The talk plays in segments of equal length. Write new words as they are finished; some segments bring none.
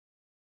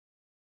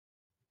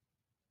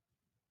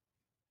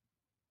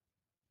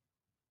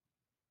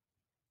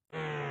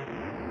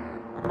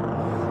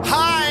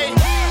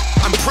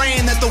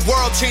praying that the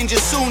world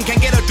changes soon. Can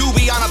get a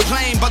doobie on a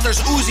plane, but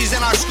there's Uzis in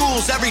our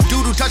schools. Every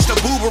dude who touched a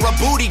boob or a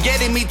booty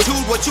getting me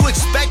tooed. What you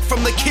expect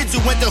from the kids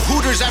who went to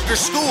Hooters after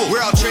school? We're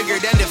all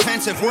triggered and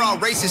defensive, we're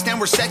all racist and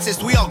we're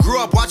sexist. We all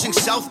grew up watching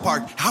South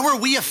Park. How are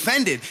we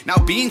offended?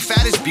 Now being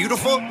fat is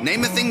beautiful?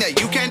 Name a thing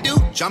that you can't do.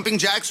 Jumping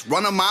jacks,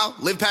 run a mile,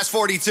 live past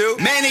 42.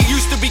 Man, it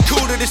used to be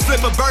cool to just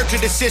flip a bird to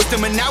the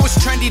system, and now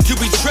it's trendy to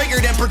be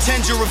triggered and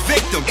pretend you're a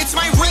victim. It's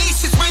my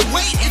race, it's my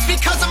weight, it's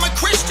because I'm a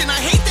Christian. I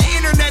hate the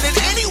internet and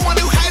anyone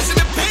who has an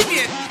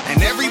opinion.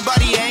 And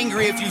everybody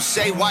angry if you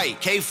say white.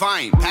 K,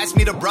 fine. Pass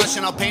me the brush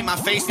and I'll paint my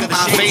face to the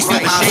shade.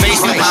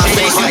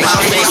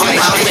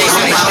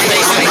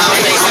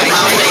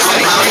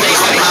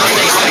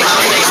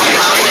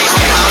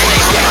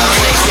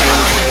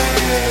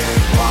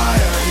 Why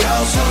are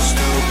y'all so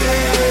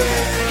stupid?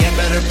 Get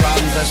better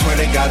problems, I swear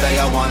to God that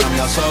y'all want them.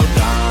 Y'all so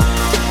dumb.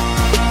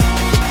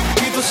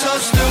 People so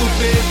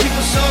stupid,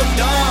 people so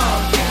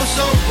dumb. People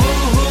so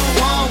boo-hoo,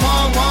 wah.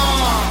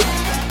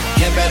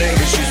 Get better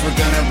issues, we're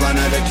gonna run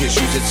out of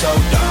tissues, it's so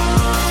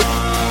dumb.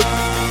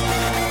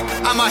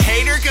 I'm a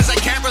hater cause I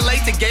can't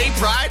relate to gay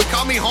pride.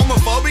 Call me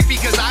homophobic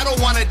because I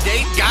don't wanna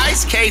date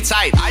guys.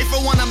 K-tight. I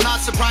for one am not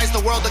surprised the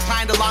world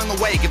declined along the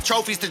way. Give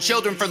trophies to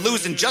children for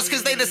losing just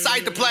cause they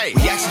decide to play.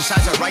 We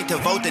exercise our right to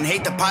vote and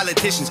hate the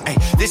politicians. Ay,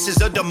 this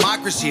is a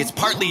democracy, it's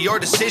partly your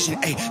decision.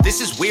 Ay,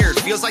 this is weird,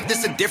 feels like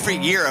this a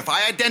different year. If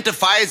I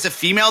identify as a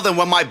female, then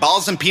when my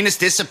balls and penis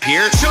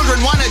disappear.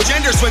 Children want a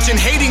gender switch and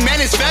hating men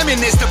is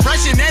feminist.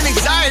 Depression and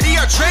anxiety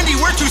are trendy,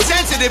 we're too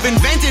sensitive.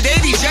 Invented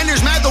 80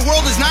 genders, mad the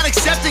world is not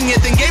accepting it.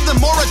 Then gave them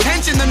more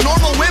attention than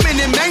normal women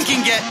and men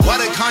can get. What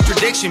a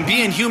contradiction,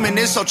 being human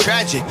is so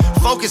tragic.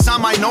 Focus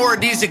on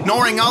minorities,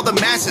 ignoring all the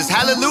masses.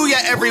 Hallelujah,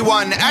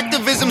 everyone.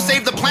 Activism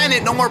saved the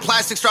planet. No more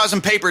plastic straws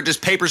and paper,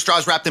 just paper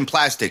straws wrapped in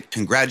plastic.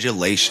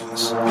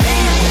 Congratulations.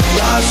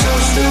 Y'all so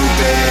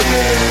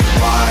stupid.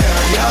 Why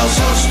are y'all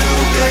so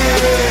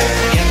stupid?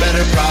 Get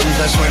better problems,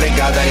 I swear to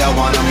God that y'all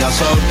want them. Y'all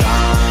so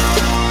dumb.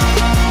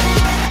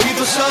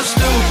 People so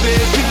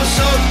stupid, people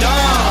so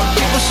dumb.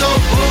 People so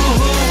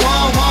boo-hoo, wah.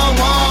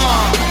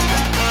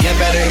 Get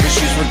better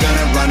issues, we're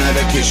gonna run out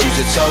of tissues,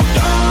 it's so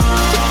dumb.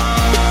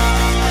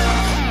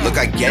 Look,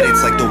 I get it,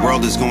 it's like the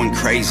world is going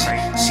crazy.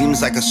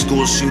 Seems like a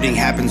school shooting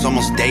happens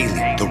almost daily.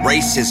 The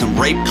racism,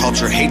 rape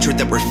culture, hatred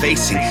that we're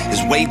facing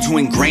is way too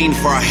ingrained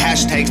for our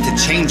hashtags to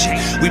change it.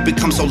 We've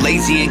become so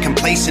lazy and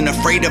complacent,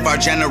 afraid of our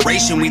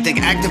generation. We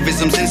think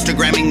activism's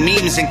Instagramming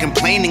memes and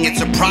complaining.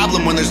 It's a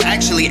problem when there's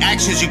actually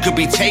actions you could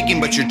be taking,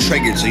 but you're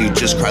triggered so you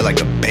just cry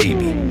like a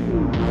baby.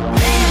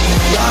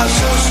 Y'all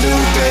so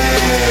stupid.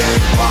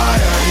 Why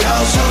are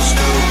y'all so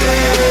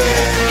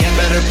stupid? Get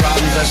better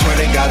problems, I swear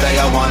to God that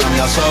y'all want them.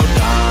 Y'all so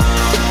dumb.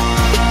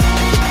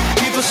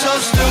 People so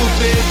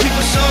stupid,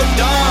 people so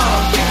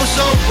dumb. People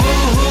so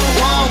boo-hoo,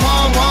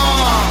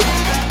 wah.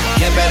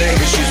 Get better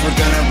issues, we're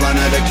gonna run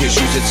out of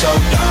tissues. It's so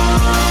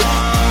dumb.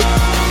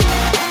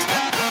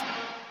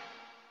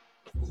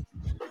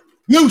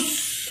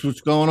 Goose,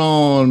 what's going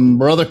on,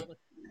 brother?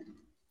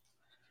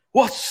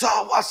 What's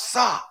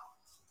up?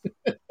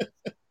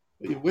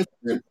 You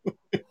whispering.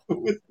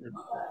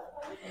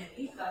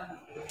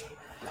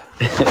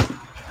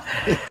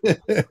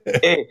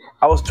 Hey,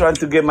 I was trying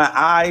to get my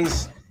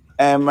eyes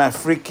and my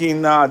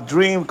freaking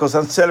dream because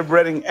I'm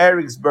celebrating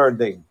Eric's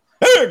birthday.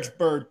 Eric's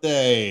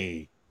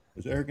birthday.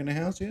 Is Eric in the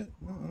house yet?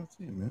 No, I don't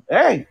see him, man.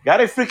 Hey,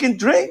 got a freaking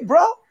drink,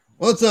 bro.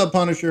 What's up,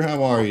 Punisher?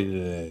 How are you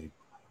today?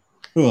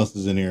 Who else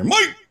is in here?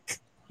 Mike!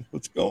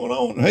 What's going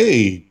on?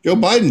 Hey, Joe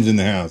Biden's in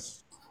the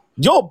house.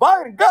 Joe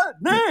Biden, God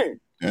damn.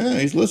 Yeah,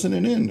 he's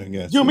listening in, I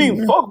guess. You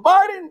mean fuck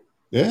Biden?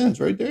 Yeah, it's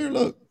right there.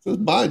 Look, it says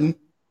Biden.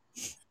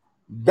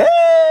 Damn.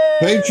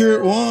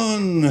 Patriot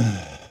One.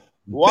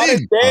 What Big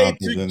a day Pop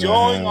is to in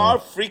join the our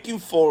house. freaking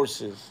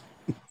forces.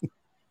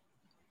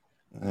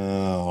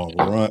 All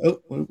right. Oh,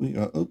 what do we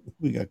got? Oh,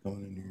 we got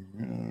going in here.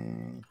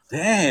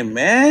 Damn,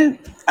 man.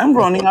 I'm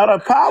running out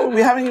of power.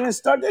 We haven't even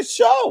started the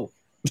show.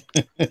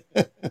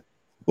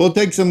 We'll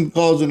take some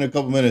calls in a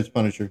couple minutes,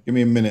 Punisher. Give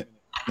me a minute.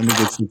 Let me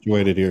get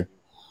situated here,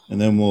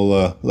 and then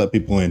we'll let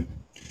people in.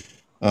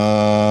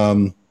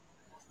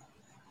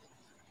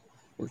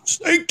 We're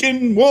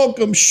thinking,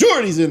 welcome.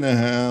 Shorty's in the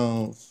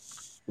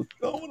house. What's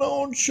going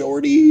on,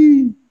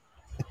 Shorty?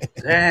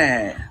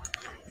 Damn.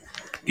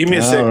 Give me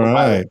a second. All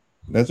right.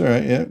 That's all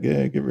right. Yeah,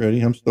 get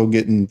ready. I'm still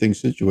getting things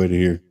situated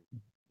here.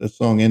 That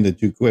song ended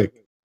too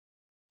quick.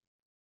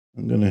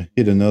 I'm going to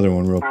hit another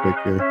one real quick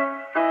here.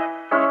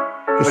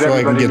 Just so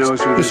I can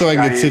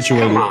get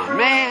situated. Come on,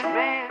 man.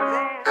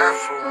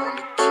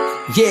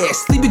 Yeah,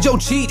 Sleepy Joe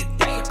cheated.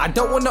 I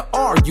don't wanna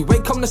argue,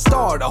 ain't come to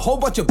start a whole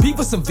bunch of beef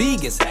with some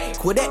vegans.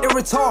 Quit acting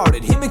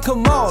retarded, him and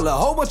Kamala, a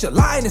whole bunch of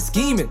lying and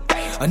scheming.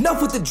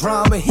 Enough with the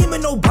drama, him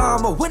and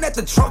Obama went at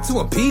the Trump to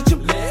impeach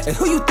him. And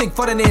who you think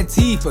funding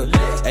Antifa?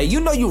 Hey, you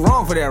know you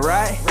wrong for that,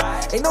 right?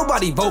 Ain't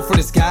nobody vote for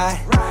this guy.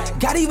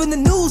 Got even the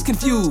news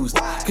confused,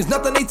 cause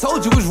nothing they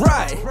told you was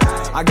right.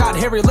 I got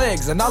hairy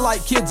legs and I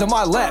like kids on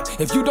my lap.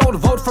 If you don't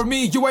vote for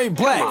me, you ain't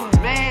black.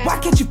 Why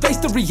can't you face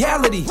the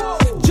reality?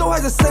 Joe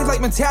has a slave-like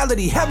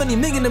mentality. How many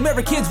million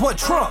Americans want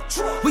Trump?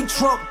 Trump. We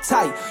Trump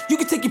tight. You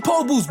can take your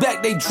poll booths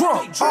back, they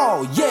drunk.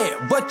 Oh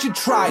yeah, but you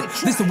tried it.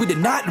 Listen, we did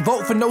not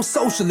vote for no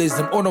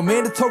socialism or no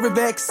mandatory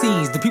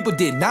vaccines. The people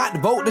did not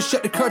vote to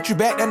shut the country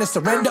back and to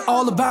surrender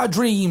all of our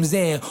dreams.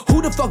 And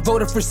who the fuck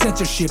voted for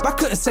censorship? I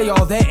couldn't say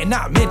all that and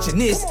not mention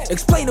this.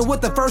 Explaining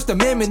what the First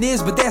Amendment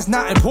is, but that's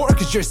not important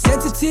cause you're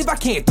sensitive. I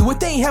can't do it.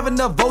 They ain't have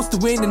enough votes to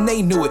win and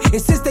they knew it.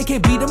 And since they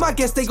can't beat them, I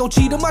guess they gon'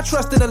 cheat them. I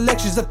trust in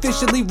elections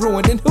officially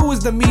ruined. And who is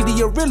the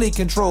media really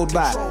controlled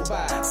by?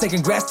 Say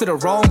congrats to the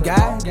wrong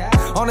guy.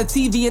 On the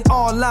TV and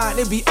online,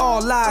 it be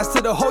all lies.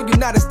 To the whole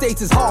United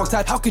States is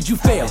hogtied. How could you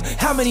fail?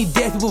 How many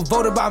dead people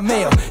voted by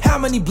mail? How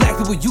many black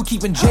people you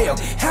keep in jail?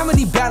 How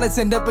many ballots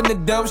end up in the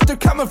dumpster?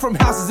 Coming from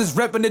houses that's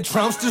repping the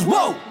Trumpsters.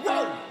 Whoa!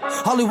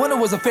 All he wanted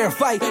was a fair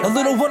fight, a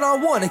little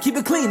one-on-one, and keep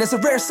it clean, that's a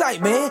rare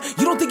sight, man.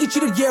 You don't think you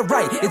cheated? Yeah,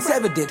 right, it's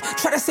evident.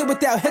 Try to say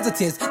without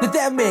hesitance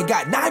that man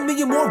got 9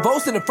 million more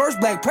votes than the first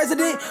black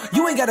president.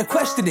 You ain't gotta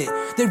question it,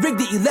 they rigged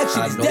the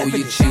election, it's definite. I know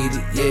you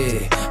cheated,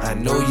 yeah, I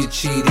know you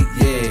cheated,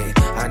 yeah,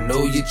 I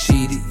know you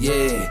cheated,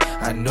 yeah,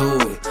 I know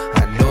it,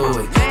 I know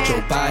it.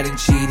 Joe Biden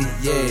cheated,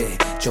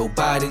 yeah, Joe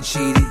Biden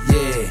cheated,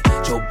 yeah,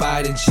 Joe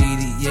Biden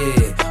cheated,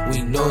 yeah,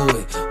 we know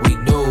it, we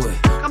know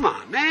it. Come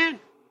on, man.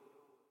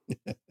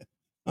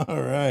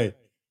 All right.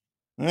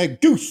 All right,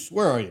 Goose,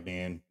 where are you,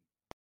 man?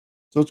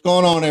 So what's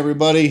going on,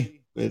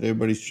 everybody?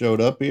 Everybody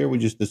showed up here. We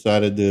just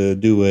decided to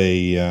do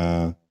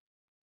a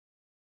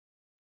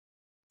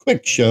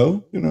quick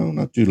show,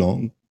 not too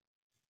long.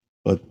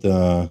 But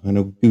I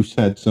know Goose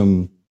had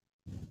some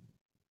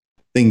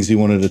things he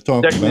wanted to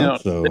talk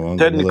about. So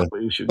technical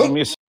issue.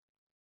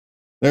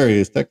 There he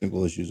is,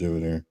 technical issues over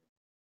there.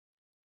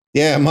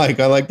 Yeah, Mike,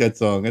 I like that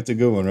song. That's a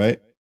good one,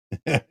 right?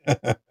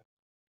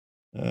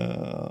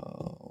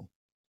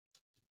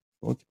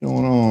 What's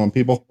going on,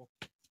 people?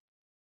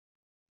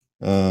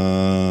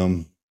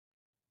 Let's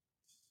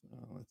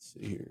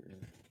see here.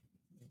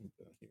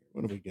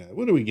 What do we got?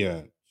 What do we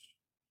got?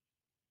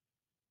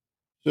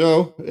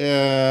 So,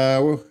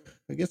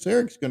 I guess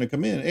Eric's going to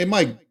come in. Hey,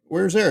 Mike,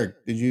 where's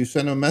Eric? Did you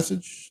send him a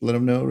message? Let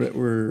him know that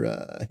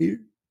we're here.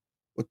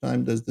 What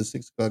time does the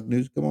 6 o'clock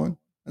news come on?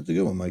 That's a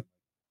good one, Mike.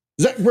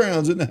 Zach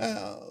Brown's in the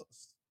house.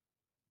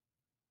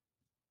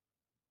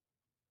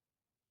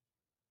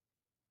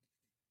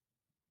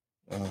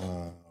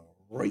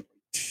 Right.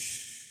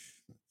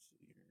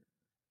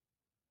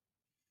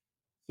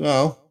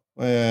 So,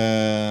 what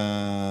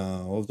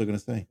was I going to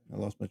say? I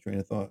lost my train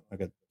of thought. I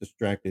got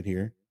distracted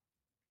here.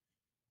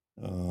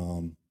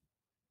 So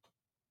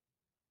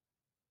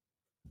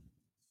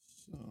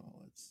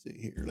let's see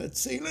here.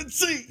 Let's see.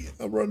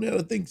 I'm running out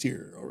of things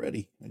here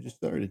already. I just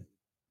started.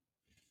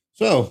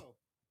 So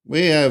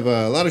we have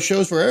a lot of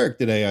shows for Eric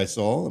today. I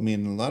saw. I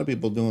mean, a lot of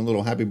people doing a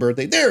little happy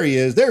birthday. There he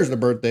is. There's the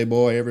birthday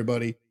boy.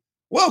 Everybody,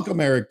 welcome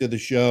Eric to the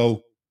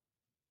show.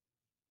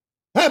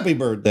 Happy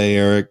birthday,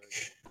 Eric.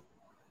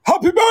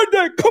 Happy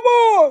birthday. Come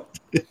on.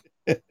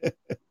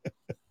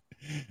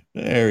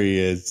 There he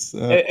is.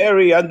 Hey,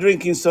 Eric, I'm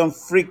drinking some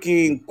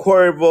freaking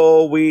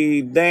Cuervo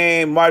with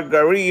damn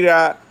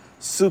margarita,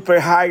 super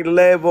high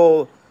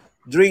level,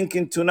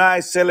 drinking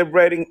tonight,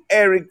 celebrating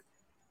Eric.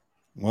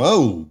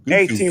 Whoa.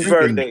 18th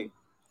birthday.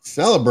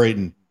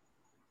 Celebrating.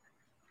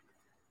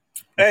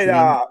 Hey,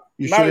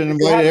 you should have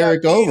invited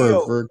Eric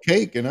over for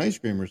cake and ice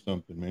cream or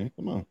something, man.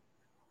 Come on.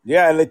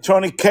 Yeah,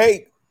 electronic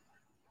cake.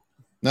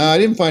 No, I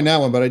didn't find that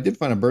one, but I did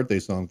find a birthday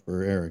song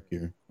for Eric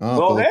here.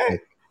 Go ahead.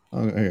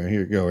 Oh, here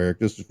you go, Eric.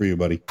 This is for you,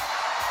 buddy.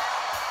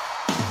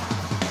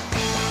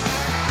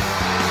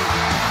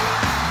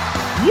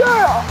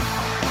 Yeah.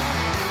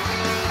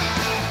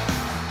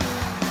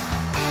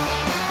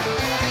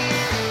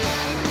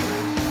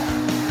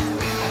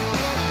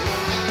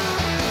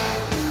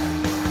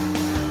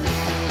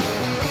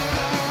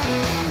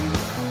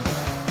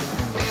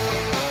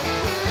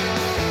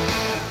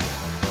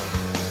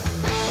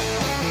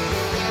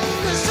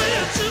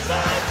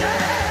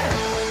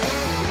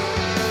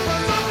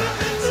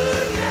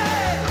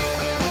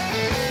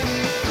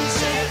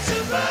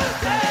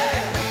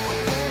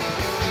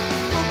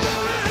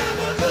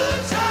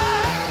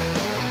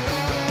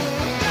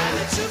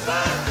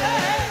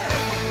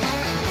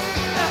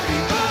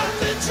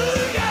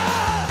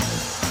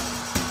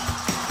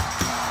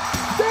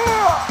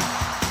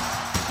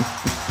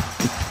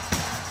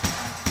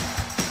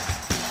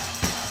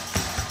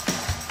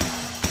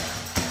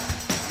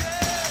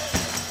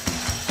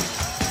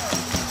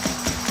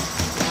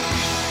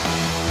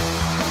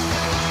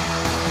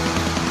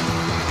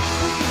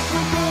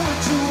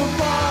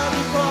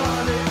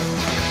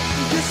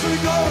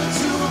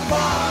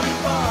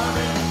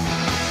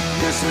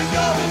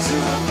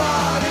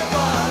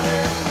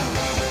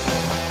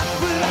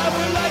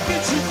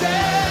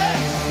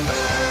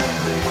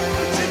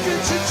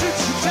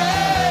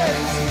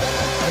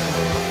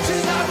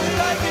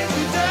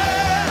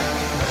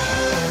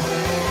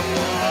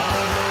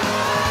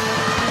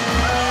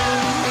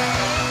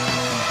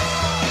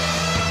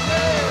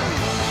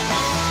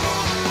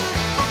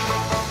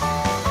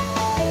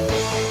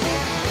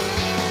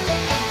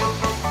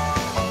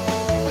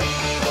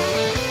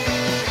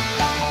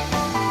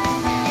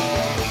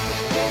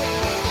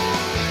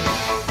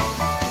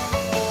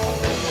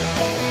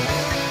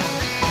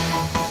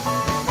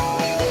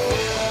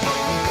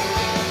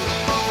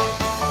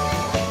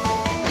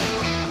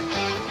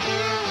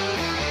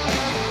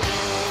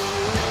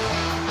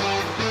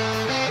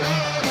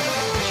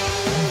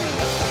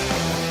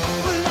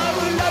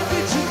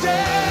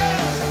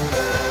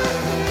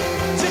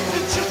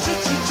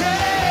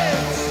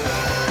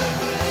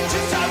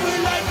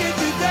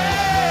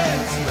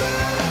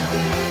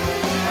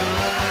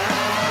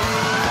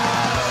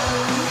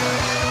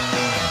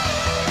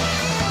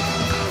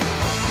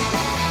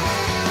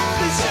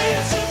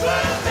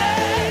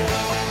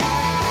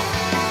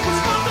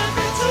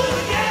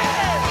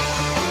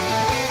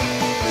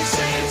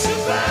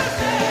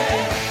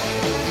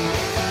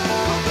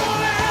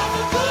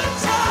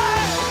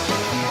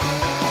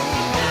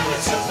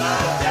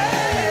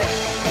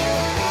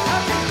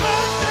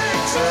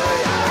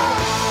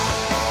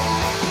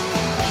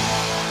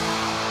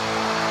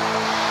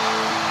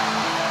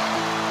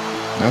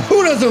 Now,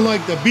 who doesn't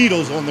like the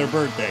Beatles on their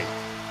birthday?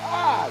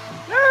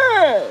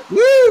 Yeah.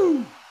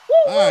 Woo!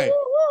 All right.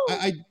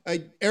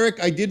 Eric,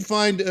 I did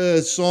find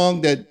a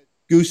song that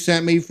Goose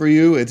sent me for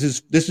you.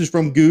 This is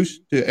from Goose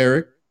to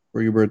Eric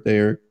for your birthday,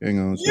 Eric. Hang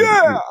on a second.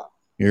 Yeah.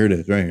 Here it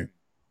is, right here.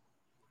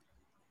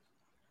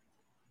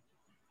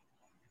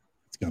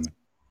 It's coming.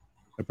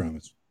 I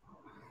promise.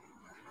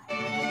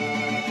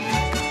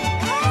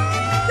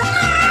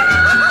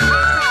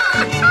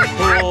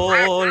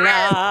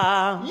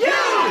 Hola.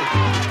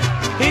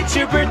 It's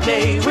your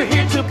birthday, we're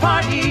here to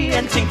party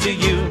and sing to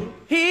you.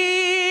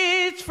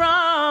 It's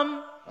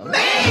from me.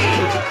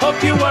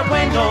 Hope you are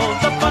bueno,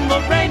 the fun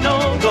will rain the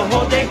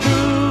whole day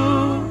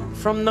through.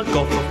 From the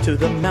Gulf up to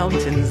the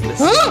mountains, the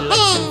sea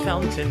lakes and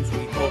fountains,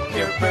 we hope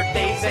your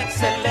birthday's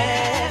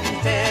excellent.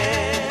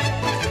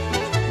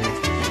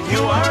 You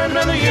are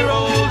another year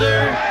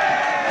older,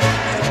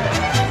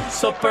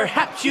 so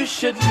perhaps you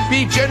should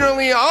be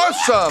generally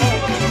awesome.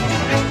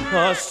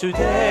 'Cause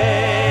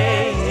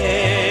today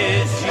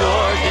is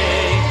your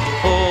day.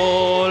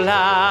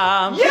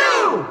 Hola.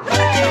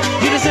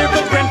 You deserve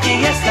a grand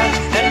fiesta,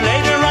 and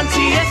later on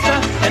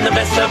siesta, and the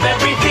best of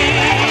everything.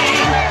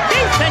 Sí,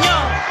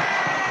 señor.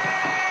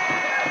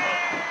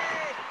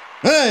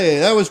 Hey,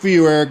 that was for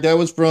you, Eric. That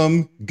was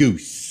from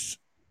Goose.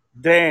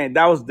 Damn,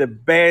 that was the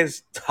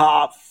best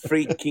top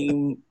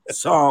freaking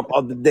song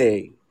of the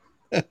day.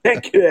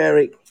 Thank you,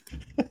 Eric.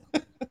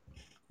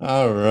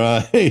 All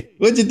right.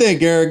 What'd you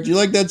think, Eric? Do you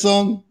like that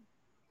song?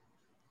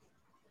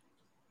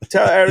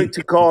 Tell Eric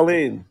to call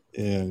in.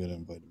 Yeah, I'm gonna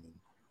invite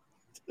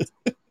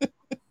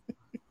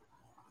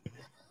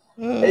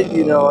him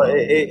You know,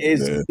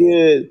 it's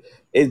good.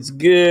 It's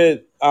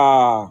good.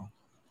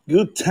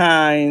 Good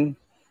time.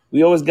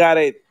 We always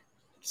gotta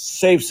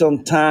save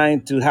some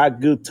time to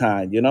have good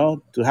time. You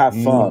know, to have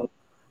fun.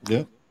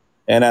 Yeah.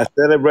 And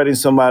celebrating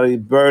somebody's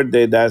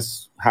birthday,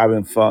 that's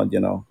having fun. You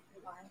know.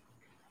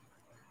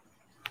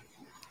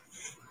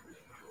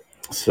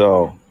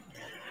 So,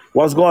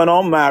 what's going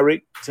on,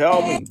 Mary?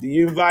 Tell me. Do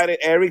you invited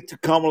Eric to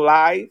come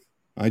live?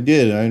 I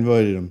did. I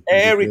invited him.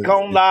 Eric,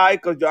 come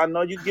live because I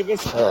know you give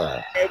us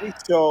every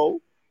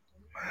show.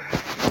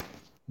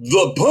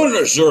 The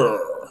Punisher.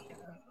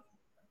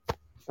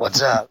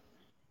 What's up?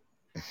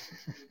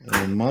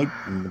 And Mike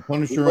and the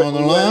Punisher on the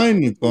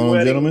line. What's going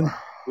on, gentlemen?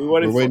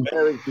 We're waiting for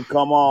Eric to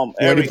come on.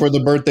 Ready for the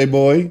birthday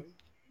boy?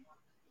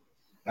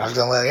 I was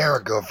gonna let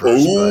Eric go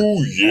first.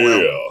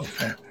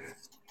 Yeah.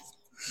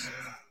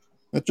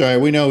 That's all right.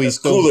 We know he's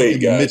still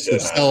Kool-Aid in the midst guy,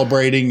 of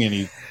celebrating,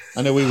 and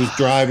I know he was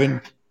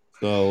driving,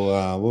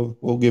 so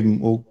we'll give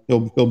him.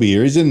 He'll be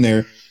here. He's in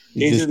there.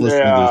 He's just in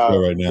listening to the show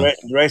right now.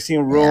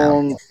 Dressing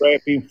room,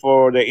 prepping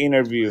for the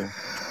interview.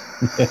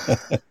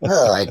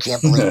 Oh, I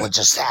can't believe what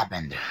just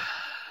happened.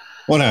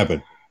 What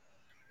happened?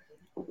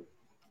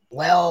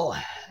 Well,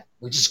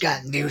 we just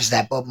got news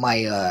that both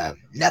my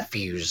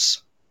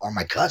nephews, or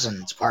my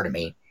cousins, pardon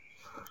me,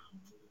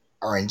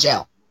 are in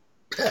jail.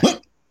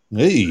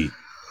 Hey.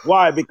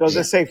 Why? Because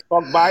they say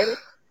fuck Biden?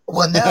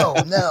 Well, no.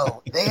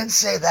 They didn't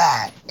say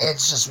that.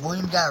 It's just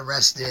William got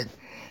arrested,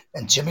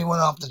 and Jimmy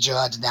went off the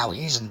judge, and now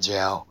he's in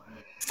jail.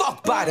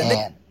 Fuck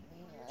Biden.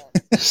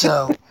 And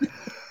so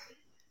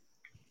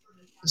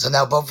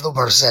now both of them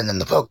are sending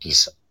the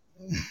pokies.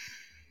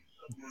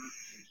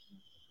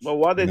 Well,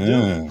 what they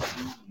do?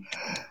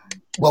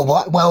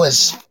 Well,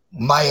 it's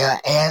my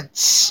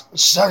aunt's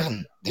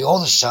son, the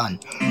oldest son,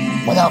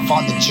 went up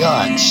on the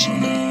judge,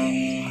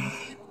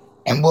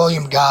 and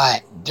William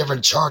got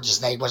different charges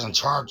that he wasn't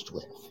charged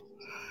with.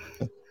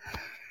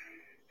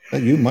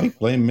 You, Mike,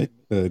 playing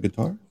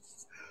guitar?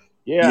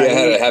 Yeah, I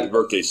had a happy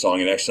birthday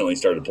song and accidentally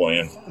started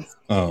playing.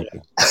 Oh,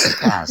 okay.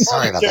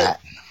 Sorry about that.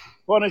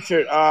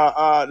 Punisher,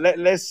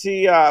 let's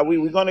see.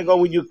 We're going to go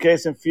with you,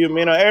 Case, in a few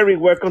minutes. Eric,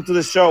 welcome to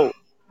the show.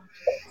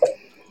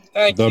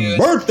 Thank you. The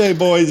birthday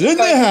boy's in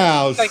the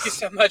house. Thank you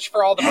so much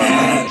for all the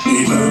birthday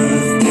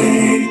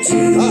wishes.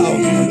 Uh-oh,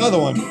 another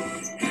one.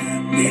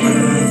 Happy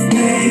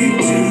birthday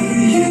to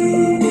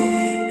you.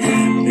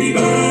 Happy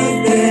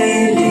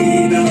birthday,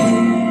 Lino.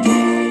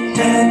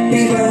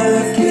 Happy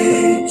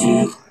birthday to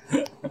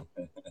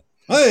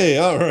Hey,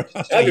 all right.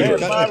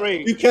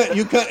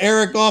 You cut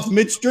Eric off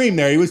midstream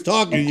there. He was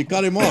talking. You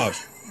cut him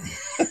off.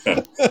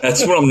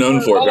 That's what I'm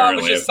known for. All I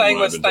apparently, was just saying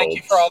was thank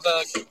you for all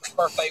the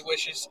birthday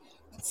wishes.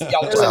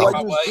 Y'all are sending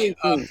my way.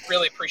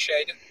 Really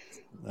appreciate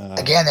it.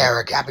 Again,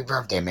 Eric, happy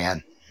birthday,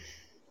 man.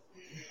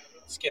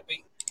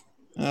 Skippy.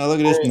 Look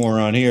at this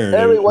moron here.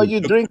 Eric, what are you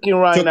drinking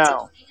right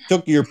now?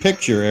 Took your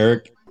picture,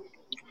 Eric.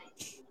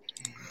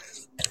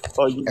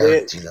 Oh, you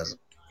Eric, did?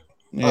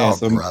 Yeah,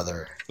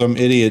 brother. Some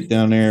idiot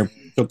down there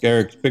took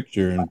Eric's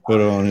picture and put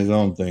it on his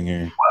own thing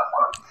here.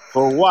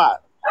 For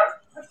what?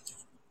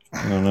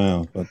 I don't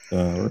know, but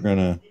we're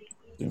gonna.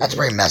 That's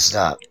pretty messed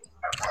up.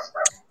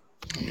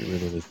 Get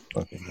rid of this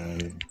fucking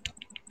guy.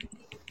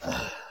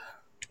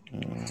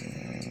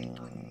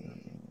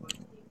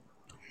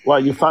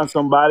 What, you found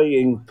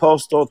somebody in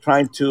Postal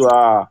trying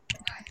to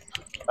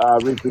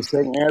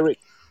represent Eric?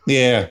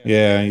 Yeah.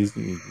 He's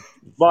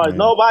But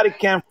nobody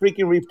can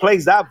freaking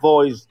replace that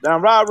voice. Am I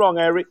right or wrong,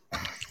 Eric?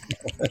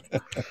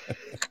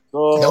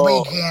 So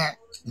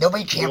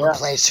Nobody can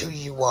replace who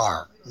you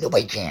are.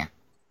 Nobody can.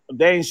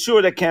 They ain't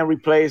sure they can't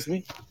replace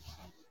me.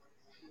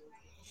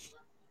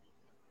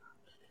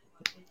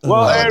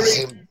 Well,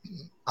 Eric,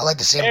 I like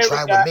to see him Eric,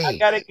 try with me. I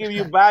gotta give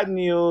you bad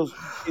news.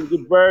 It's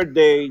your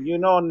birthday. You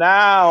know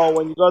now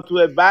when you go to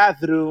a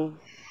bathroom,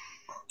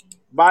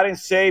 Biden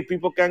say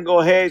people can go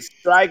ahead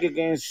strike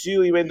against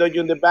you even though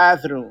you're in the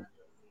bathroom.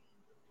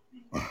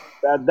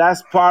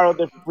 That's part of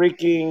the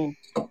freaking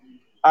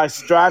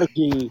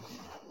strategy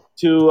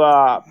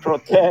to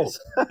protest.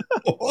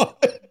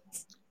 What?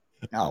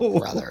 Oh,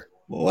 brother.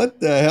 What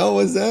the hell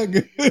was that,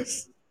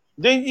 Goose?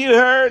 Didn't you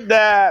heard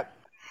that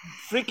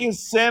freaking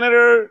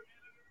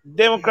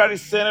Democratic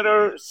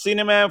Senator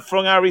Cinnamon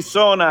from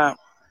Arizona,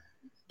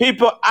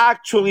 people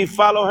actually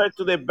follow her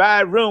to the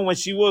bathroom when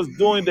she was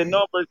doing the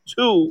number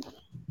 2.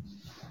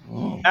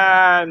 Oh.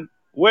 And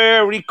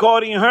we're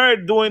recording her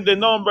doing the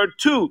number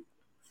 2.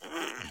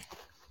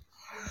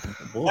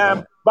 Boy.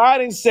 And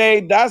Biden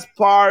say that's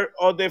part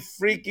of the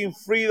freaking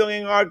freedom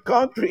in our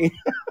country.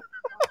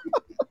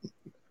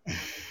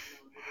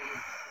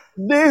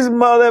 This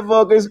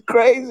motherfucker is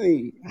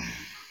crazy.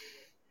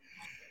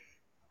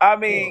 I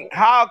mean,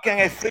 how can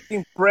a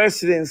freaking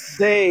president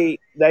say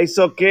that it's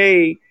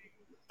okay,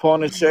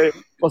 Punisher,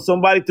 for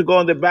somebody to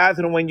go in the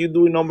bathroom when you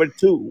do number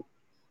 2?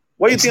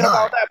 What do you think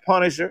about that,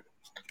 Punisher?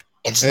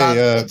 It's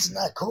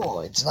not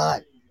cool. It's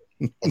not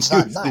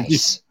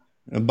nice.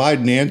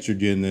 Biden answered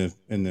you in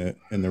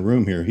the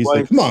room here. He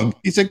said, "Come on."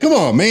 He said, "Come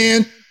on,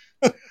 man."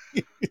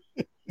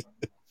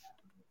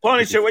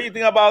 Punisher, what do you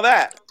think about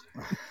that?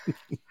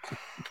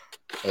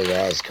 Hey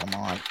guys, come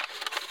on.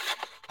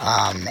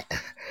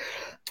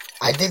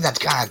 I think that's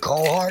kind of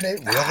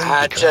cold-hearted, really.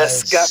 I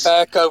just got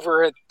back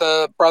over at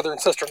the brother and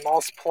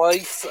sister-in-law's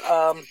place,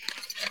 and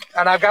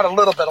I've got a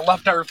little bit of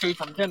leftover food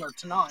from dinner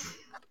tonight.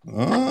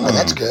 Oh,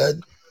 that's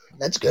good.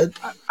 That's good.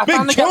 I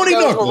finally got to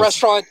go to a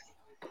restaurant.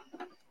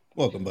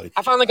 Welcome, buddy.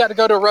 I finally got to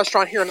go to a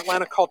restaurant here in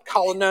Atlanta called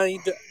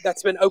Colonnade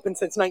that's been open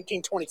since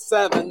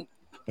 1927.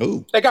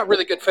 Oh. They got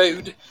really good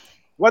food.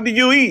 What did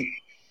you eat?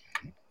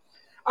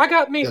 I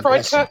got me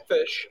fried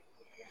catfish.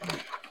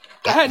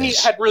 I hadn't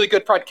had really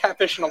good fried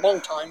catfish in a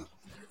long time.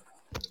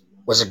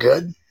 Was it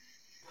good?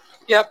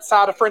 Yep,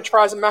 side of French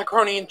fries and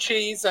macaroni and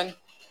cheese, and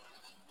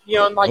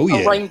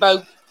a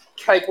rainbow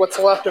cake. What's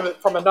left of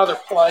it from another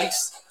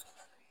place.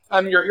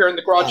 You're here in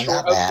the garage door,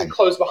 open and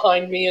closed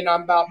behind me, and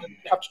I'm about to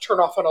have to turn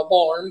off an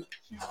alarm.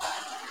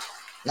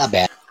 Not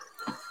bad.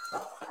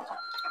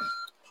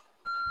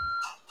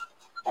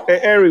 Hey,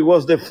 Eric,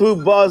 was the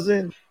food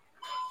buzzing?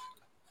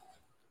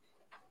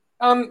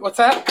 What's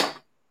that?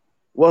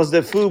 Was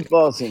the food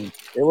buzzing?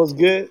 It was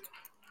good?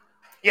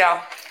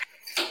 Yeah.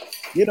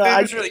 It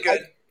was really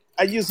good.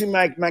 I use in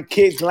my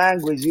kids'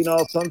 language,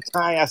 sometimes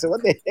I say,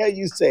 what the hell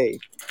you say?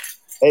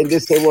 And they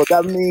say, well,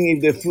 that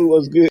means if the food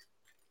was good.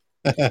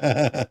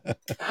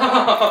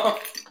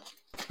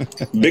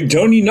 Big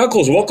Tony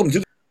Knuckles, welcome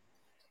to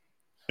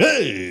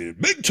Hey,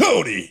 Big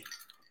Tony.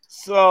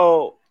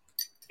 So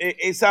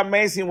it's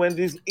amazing when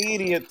this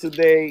idiot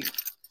today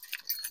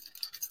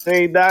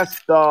say that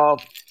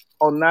stuff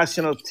on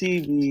national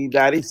TV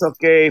that it's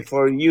okay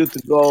for you to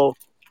go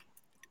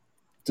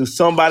to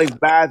somebody's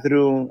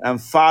bathroom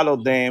and follow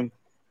them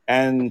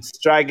and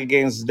strike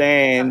against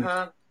them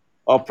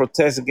or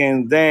protest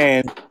against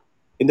them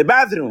in the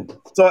bathroom.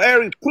 So,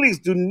 Eric, please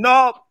do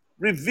not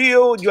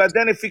reveal your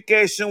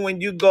identification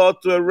when you go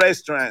to a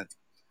restaurant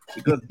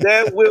because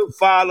they will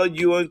follow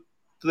you into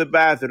the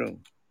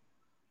bathroom.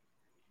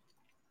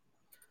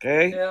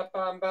 Okay? Yep,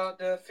 I'm about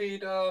to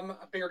feed a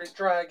bearded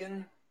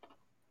dragon.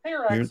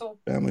 Here, Axel.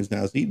 Family's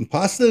now eating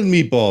pasta and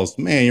meatballs.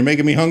 Man, you're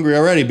making me hungry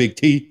already, Big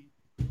T.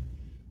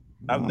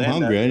 I'm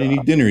hungry. I didn't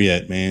eat dinner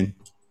yet, man.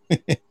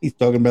 He's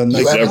talking about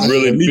nice. Is that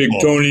really Big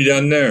Tony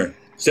down there?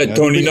 Is that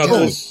Tony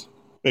Knuckles?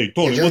 Hey,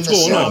 Tony, what's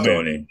going on,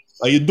 Tony?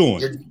 How you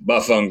doing?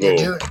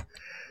 Bafango.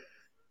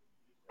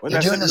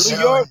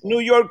 New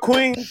York,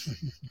 Queens.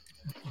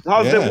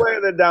 How's the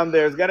weather down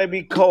there? It's got to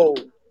be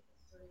cold.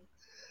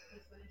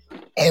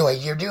 Anyway,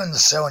 you're doing the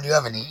show and you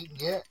haven't eaten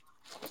yet?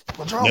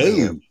 What's wrong with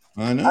you?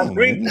 I know,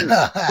 man.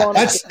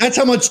 That's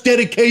how much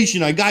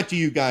dedication I got to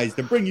you guys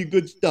to bring you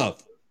good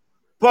stuff.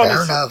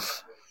 Fair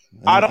enough.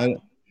 I'm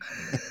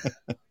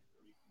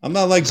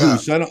not like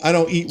Goose. I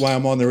don't eat while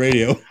I'm on the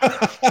radio.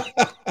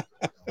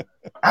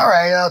 All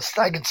right,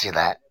 I can see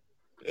that.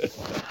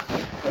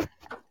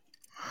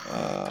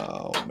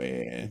 Oh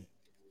man,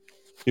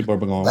 people are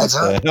going. What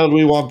the hell do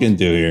we walk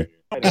into here?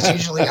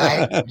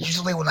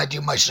 Usually when I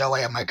do my show, I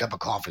have my cup of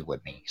coffee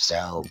with me.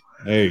 So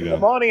there you go. In the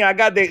morning, I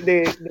got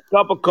the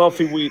cup of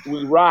coffee with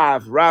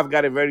Rav. Rav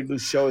got a very good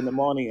show in the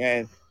morning,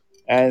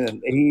 and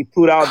he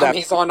put out that.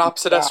 He's on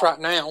opposite us right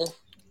now.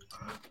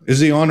 Is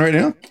he on right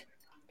now?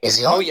 Is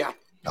he on? Oh yeah.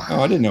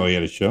 Oh, I didn't know he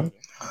had a show.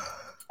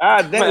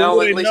 At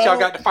least y'all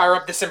got to fire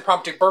up this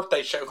impromptu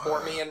birthday show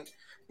for me, and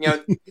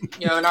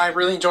and I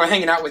really enjoy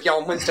hanging out with y'all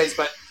on Wednesdays.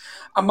 But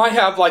I might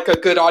have like a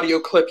good audio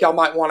clip y'all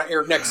might want to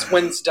air next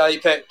Wednesday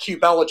that Q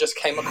Bella just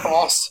came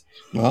across.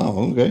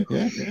 Oh, okay,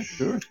 yeah,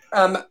 sure.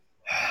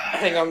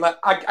 Hang on,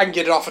 I can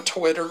get it off of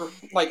Twitter,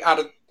 like out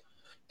of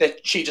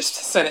that. She just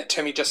sent it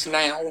to me just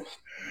now.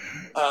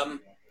 All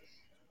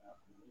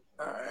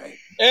right.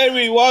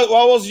 Harry, what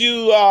was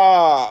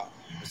your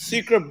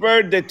secret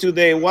birthday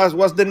today?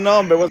 What's the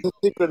number? What's the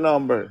secret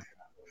number?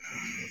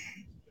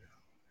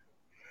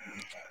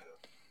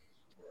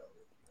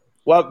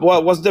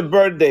 What's the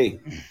birthday?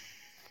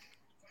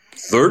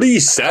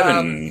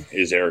 37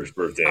 is Eric's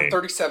birthday. I'm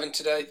 37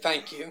 today.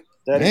 Thank you.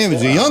 Man,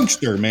 he's a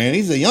youngster, man.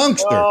 He's a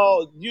youngster.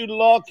 Oh, you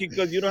lucky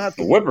because you don't have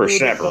to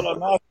whippersnapper.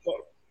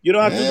 You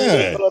don't have to do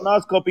the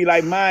colonoscopy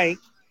like Mike.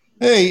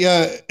 Hey,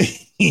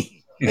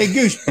 hey,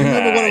 Goose, do you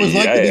remember what it was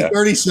like to be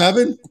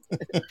 37?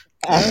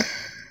 I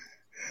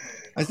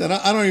said,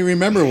 I don't even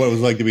remember what it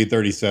was like to be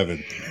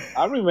 37.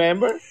 I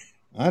remember.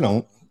 I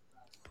don't.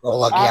 Well,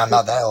 lucky I'm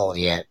not that old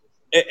yet.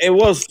 It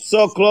was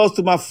so close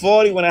to my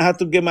 40 when I had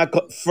to get my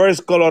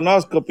first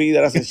colonoscopy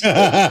that I said,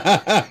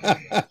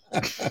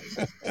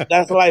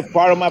 that's like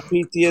part of my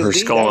PTSD.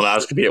 First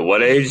colonoscopy at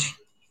what age?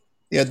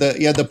 Yeah,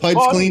 the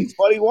pipes clean.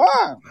 41.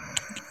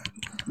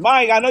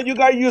 Mike, I know you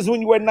got used when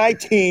you were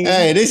 19.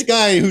 Hey, this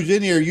guy who's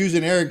in here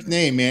using Eric's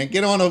name, man,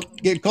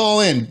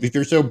 call in if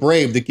you're so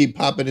brave to keep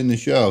popping in the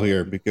show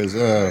here, because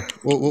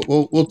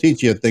we'll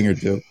teach you a thing or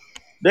two.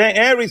 Then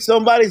Eric,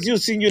 somebody's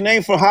using your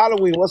name for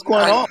Halloween. What's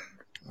going on?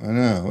 I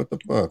know. What the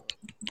fuck?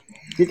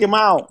 Kick him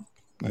out.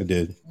 I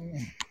did.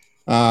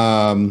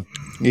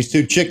 He's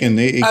too chicken.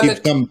 He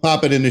keeps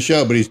popping in the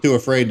show, but he's too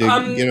afraid to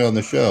get on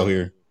the show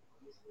here.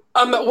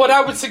 What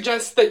I would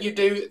suggest that you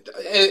do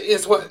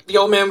is what the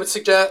old man would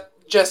suggest.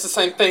 Just the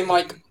same thing.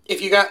 Like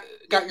if you got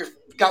your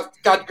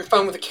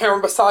phone with a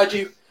camera beside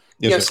you,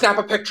 snap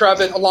a picture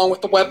of it along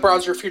with the web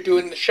browser. If you're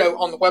doing the show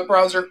on the web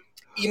browser,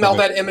 email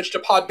that image to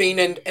Podbean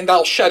and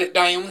that'll shut it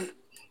down.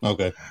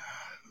 Okay,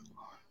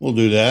 we'll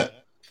do that.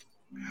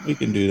 We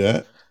can do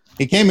that.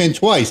 He came in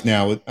twice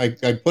now. I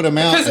put him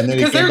out, and then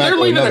he came back. They're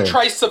leaving a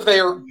trace of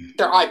their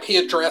IP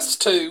address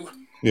too.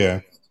 Yeah.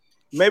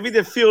 Maybe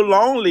they feel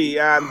lonely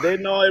and they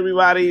know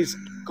everybody's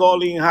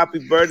calling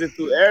happy birthday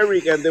to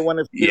Eric and they want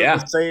to feel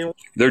the same.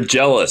 They're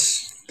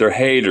jealous. They're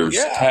haters.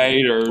 Yeah.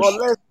 Haters. Well,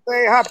 let's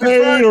say happy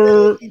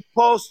birthday,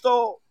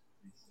 Postal.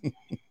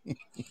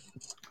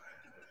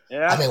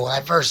 I mean, when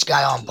I first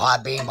got on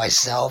Podbean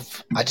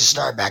myself, I just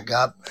started back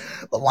up.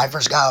 But when I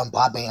first got on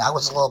Podbean, I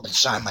was a little bit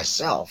shy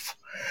myself.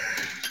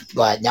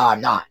 But now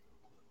I'm not.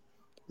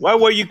 Why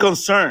were you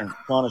concerned,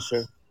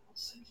 Punisher?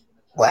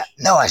 Well,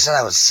 no, I said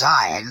I was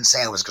shy. I didn't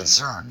say I was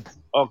concerned.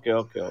 Okay.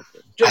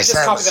 Just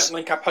copy that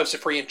link I posted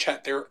for you in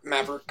chat there,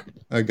 Maverick.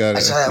 I got it.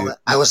 I said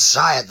I was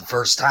shy the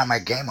first time I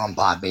came on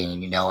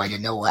Podbean. I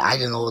didn't know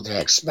what to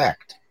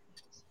expect.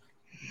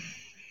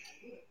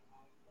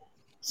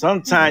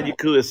 Sometimes you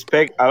could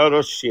expect a lot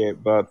of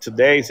shit, but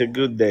today is a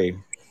good day.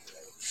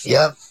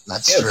 Yep,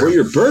 that's true. For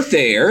your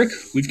birthday, Eric,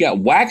 we've got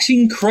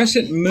Waxing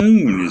Crescent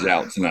Moon is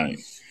out tonight.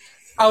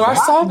 Oh, I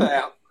saw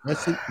that.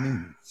 Crescent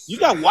Moon. You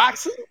got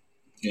waxing?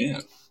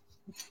 Yeah.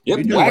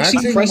 Yep,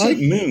 Waxing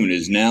Crescent Moon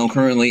is now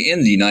currently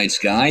in the night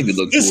sky. If you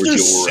look towards your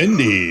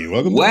Cindy.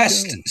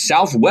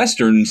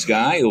 southwestern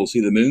sky, you'll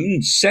see the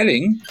moon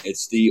setting.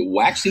 It's the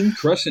Waxing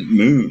Crescent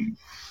Moon.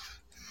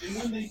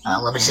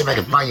 Let me see if I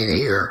can find it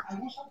here.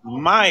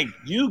 Mike,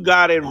 you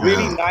got a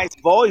really nice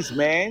voice,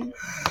 man.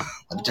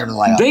 Let me turn the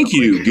light on. Thank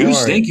you,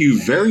 Goose. Thank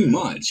you very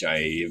much.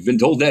 I've been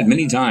told that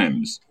many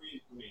times.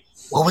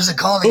 What was it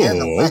called again?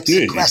 The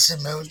Waxing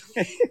Crescent Moon?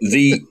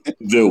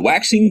 The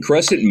Waxing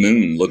Crescent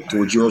Moon. Look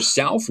towards your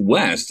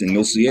southwest, and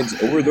you'll see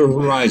it over the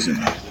horizon.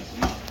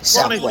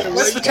 Southwest.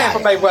 What's the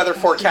Tampa Bay weather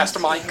forecast,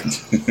 Mike?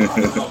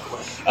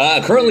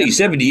 Currently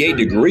 78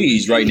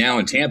 degrees right now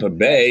in Tampa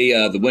Bay.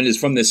 The wind is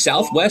from the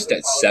southwest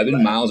at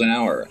 7 miles an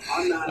hour.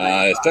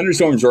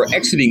 Thunderstorms are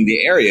exiting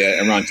the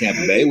area around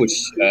Tampa Bay, which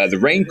the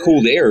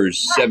rain-cooled air is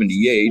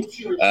 78.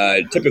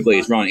 Typically,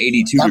 it's around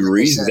 82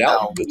 degrees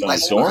without the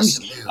thunderstorms.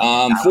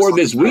 For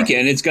this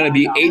weekend, it's going to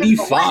be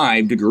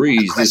 85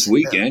 degrees this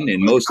weekend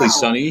and mostly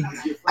sunny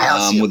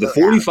with a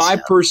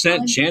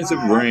 45% chance of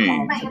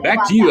rain.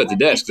 Back to you at the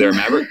desk there,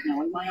 Maverick.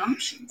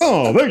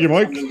 Oh, thank you,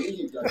 Mike.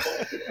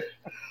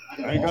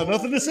 I ain't got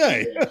nothing to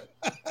say.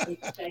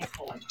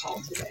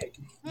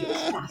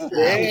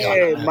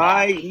 Hey,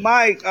 Mike.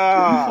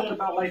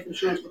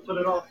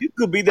 You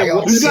could be the.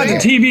 Who's got the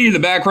TV in the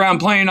background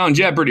playing on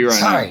Jeopardy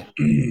right now?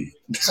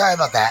 Sorry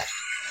about that.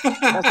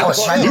 I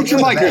was trying to look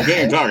your mic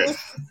here, target.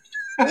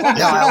 No,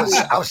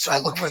 I was trying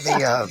to look for the.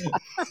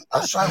 I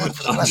was trying to look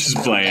for the. I'm just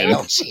playing. I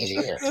don't see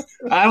it here.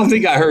 I don't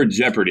think I heard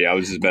Jeopardy. I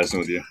was just messing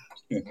with you.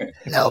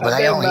 No, but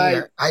I don't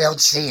hear. I don't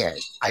see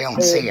it.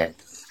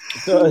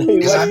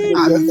 Because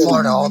I'm in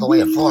Florida, all the way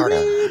in Florida.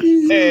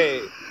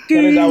 Hey,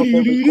 that was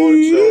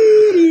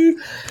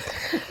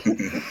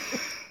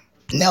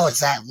No,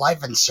 it's that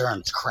life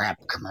insurance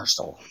crap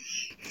commercial.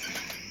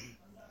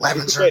 Life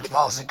insurance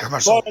policy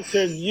commercial.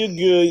 You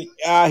good?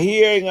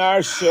 Here in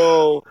our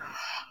show,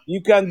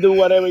 you can do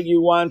whatever you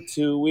want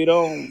to. We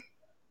don't.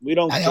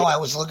 I know. I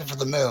was looking for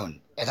the moon,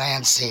 and I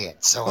didn't see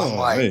it. So I'm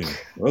like, hey.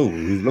 Oh,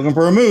 he's looking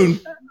for a moon.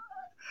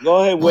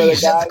 Go ahead, well, you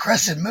said the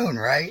crescent moon,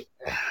 right?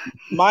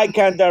 Mike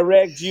can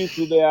direct you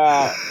to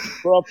the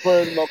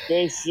proper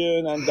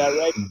location and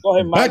direct. Go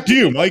ahead, Mike. Back to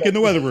you, Mike, in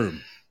the weather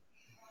room.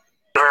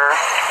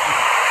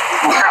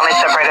 Currently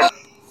separated.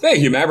 Thank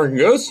you, Maverick and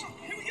Goose.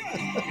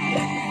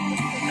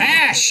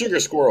 Sugar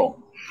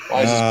squirrel.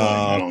 Why is this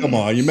playing? Come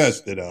on, you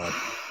messed it up.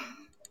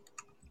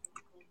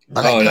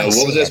 But I no,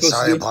 what was I supposed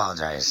Sorry, to do? I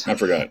apologize. I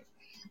forgot.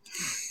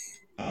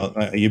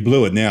 You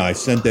blew it now. I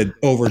sent that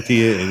over to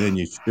you, and then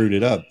you screwed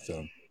it up.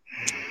 So,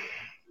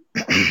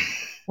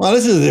 well,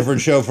 this is a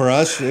different show for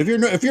us. If you're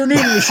new to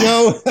the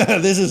show,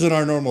 this isn't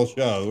our normal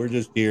show. We're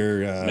just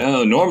here.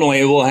 No,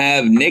 normally we'll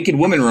have naked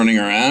women running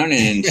around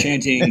and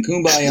chanting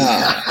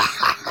 "Kumbaya."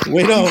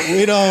 We don't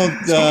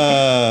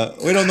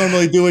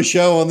normally do a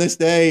show on this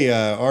day.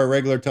 Our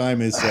regular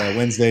time is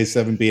Wednesday,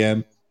 7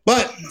 p.m.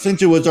 But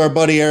since it was our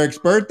buddy Eric's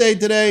birthday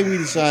today, we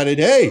decided,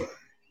 hey,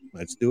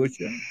 let's do a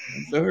show. And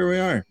so here we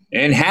are.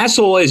 And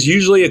Hassel is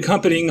usually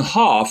accompanying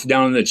Hoff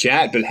down in the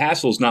chat, but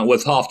Hassel's not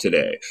with Hoff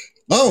today.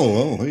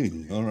 Oh,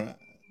 all right.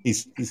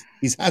 He's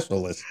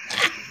Hassel-less.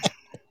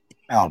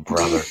 Oh,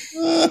 brother.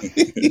 Oh,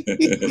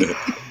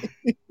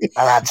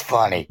 that's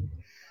funny.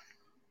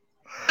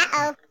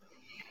 Uh-oh.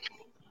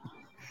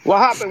 What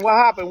happened?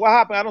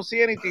 I don't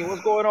see anything.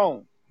 What's going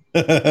on?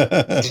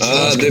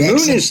 The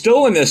moon is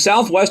still in the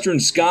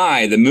southwestern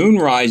sky. The moon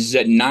rises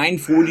at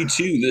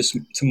 9:42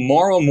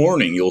 tomorrow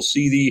morning. You'll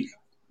see the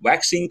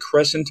waxing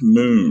crescent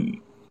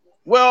moon.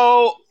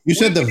 Well, you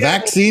said the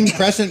vaccine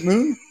crescent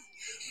moon?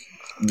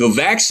 The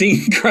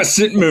vaccine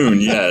crescent moon,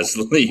 yes.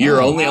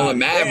 You're only on the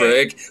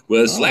Maverick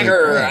with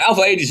Slacker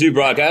Alpha 82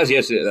 broadcast.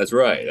 Yes, that's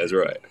right.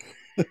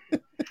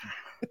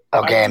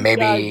 Okay,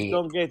 maybe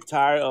don't get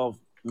tired of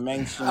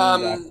mentioning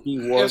that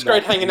keyword. It was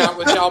great hanging out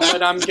with y'all,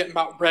 but I'm getting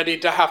about ready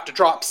to have to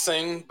drop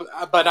soon.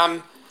 But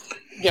I'm,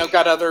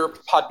 got other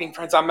Podbean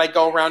friends. I may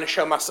go around and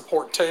show my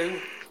support too.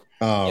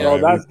 Oh,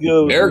 that's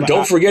good. Eric,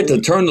 don't forget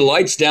to turn the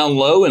lights down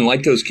low and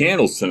light those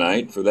candles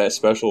tonight for that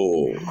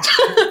special.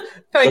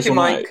 Thank you,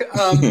 Mike.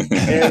 I'll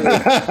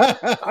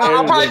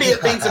probably be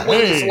at Beans and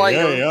Wings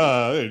later.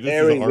 This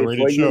Eric, is a R-rated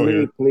before you show leave,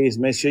 here. please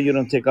make sure you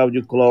don't take off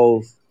your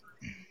clothes.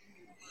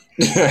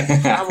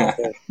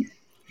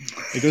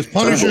 Because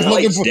Punisher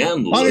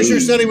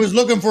said he was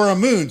looking for a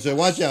moon, so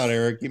watch out,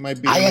 Eric. He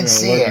might be. I didn't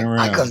see it. Around.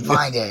 I couldn't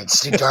find it.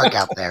 It's too dark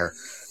out there.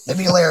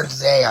 Maybe later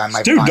today I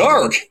might. It's too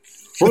dark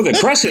for the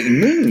crescent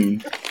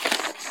moon.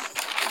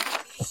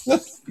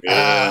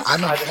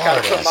 I'm in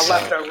Florida. Put my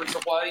leftovers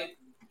away.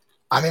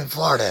 I'm in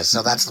Florida,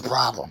 so that's the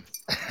problem.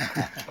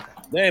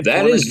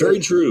 That is very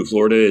true.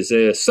 Florida is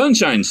a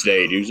sunshine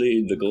state.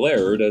 Usually the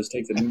glare does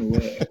take the moon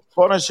away.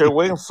 Punisher,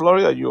 where in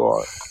Florida you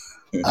are?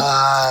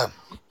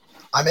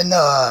 I'm in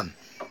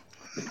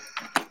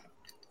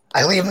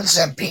I live in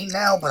St. Pete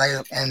now, but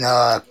I'm in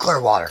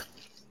Clearwater.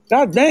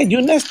 God dang,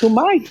 you're next to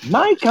Mike.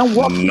 Mike can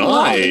walk.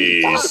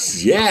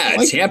 Nice. Yeah,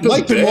 Tampa Bay.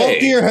 Mike can walk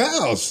to your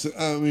house.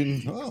 I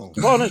mean,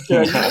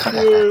 Punisher,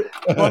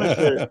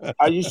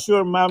 are you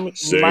sure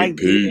Mike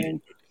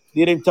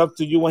didn't talk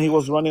to you when he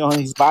was running on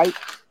his bike?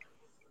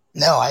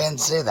 No, I didn't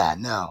say that,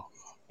 no.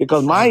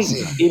 Because Mike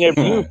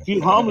interviewed a few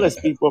homeless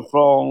people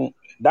from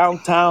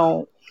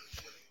downtown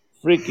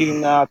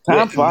freaking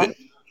Tampa.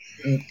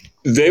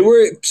 They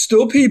were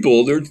still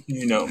people. They're,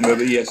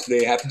 maybe, yes,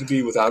 they happened to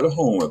be without a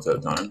home at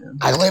that time. Yeah.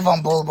 I live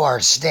on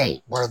Boulevard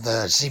State, where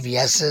the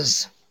CVS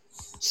is.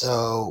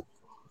 So.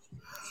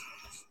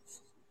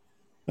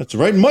 That's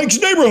right in Mike's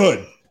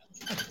neighborhood.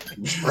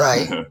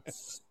 Right.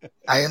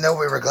 I didn't know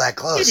we were that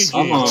close.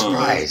 I'm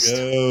surprised.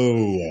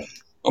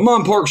 I'm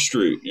on Park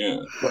Street, yeah.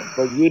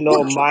 But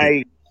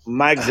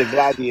Mike's a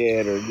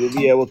gladiator. You'll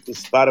be able to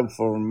spot him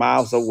from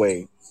miles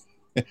away.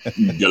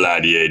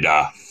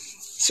 Gladiator.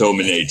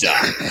 Terminator.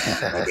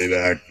 I'll be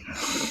back.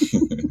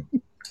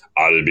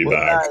 I'll be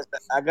back.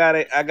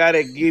 Guys, I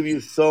gotta give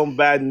you some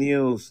bad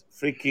news.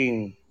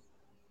 Freaking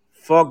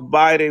fuck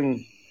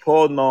Biden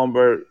poll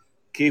number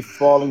keep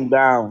falling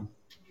down.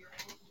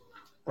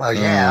 Well,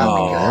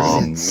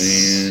 yeah. Man,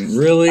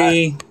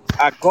 really?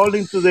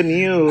 According to the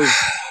news,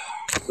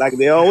 like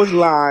they always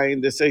lie,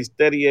 they say it's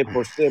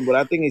 38%, but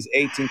I think it's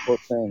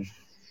 18%.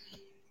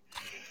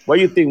 What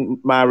do you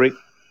think, Maverick?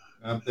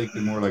 I'm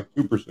thinking more like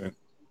 2%.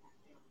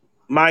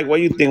 Mike, what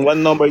do you think? What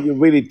number you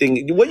really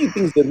think? What do you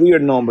think is the real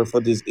number for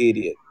this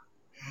idiot?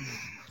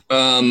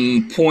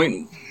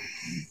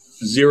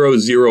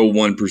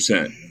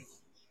 0.001%.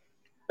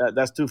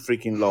 That's too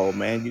freaking low,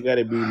 man. You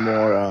gotta be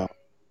more.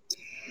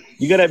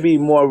 You gotta be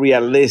more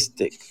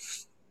realistic.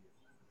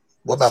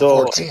 What about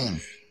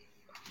 14?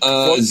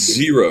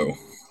 0.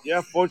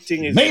 Yeah,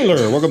 14 is.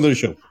 Mailer, welcome to the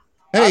show.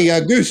 Hey,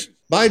 Goose.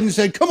 Biden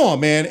said, "Come on,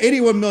 man.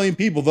 81 million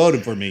people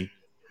voted for me."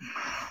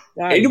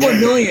 81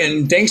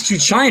 million, thanks to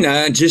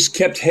China, just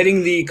kept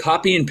hitting the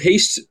copy and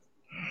paste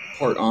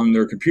part on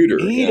their computer.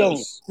 He don't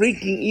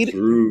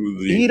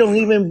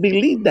even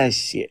believe that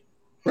shit.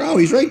 Bro,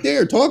 he's right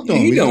there. Talk to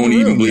him. He don't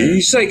even believe.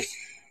 He's like,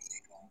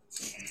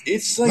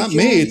 it's like not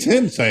me. It's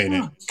him saying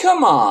it.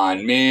 Come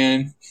on,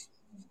 man.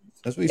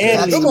 That's what he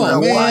said. Come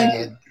on,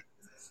 man.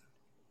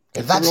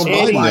 If that's the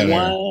real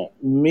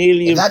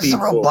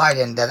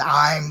Biden, then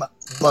I'm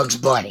Bugs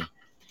Bunny.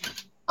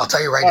 I'll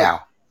tell you right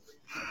now.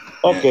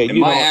 Okay, and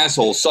my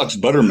asshole sucks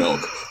buttermilk.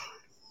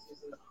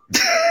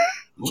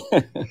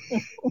 I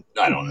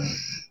don't know.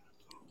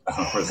 I don't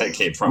know where that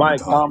came from.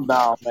 Mike, calm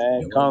down,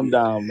 man. Calm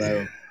down,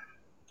 man.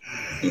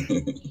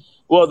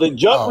 Well, the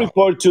job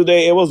report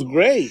today, it was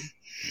great.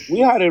 We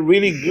had a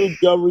really good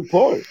job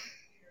report.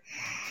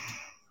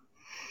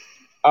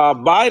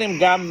 Biden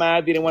got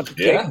mad, didn't want to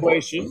take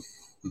questions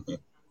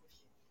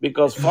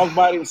because fuck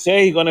Biden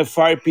say he's gonna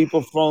fire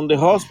people from the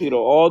hospital.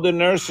 All the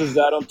nurses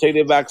that don't take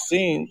the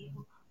vaccine,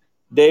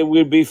 they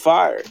will be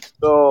fired.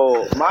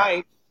 So,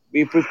 Mike,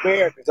 be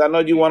prepared because I know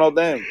you're one of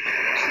them.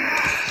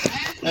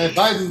 And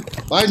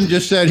Biden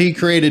just said he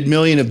created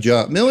millions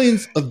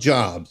of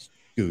jobs.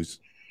 Goose,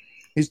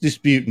 he's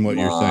disputing what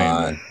you're saying,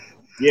 man.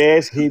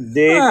 Yes, he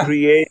did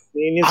create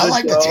millions of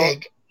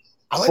jobs.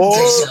 I like to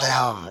take something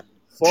out.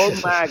 For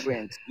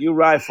migrants, you're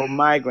right. For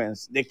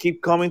migrants, they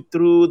keep coming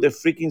through the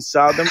freaking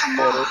southern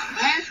border,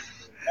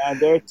 and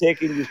they're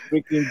taking this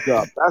freaking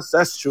job.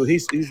 That's true.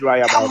 He's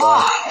right about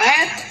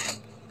that.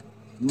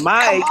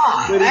 Mike,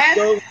 but he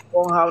still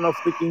won't have no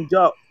freaking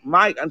job.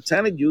 Mike, I'm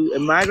telling you, a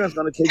migrant's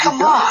gonna take your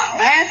job.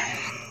 And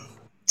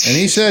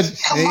he said,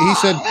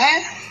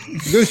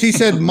 Goose, he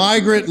said,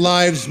 migrant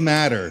lives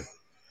matter.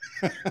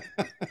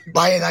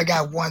 Biden, I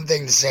got one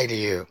thing to say to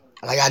you,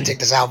 and I gotta take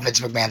this out of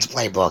Vince McMahon's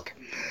playbook.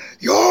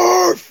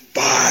 You're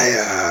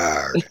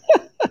fired.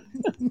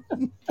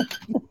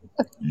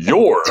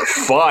 You're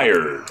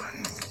fired.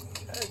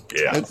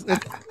 Yeah.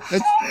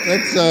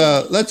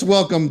 Let's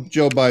welcome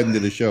Joe Biden to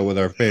the show with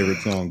our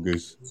favorite song,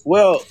 Goose.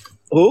 Well,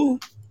 who?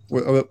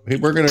 We're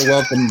going to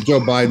welcome Joe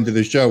Biden to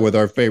the show with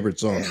our favorite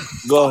song.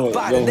 Go ahead.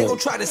 Biden, they gon'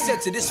 try to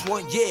censor this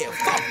one, yeah.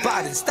 Fuck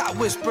Biden, stop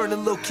whispering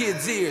in little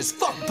kids' ears.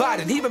 Fuck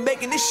Biden, he been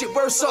making this shit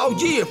worse all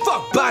year.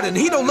 Fuck Biden,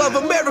 he don't love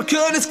America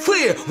and it's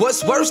clear.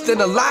 What's worse than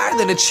a liar,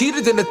 than a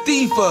cheater, than a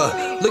thief?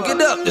 Look it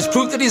up, there's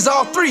proof that he's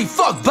all three.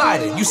 Fuck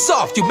Biden, you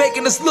soft, you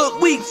making us look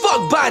weak.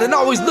 Fuck Biden,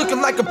 always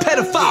looking like a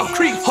pedophile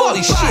creep.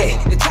 Holy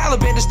shit, the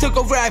Taliban just took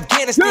over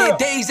Afghanistan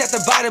days after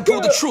Biden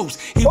pulled the troops.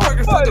 He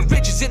working for the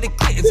riches and the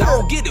Clintons. I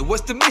don't get it,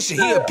 what's the mission? He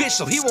a bitch,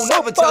 so he won't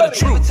never tell the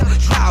truth.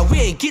 Nah, we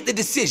ain't get the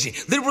decision.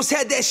 Liberals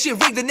had that shit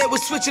rigged and they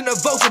was switching the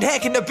votes and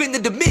hacking up in the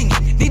Dominion.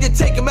 Need to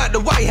take him out the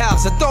White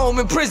House and throw him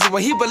in prison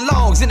where he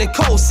belongs in a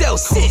cold cell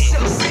city.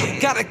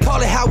 Gotta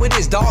call it how it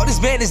is, dawg.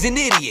 This man is an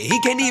idiot.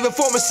 He can't even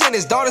form a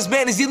sentence, dawg. This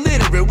man is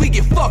illiterate. We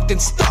get fucked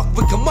and stuck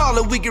with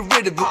Kamala, we get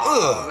rid of it.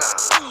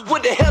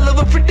 What the hell of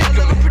a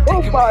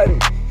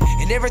predicament.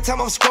 And every time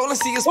I'm scrolling,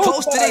 see his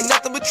post, it ain't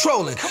nothing but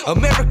trolling.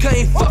 America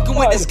ain't fucking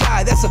with this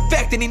guy, that's a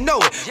fact and he know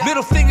it.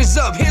 Middle fingers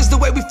up, here's the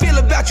way we feel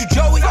about you,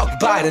 Joey. Fuck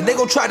Biden, they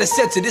gon' try to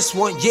censor this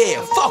one, yeah.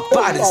 Fuck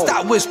Biden,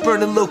 stop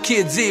whispering in little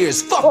kids'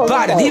 ears. Fuck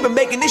Biden, he been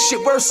making this shit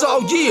worse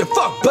all year.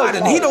 Fuck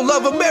Biden, he don't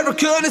love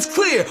America and it's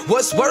clear.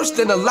 What's worse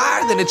than a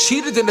liar, than a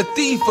cheater, than a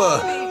thief?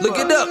 Look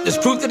it up, there's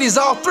proof that he's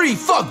all three.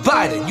 Fuck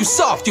Biden, you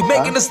soft, you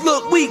making us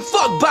look weak.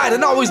 Fuck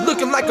Biden, always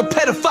looking like a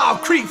pedophile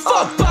creep.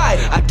 Fuck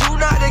Biden, I do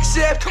not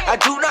accept, I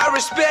do not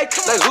respect,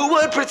 like who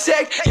would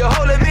protect your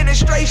whole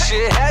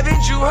administration?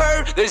 Haven't you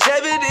heard? There's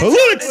evidence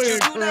that you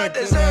do not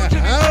deserve to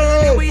be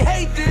president. We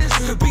hate this.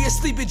 Could be a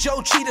Sleepy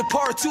Joe cheater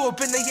part 2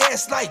 up in the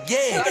ass like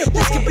yeah.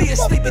 This could be a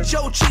Sleepy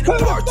Joe cheater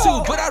part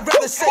 2, but I'd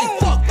rather say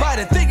fuck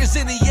Biden, fingers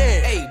in the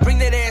air. Hey, bring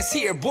that ass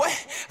here, boy.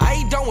 I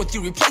ain't done with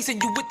you.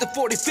 Replacing you with the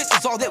 45th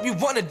is all that we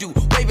wanna do.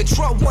 Waving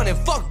Trump one and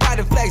fuck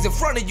Biden flags in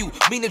front of you.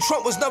 Meaning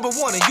Trump was number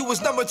 1 and you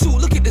was number 2.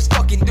 Look at this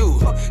fucking dude.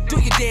 Do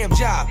your damn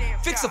job.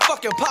 Fix a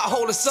fucking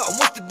pothole or something.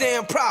 What's the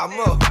damn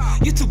problem?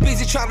 You too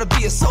busy trying to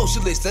be a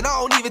socialist, and I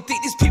don't even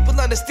think these people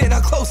understand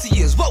how close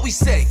he is. What we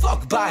say?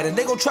 Fuck Biden,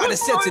 they gon' try to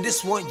censor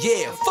this one,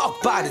 yeah.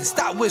 Fuck Biden,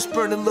 stop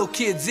whispering in little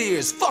kids'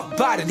 ears. Fuck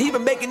Biden, he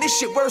been making this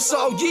shit worse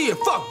all year.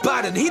 Fuck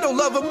Biden, he don't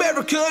love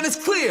America and it's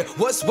clear.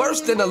 What's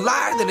worse than a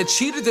liar, than a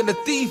cheater, than a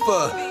thief?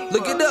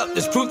 Look it up,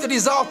 there's proof that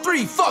he's all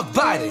three. Fuck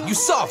Biden, you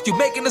soft, you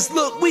making us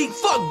look weak.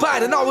 Fuck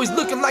Biden, always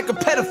looking like a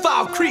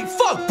pedophile creep.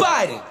 Fuck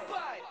Biden.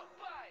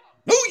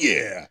 Oh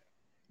yeah.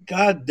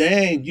 God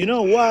dang, you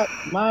know what?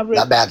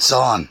 Not bad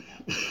song.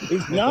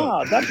 It's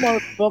not. That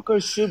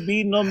motherfucker should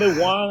be number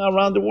 1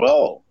 around the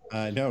world.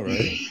 I know,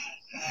 right?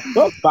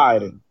 Fuck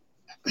Biden.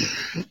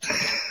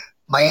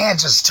 My aunt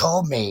just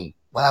told me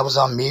when I was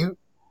on mute,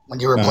 when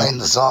you were playing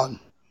the song,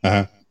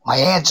 my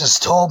aunt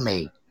just told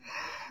me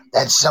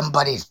that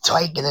somebody's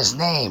taking his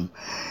name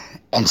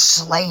and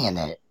slaying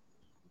it.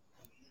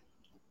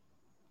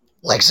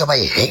 Like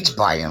somebody hates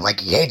Biden, like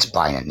he hates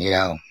Biden, you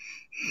know?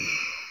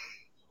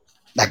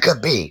 That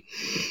could be.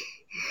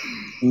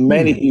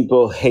 Many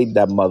people hate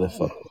that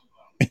motherfucker.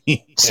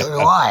 So do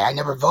I. I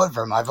never voted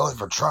for him. I voted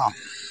for Trump.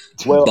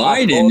 Well,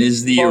 Biden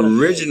is the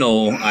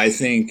original, I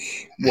think,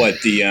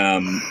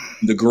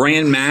 the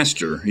Grand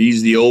Master.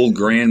 He's the old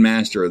Grand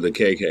Master of the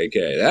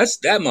KKK.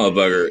 That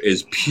motherfucker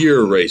is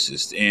pure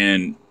racist.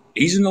 And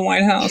he's in the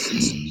White House.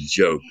 It's a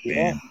joke,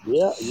 man.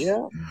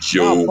 Yeah.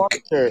 Joke.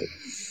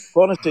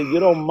 Punisher, you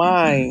don't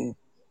mind.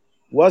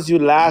 What's your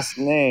last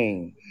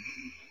name?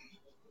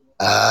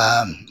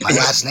 My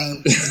last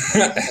name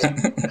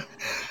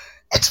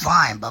It's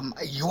fine, but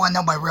you want to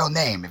know my real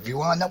name. If you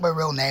want to know my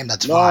real name,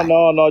 that's No, fine.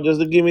 no. Just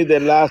to give me the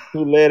last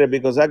 2 letters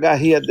because I got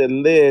here the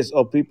list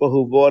of people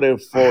who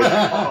voted for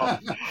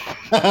Trump.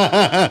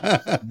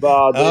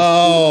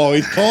 Oh,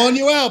 he's calling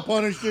you out,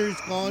 Punisher.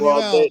 He's calling you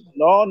out.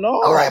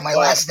 No. All right, my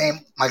last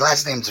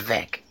name's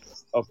Vic.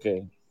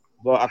 Okay,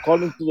 but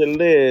according to the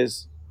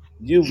list,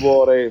 you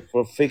voted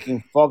for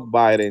freaking fuck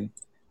Biden.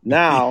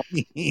 Now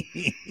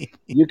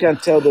you can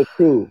tell the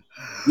truth.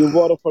 You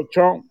voted for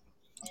Trump.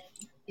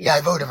 Yeah,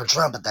 I voted for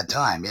Trump at that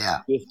time.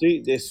 Yeah. You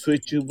see, they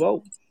switch you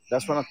vote.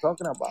 That's what I'm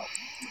talking about.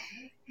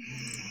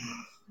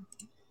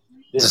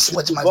 They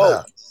switch my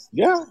vote.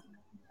 Yeah.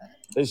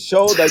 They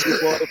show that you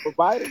voted for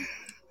Biden.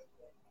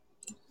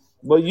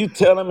 But you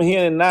tell them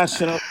here in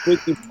national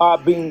freaking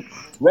Podbean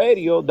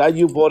radio that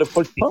you voted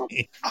for Trump.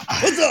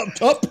 What's up,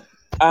 Tup?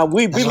 And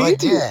we That's believe what I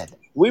did.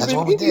 We That's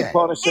believe what we did.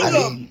 Punisher.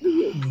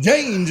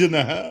 James in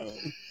the house.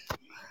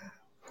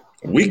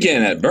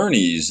 Weekend at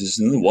Bernie's is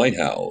in the White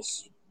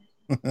House.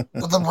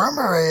 Well, the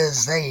rumor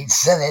is they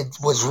said it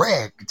was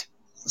rigged.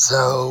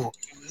 So.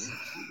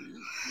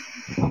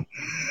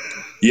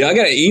 Yeah, I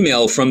got an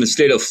email from the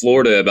state of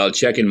Florida about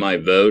checking my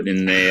vote,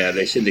 and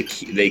they said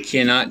they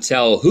cannot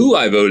tell who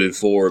I voted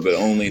for, but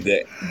only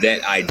that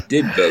I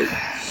did vote.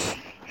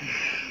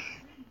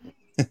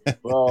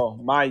 Well,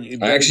 I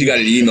actually got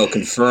an email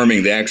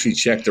confirming they actually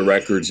checked the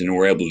records and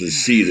were able to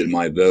see that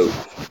my vote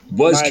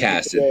was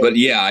casted. But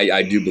yeah,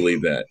 I do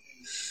believe that.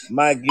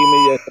 Mike, give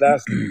me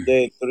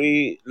the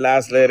 3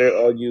 last letter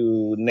of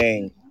your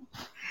name.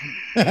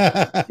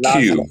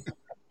 Q.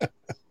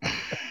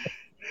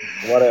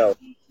 What else?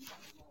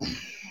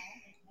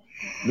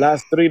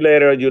 Last 3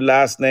 letters of your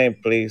last name,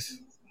 please.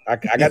 I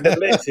got the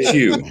list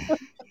here.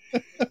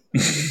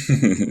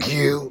 Q.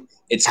 Q.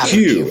 It's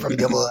Q.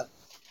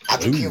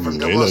 Q from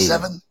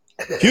 007.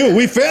 Q,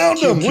 we found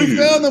him. We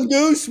found him,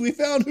 Goose. We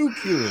found who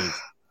Q is.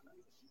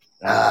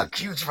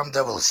 Q's from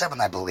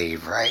 007, I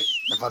believe, right?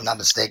 If I'm not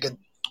mistaken.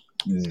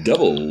 007.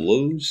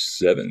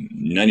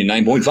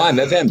 99.5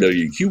 FM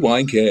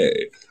WQYK.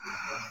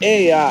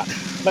 Hey,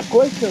 my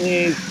question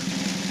is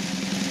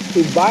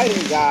to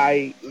Biden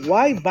guy,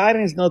 why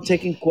Biden is not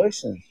taking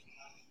questions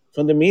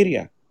from the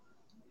media?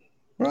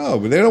 Bro,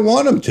 but they don't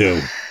want him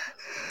to.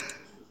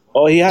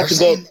 Oh, he has to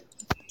go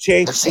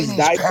change his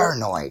diaper? He's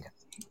paranoid.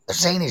 They're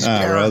saying he's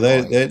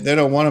paranoid. Bro, they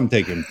don't want him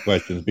taking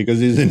questions because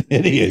he's an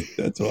idiot.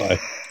 That's why.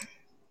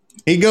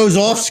 He goes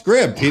off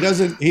script. He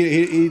doesn't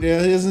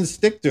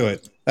stick to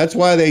it. That's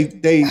why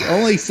they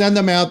only send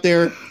them out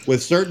there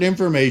with certain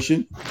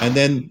information, and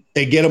then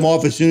they get him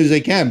off as soon as they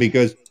can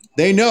because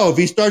they know if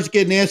he starts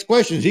getting asked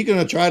questions, he's going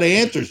to try to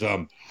answer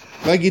some,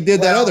 like he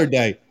did that other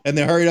day, and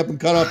then hurried up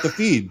and cut off the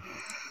feed.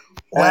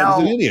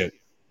 Well, he's an idiot.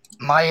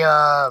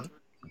 My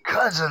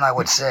cousin, I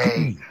would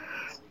say,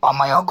 on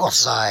my uncle's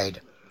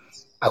side,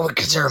 I would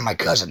consider him my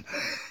cousin.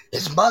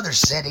 His mother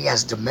said he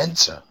has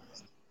dementia.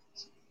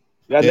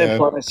 You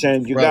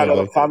got a lot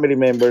of family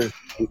members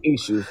with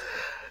issues.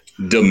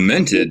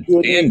 Demented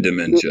and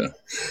dementia.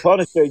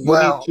 Punisher, you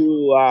need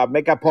to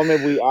make an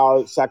appointment with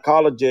our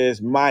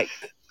psychologist, Mike.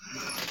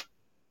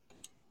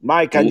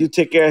 Mike, can you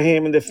take care of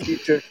him in the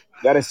future?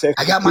 I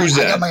got my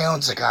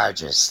own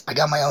psychiatrist. I'm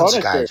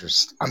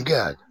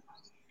good.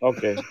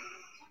 Okay.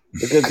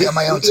 Because I got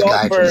my own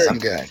psychiatrist. I'm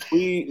good.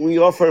 We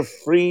offer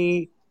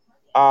free.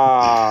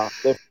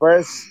 The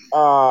first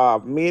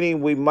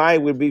meeting with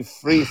Mike will be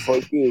free for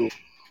you.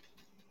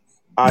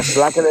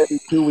 Slacker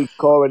 82, we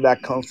cover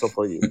that console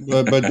for you.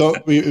 But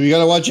don't you got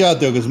to watch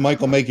out though, because Mike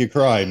will make you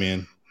cry,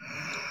 man.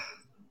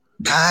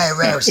 I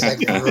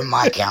respect you for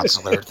my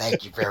counselor.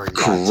 Thank you very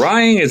much.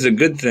 Crying is a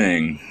good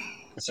thing.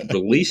 It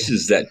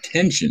releases that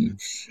tension.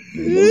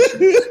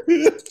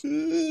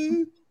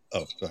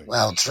 Oh, sorry.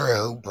 Well,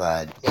 true,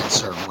 but in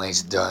certain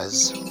ways it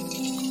does.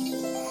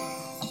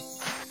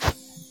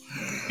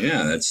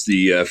 Yeah, that's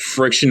the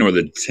friction or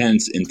the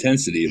tense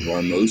intensity of our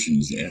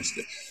emotions. Yes.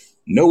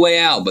 No way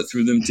out but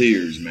through them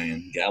tears,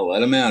 man. Gotta let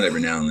them out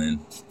every now and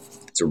then.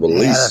 It's a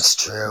release. Yeah, that's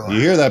true.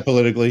 You hear that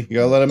politically. You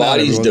gotta let them out.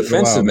 Body's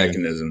defensive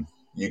mechanism.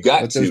 You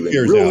got to.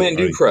 Real men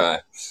do cry.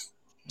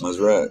 That's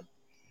right.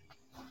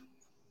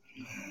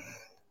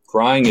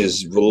 Crying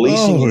is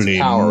releasing its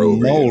power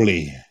over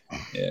you.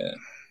 Yeah.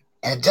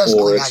 And it does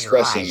clean out your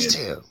eyes,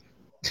 too.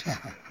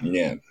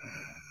 Yeah.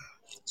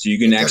 So you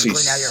can actually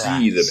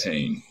see the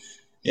pain.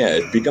 Yeah,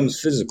 it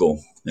becomes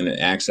physical, and it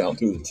acts out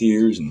through the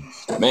tears. And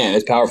man,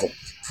 it's powerful.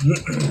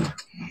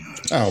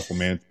 Powerful,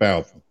 man. It's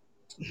powerful.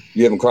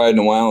 You haven't cried in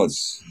a while.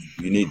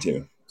 You need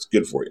to. It's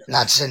good for you.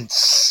 Not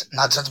since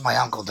my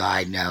uncle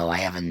died. No, I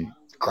haven't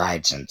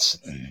cried since.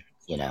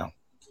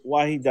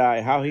 Why he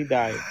died? How he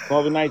died?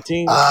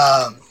 COVID-19.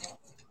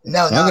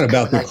 No, I'm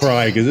about to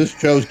cry because this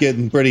show's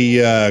getting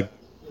pretty.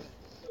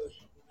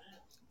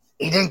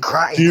 He didn't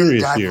cry. He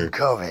didn't die from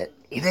COVID.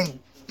 He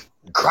didn't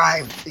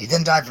cry. He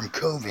didn't die from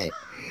COVID.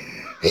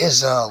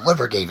 His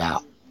liver gave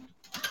out.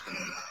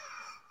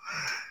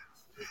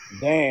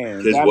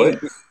 Damn. His what?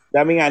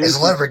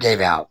 His liver gave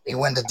out. He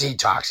went to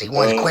detox. He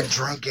wanted to quit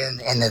drinking,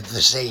 and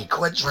to say he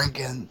quit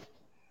drinking,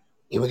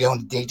 he would go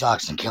into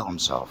detox and kill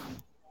himself.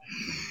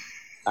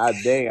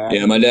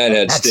 Yeah, my dad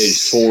had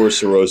stage 4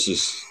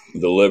 cirrhosis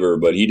of the liver,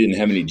 but he didn't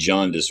have any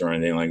jaundice or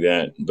anything like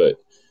that. But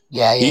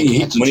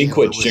when he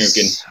quit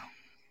drinking,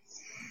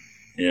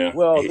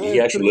 he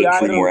actually lived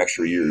 3 more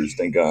extra years.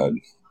 Thank God.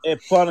 A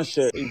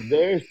Punisher, is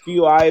there a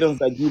few items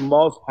that you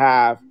must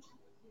have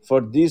for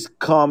this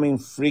coming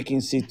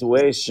freaking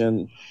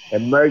situation,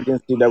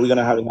 emergency that we're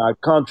gonna have in our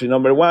country?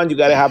 Number one, you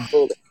gotta have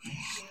bullets.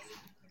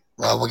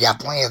 Well, we got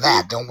plenty of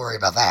that. Don't worry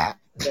about that.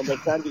 Number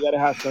 10, you gotta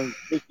have some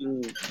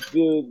freaking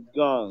good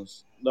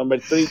guns. Number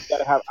 3, you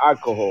gotta have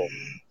alcohol,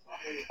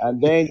 and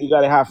then you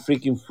gotta have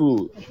freaking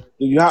food.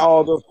 Do you have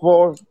all those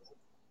 4?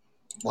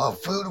 Well,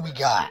 food we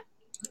got.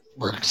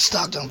 We're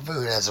stuck on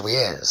food as we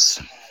is.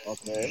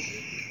 Okay.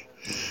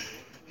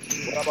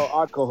 What about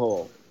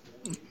alcohol?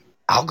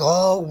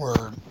 Alcohol,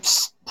 we're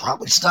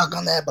probably stuck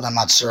on that, but I'm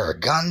not sure.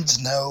 Guns,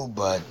 no,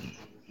 but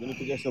you need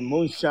to get some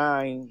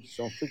moonshine,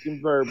 some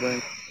freaking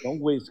bourbon,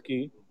 some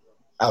whiskey.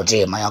 Oh,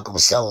 gee, if my uncle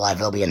was still alive,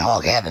 he'll be in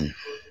hog heaven.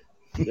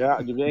 Yeah,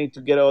 you need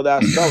to get all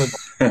that stuff.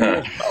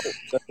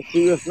 That's a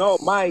serious no,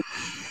 Mike.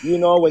 You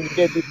know, when you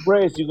get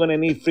depressed, you're gonna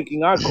need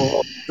freaking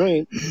alcohol to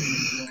drink.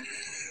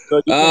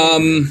 So you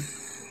can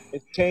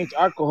exchange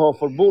alcohol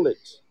for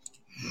bullets.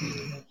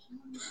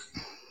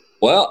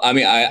 Well, I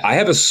mean, I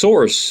have a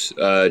source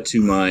to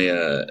my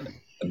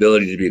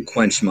ability to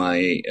quench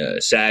my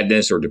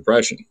sadness or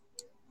depression,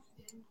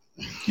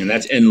 and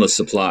that's endless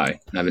supply.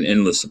 I have an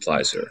endless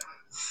supply, sir.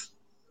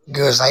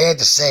 Goose, I hate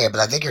to say it,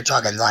 but I think you're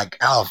talking like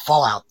out of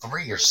Fallout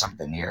 3 or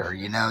something here.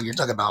 You know, you're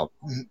talking about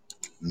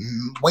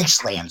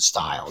wasteland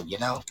style. You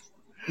know,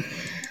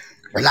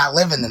 we're not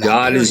living in that.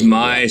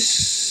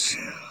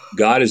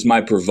 God is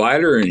my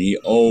provider, and He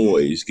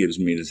always gives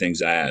me the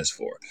things I ask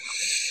for.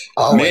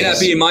 Always. May not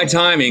be in my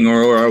timing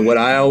or when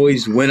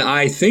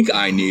I think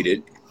I need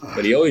it,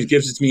 but He always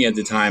gives it to me at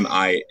the time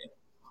when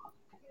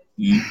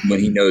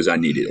He knows I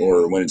need it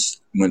or when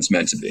it's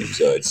meant to be.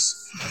 So it's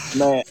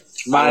I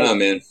don't know,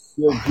 man.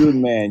 You're a good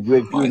man. You're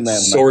a good man. My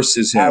source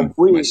is Him.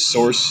 My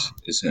source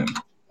is Him.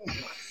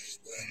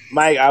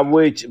 Mike, I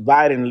wish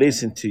Biden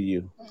listened to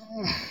you.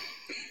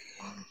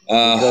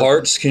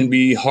 Hearts can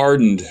be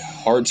hardened.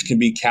 Hearts can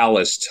be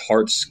calloused.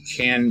 Hearts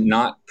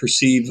cannot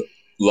perceive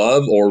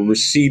love or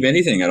receive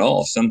anything at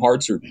all. Some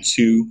hearts are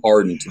too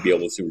hardened to be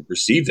able to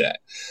receive that.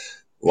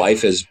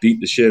 Life has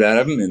beat the shit out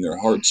of them, and their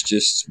hearts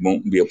just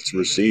won't be able to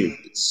receive.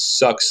 It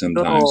sucks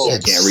sometimes. You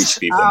can't reach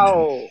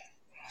people.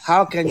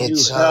 How can you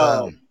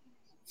help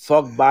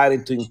fuck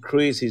Biden to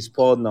increase his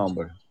phone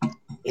number?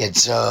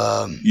 It's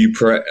that's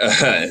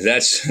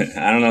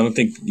I don't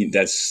think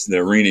that's the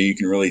arena you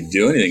can really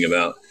do anything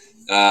about.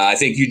 I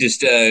think you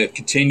just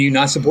continue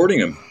not supporting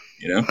him.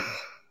 You know.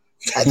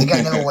 I think I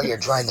know what you're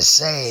trying to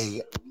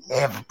say.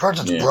 If a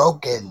person's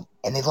broken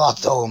and they've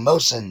lost all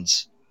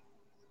emotions,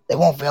 they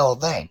won't feel a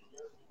thing.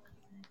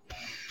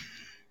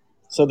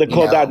 So they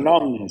call that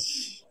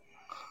numbness.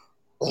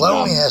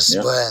 Loneliness,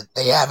 but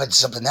they have it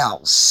something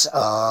else.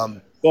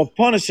 Well,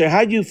 Punisher,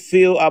 how do you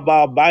feel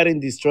about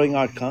Biden destroying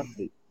our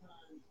country?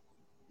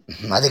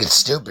 I think it's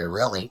stupid,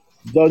 really.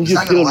 Don't you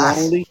feel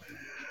lonely?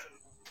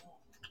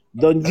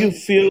 Don't you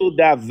feel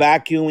that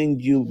vacuum in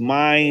your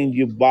mind,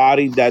 your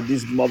body, that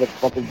this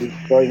motherfucker is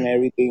destroying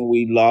everything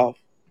we love?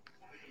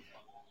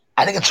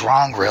 I think it's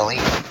wrong, really.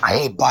 I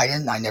hate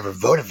Biden. I never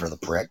voted for the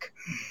prick.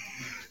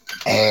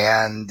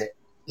 And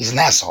he's an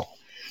asshole.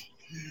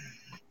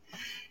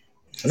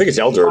 I think it's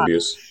elder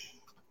abuse.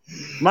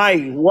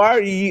 Mike,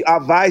 what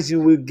advice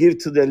you will give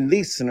to the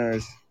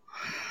listeners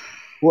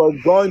who are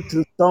going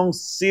through some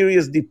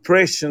serious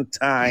depression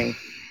time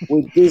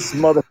with these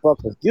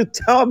motherfuckers? You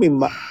tell me,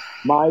 Mike.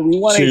 We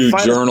want to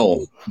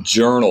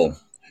journal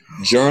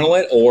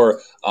it,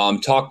 or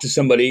talk to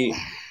somebody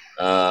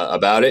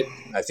about it.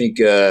 I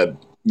think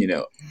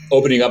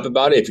opening up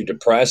about it. If you're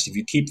depressed, if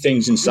you keep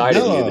things inside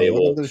of you,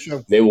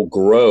 they will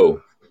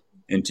grow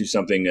into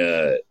something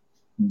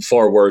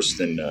far worse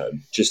than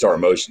just our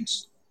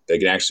emotions. They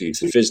can actually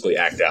physically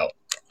act out.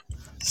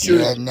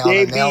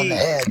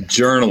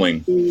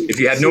 Journaling.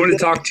 If you have no one to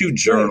talk to,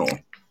 journal.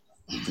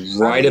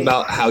 Write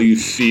about how you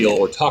feel,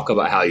 or talk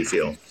about how you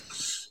feel.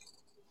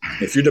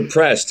 If you're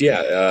depressed,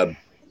 go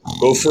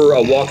for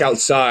a walk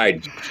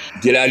outside.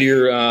 Get out of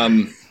your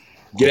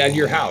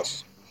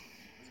house.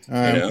 All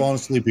right, I'm falling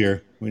asleep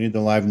here. We need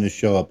to liven this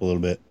show up a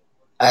little bit.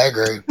 I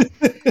agree.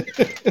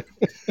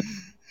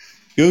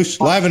 Goose,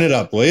 liven it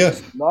up, will you?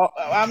 No,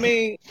 I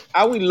mean,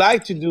 I would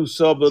like to do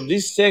so, but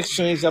this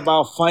section is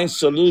about find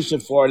solution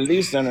for our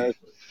listeners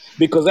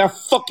because they're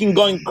fucking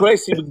going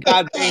crazy with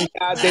goddamn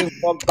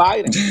fuck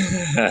Biden.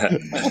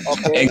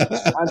 Okay,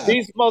 and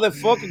this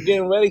motherfucker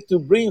getting ready to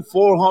bring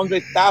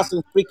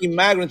 400,000 freaking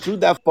migrants through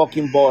that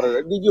fucking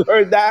border. Did you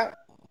heard that?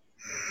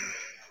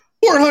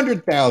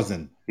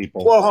 400,000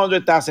 people.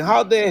 400,000.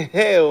 How the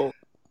hell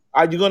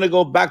are you gonna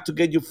go back to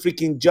get your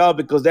freaking job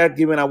because they're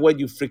giving away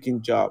your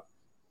freaking job?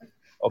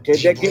 Okay,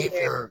 do you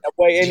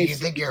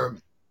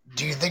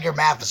think your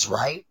math is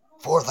right?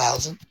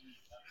 4,000.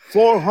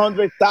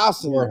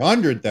 400,000.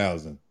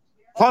 400,000.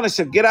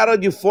 Punisher, get out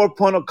of your 4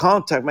 point of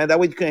contact, man. That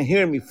way you can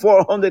hear me.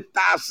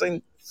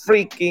 400,000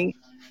 freaking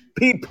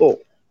people.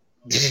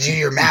 Did you do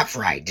your math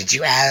right? Did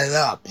you add it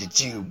up? Did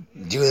you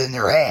do it in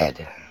your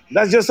head?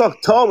 That's just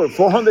October,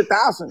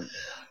 400,000.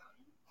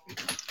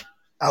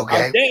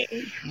 Okay.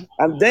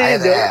 And then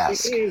the other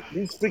thing is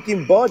this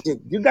freaking budget.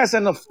 You guys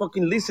are not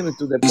fucking listening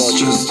to the budget. It's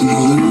just an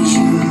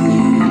illusion.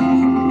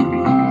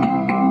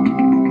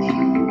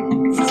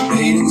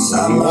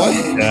 What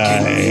the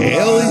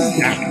hell is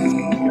that?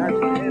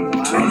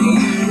 20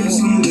 years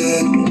in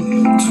debt,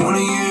 20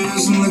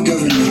 years in the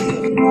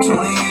government,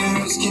 20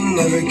 years can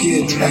never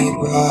get me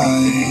by.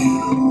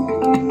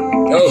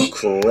 Oh,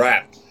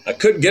 crap. I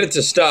couldn't get it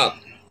to stop.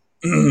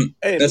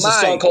 That's a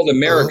song called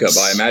America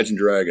by Imagine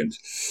Dragons.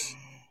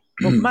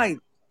 But Mike,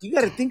 you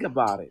got to think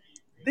about it.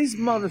 This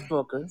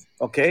motherfucker,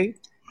 okay,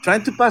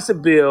 trying to pass a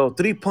bill,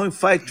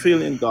 $3.5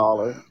 trillion,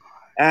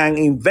 and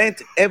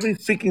invent every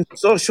freaking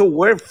social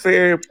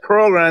welfare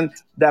program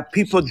that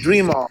people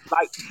dream of,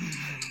 like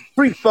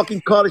free fucking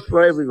college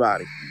for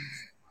everybody.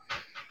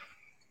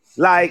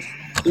 Like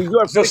if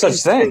you're no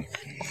such thing.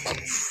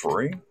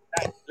 Free.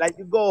 Like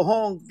you go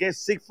home, get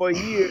sick for a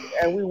year,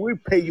 and we will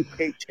pay you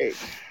paycheck.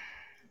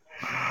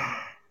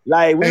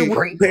 Like we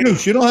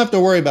Goose, you don't have to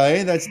worry about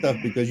any of that stuff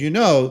because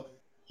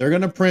they're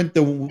going to print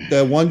the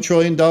 $1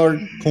 trillion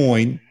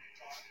coin,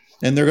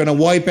 and they're going to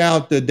wipe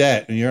out the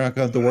debt, and you're not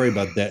going to have to worry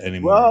about debt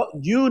anymore.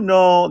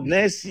 Well,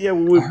 next year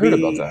we will be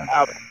about that.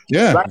 out.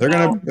 Yeah, right they're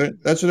going to.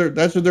 That's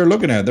what they're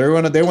looking at. They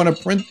want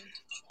to print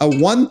a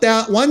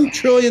 $1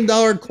 trillion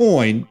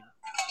coin,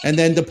 and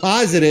then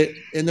deposit it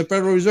in the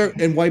Federal Reserve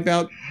and wipe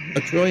out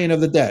 $1 trillion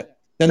of the debt.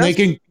 Then they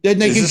can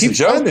keep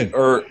spending.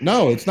 Or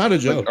no, it's not a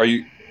joke. Are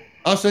you?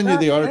 I'll send you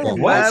the article.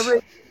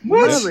 What?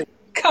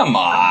 Come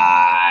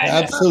on.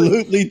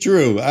 Absolutely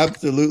true.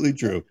 Absolutely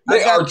true.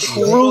 They are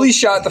truly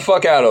shot the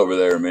fuck out over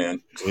there, man.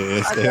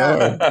 Yes, they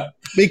are.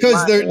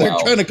 Because they're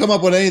trying to come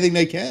up with anything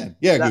they can.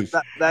 Yeah, Goose.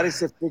 That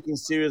is a freaking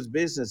serious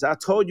business. I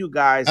told you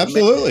guys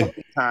absolutely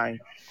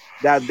time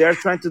that they're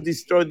trying to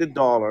destroy the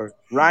dollar.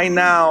 Right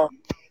now,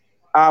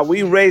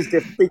 we raised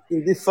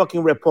this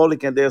fucking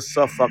Republican. They're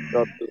so fucked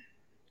up.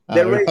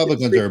 The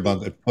Republicans are a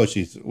bunch of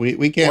pushies.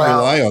 We can't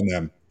rely on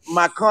them.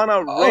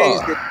 McConnell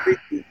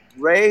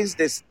raised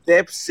the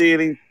debt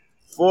ceiling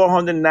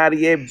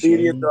 $498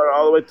 billion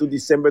all the way to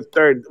December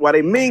 3rd. What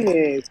I mean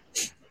is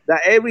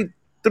that every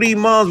 3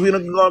 months we're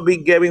going to be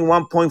giving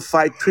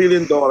 $1.5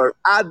 trillion.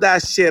 Add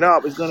that shit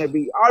up. It's going to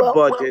be our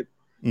budget,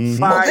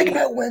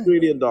 $5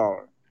 trillion.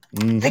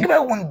 Think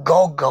about when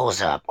gold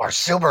goes up, or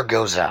silver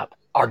goes up,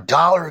 our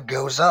dollar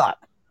goes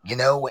up.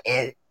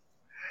 It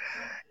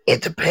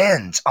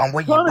depends on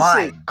what you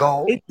buy.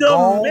 Gold, it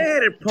don't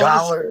matter.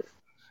 Dollar.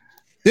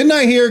 Didn't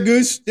I hear,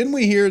 Goose? Didn't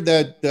we hear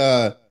that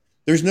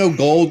there's no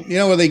gold? You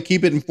know where they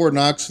keep it in Fort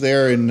Knox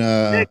there, and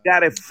they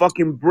got a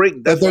fucking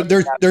brick. But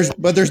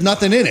there's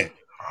nothing in it.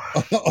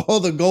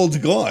 All the gold's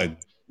gone.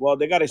 Well,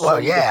 they got to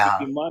show me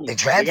the money. They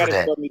transferred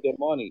it. Show me the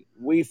money.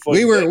 We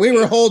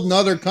were holding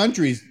other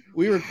countries.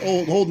 We were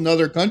holding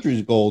other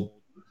countries' gold,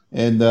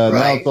 and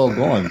now it's all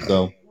gone.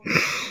 So.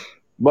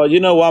 But you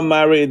know what,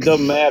 Mary? It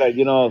doesn't matter.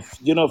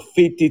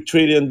 $50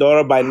 trillion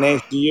by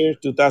next year,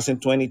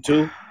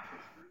 2022.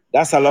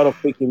 That's a lot of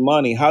freaking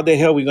money. How the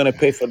hell are we going to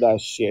pay for that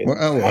shit?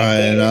 Well,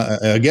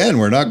 again,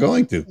 we're not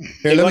going to.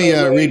 Here, let me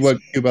read what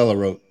Cubella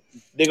wrote.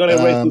 They're going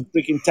to raise the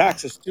freaking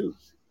taxes too.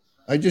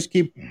 I just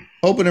keep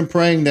hoping and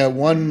praying that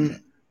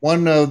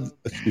the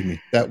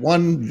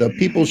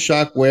people's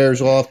shock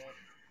wears off.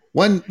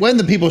 When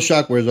the people's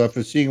shock wears off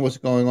for seeing what's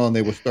going on,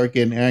 they will start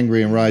getting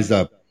angry and rise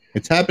up.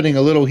 It's happening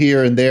a little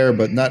here and there,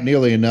 but not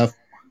nearly enough.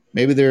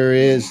 Maybe there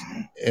is,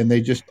 and they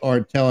just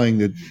aren't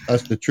telling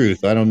us the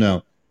truth. I don't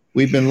know.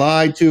 We've been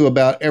lied to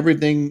about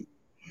everything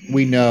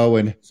we know,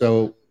 and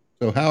so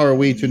how are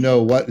we to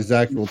know what his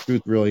actual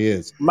truth really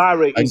is?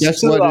 Mary,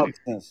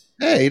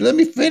 hey, let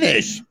me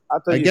finish.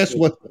 I guess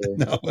what?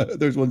 No,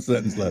 there's one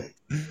sentence left.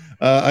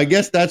 I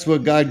guess that's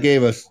what God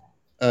gave us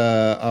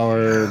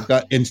our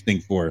gut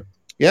instinct for.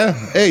 Yeah.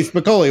 Hey,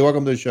 Spicoli,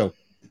 welcome to the show.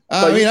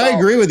 I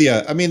agree with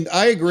you.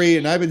 I agree,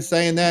 and I've been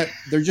saying that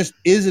there just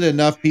isn't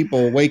enough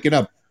people waking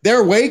up.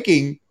 They're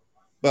waking,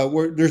 but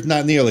there's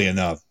not nearly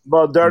enough.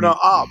 But they're not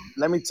up.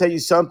 Let me tell you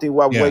something.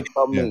 What wake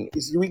up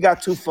means? We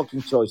got two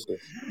fucking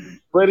choices.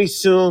 Pretty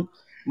soon,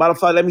 matter of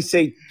fact, let me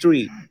say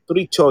three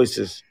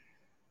choices.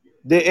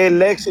 The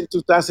election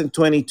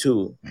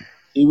 2022.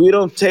 If we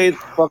don't take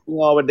fucking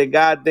over the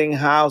goddamn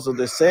House or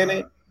the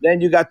Senate,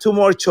 then you got two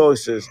more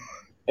choices: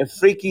 a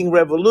freaking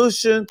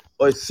revolution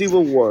or a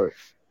civil war.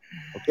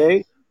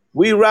 Okay?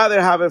 We rather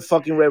have a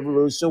fucking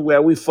revolution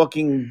where we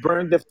fucking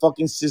burn the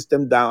fucking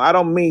system down. I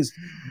don't mean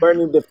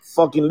burning the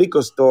fucking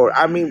liquor store.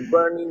 I mean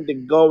burning the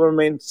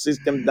government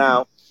system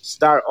down,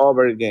 start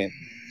over again.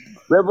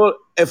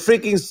 A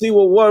freaking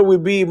civil war will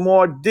be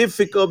more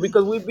difficult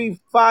because we'll be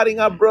fighting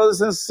our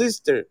brothers and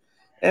sisters.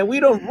 And we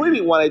don't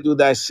really want to do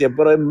that shit,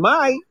 but it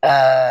might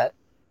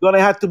gonna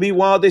have to be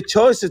one of the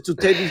choices to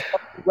take these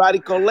fucking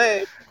radical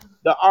legs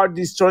that are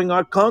destroying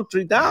our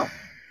country down.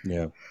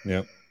 Yeah.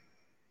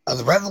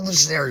 The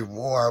Revolutionary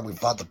War, we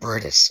fought the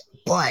British,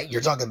 but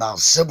you're talking about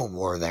Civil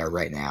War there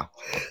right now.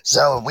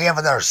 So if we have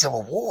another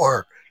Civil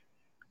War,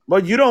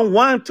 But you don't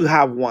want to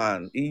have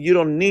one. You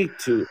don't need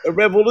to. A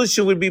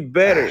revolution would be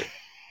better.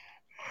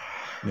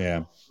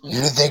 Yeah.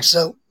 You think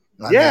so?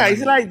 Yeah,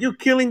 it's like you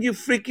killing your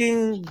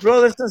freaking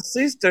brothers and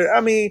sisters.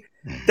 I mean,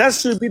 that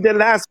should be the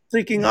last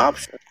freaking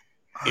option.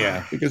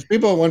 Yeah, because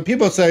when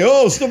people say,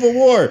 "Oh, Civil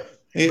War,"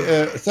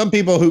 some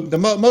people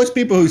most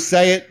people who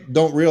say it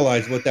don't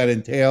realize what that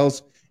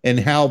entails and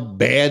how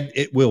bad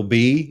it will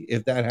be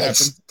if that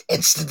happens.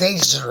 It's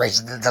today's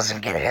generation that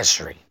doesn't get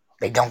history.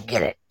 They don't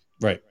get it.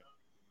 Right.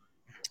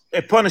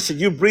 Hey, Punisher,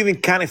 you're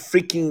breathing kind of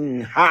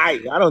freaking high.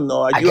 I don't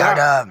know. I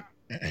got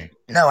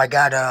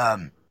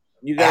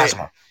you got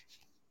asthma.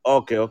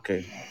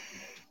 Okay.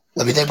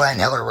 Let me take my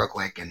inhaler real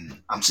quick,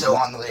 and I'm still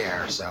on the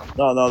air. So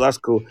no, that's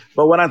cool.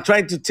 But what I'm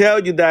trying to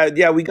tell you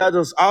that we got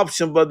those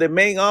options, but the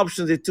main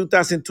options is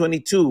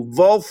 2022.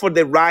 Vote for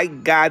the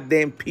right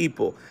goddamn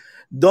people.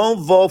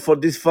 Don't vote for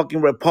this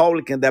fucking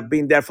Republican that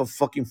been there for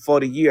fucking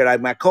 40 years.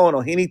 Like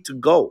McConnell, he need to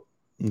go.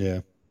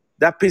 Yeah.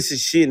 That piece of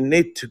shit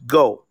need to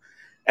go.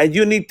 And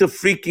you need to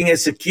freaking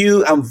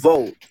execute and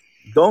vote.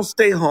 Don't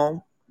stay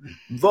home.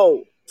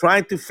 Vote.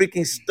 Trying to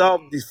freaking stop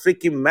this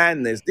freaking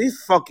madness.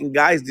 This fucking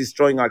guy is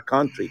destroying our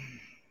country.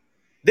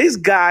 This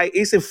guy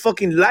is a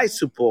fucking life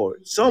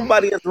support.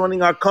 Somebody is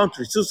running our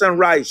country. Susan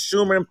Rice,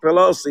 Schumer, and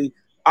Pelosi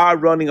are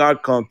running our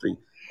country.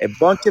 A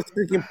bunch of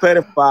freaking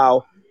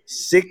pedophile,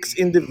 6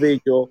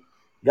 individual,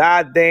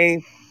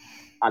 goddamn,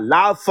 a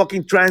lot of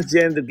fucking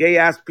transgender, gay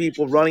ass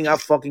people running our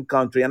fucking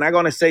country. And I'm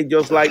gonna say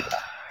just like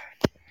that.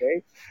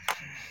 Okay.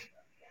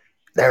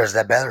 There's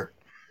that better.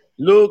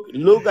 Look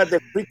at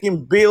the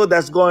freaking bill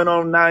that's going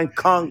on now in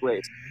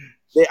Congress.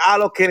 They're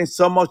allocating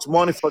so much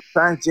money for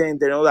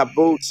transgender and all that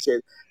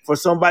bullshit for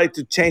somebody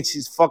to change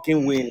his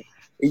fucking will.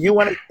 If you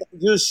want to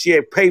use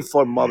shit, pay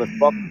for it,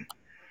 motherfucker.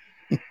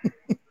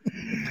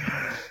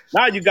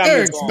 Now you got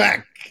Eric's me going.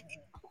 back.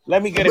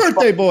 Let me get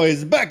birthday boy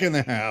is back in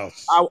the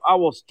house. I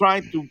was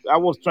trying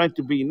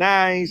to be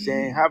nice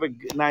and have a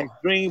nice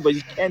drink, but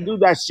you can't do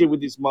that shit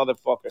with this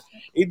motherfucker.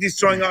 He's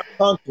destroying our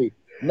country.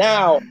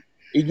 Now,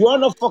 if you are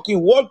not fucking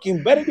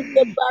working, better to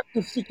get back to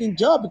freaking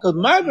job because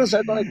migrants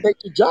are gonna take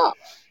your job.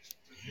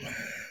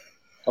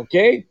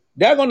 Okay?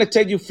 They're gonna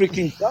take your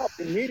freaking job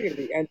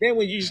immediately. And then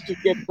when you used to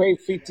get paid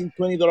 $15,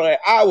 $20 an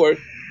hour,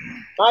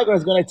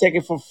 migrants gonna take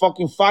it for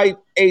fucking $5,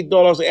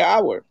 $8 an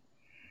hour.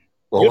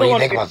 Well, you don't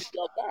want to get your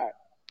job back.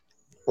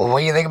 Well,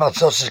 what do you think about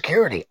Social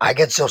Security? I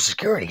get Social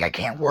Security. I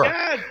can't work.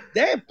 God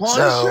damn,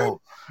 Punisher.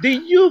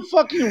 Did you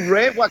fucking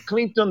read what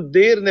Clinton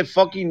did in the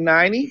fucking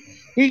 90s?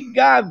 He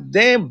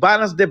goddamn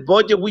balanced the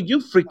budget with you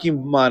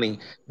freaking money,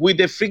 with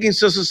the freaking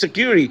Social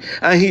Security.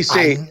 And he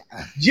said,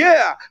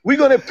 yeah, we're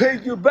going to pay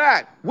you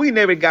back. We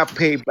never got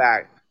paid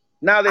back.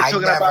 Now they're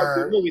talking about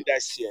removing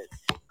that shit.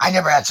 I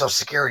never had Social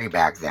Security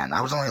back then.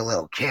 I was only a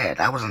little kid.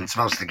 I wasn't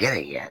supposed to get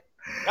it yet.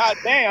 God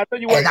damn, I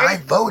thought you were. And I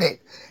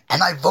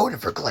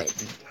voted for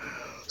Clinton.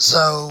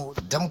 So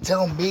don't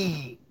tell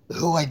me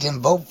who I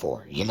didn't vote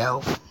for, you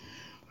know?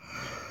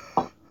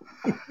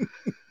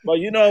 But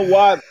you know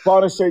what,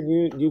 Punisher,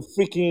 you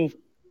freaking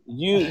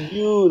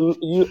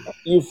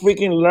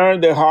learn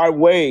the hard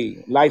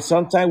way. Like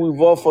sometimes we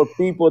vote for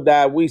people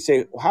that we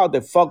say, how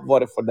the fuck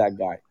voted for that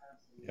guy?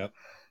 Yep.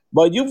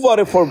 But you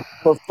voted for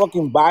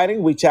fucking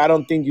Biden, which I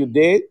don't think you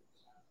did.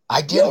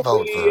 I did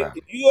vote for him.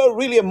 You are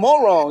really a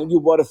moron.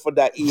 You voted for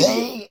that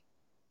idiot.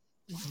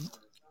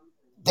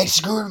 They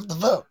screwed up the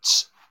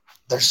votes.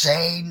 They're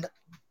saying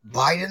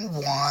Biden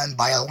won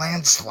by a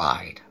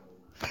landslide.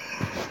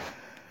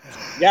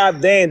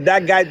 God damn,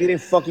 that guy didn't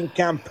fucking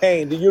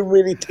campaign. Do you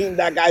really think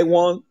that guy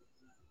won?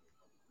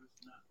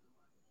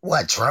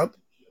 What, Trump?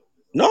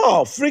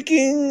 No,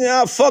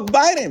 freaking fuck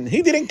Biden.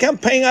 He didn't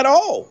campaign at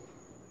all.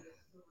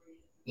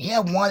 He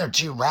had 1 or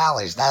 2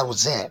 rallies. That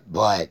was it.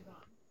 But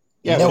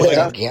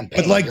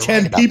with like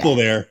 10 people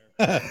there.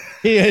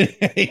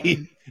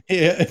 he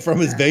from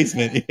his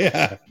basement.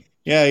 Yeah.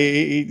 Yeah,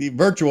 he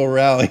virtual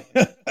rally.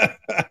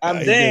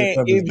 And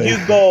then if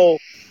you go,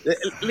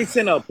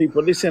 listen up,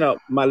 people, listen up,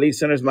 my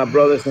listeners, my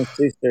brothers and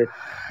sisters.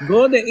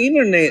 Go on the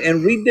internet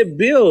and read the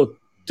bill,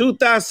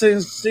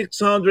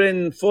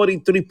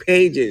 2,643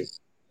 pages.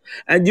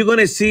 And you're going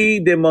to see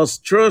the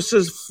monstrous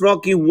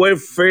fucking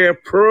welfare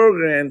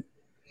program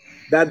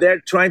that they're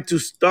trying to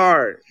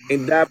start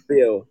in that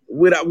bill.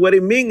 What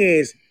it means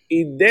is,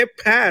 if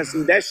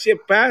that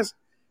shit passed,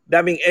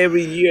 that means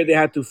every year they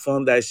have to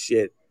fund that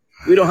shit.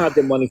 We don't have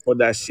the money for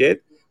that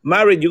shit.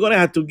 Mary, you're gonna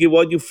have to give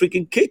all your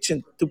freaking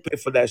kitchen to pay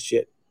for that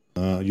shit.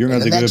 You're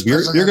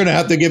gonna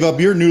have to give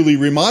up your newly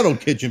remodeled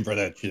kitchen for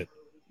that shit.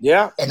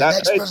 Yeah. In the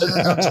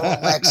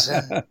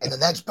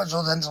next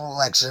presidential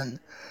election,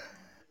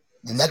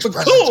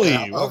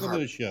 welcome to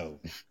the show.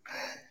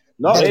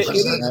 No, they're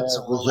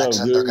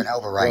gonna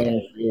override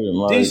it.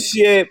 This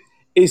shit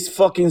is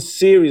fucking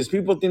serious.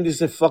 People think this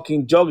is a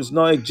fucking joke. It's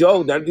not a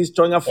joke. They're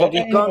destroying our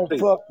fucking country.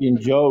 Fucking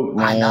joke,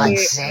 man. I'm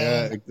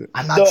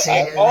not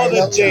saying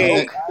it's a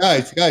joke.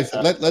 Guys,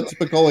 let's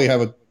Spicoli have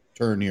a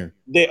turn here.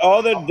 The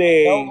other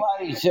day,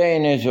 nobody's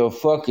saying it's a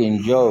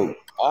fucking joke.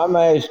 I'm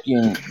asking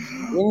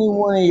any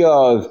one of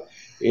y'all,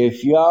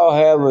 if y'all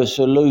have a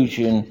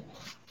solution,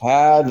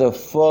 how the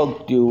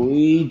fuck do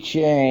we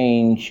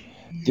change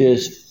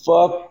this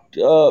fucked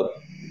up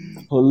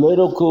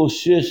political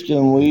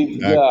system we've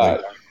Exactly.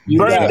 got? You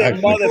Burn got that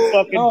Exactly. people.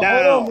 motherfucker No, hold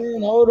on, down.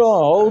 man.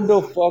 Hold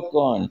the fuck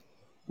on.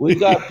 We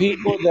got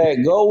people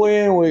that go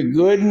in with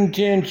good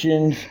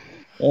intentions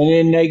and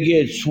then they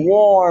get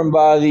swarmed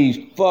by these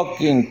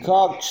fucking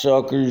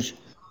cocksuckers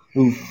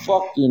who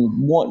fucking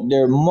want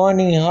their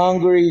money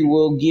hungry.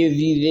 Will give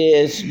you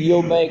this,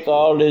 you'll make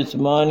all this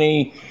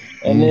money,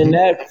 and then Mm-hmm.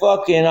 that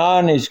fucking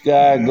honest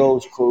guy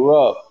goes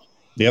corrupt.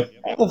 Yep.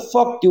 How the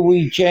fuck do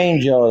we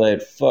change all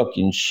that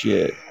fucking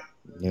shit?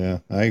 Yeah,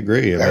 I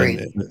agree. I Very.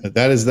 mean,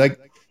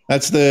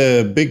 that's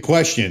the big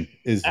question.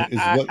 Is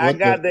I what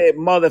got the the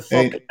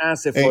motherfucking hey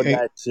answer hey for hey.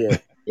 that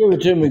shit. Give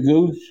it to me,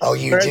 Goose. Oh,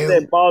 you Burn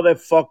the do?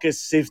 motherfucker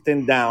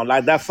sifting down.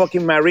 Like that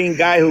fucking Marine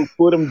guy who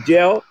put him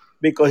jail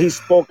because he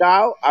spoke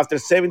out after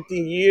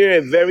 17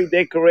 years, a very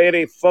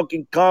decorated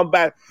fucking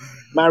combat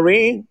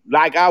Marine.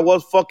 Like I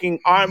was fucking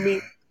Army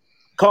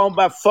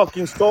combat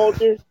fucking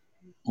soldier.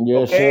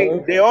 Yes, Okay?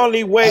 sir. The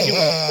only way Hey, you hey,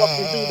 can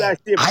fucking do hey, that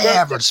shit, I burn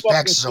have the respect.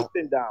 fucking So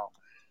sifting down.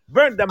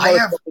 Burn that I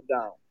have motherfucker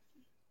down.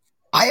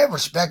 I have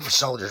respect for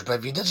soldiers, but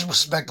if you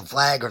disrespect the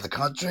flag or the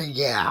country,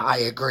 yeah, I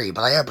agree.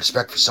 But I have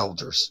respect for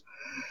soldiers.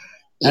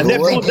 And Even they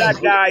if they put that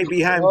did, guy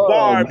behind Hold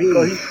bar on,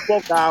 because he Goose.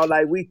 spoke out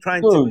like we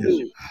trying to Goose.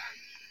 do.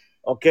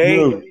 Okay?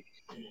 Goose.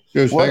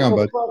 Goose, What hang on,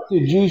 the bud. fuck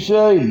did you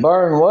say?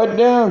 Burn what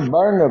down?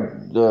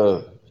 Burn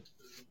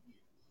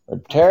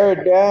tear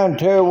it down.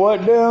 Tear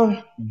what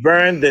down?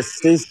 Burn the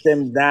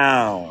system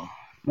down.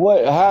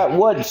 What? How?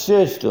 What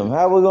system?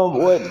 How we gonna?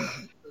 What?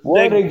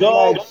 What The exact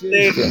gold,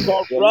 the system?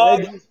 The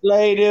corrupt.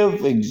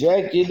 legislative,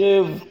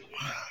 executive,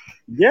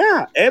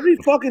 Yeah, every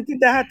fucking thing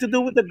that had to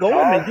do with the all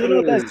government. You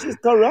know that three. shit's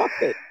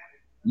corrupted.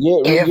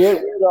 Get if rid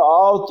of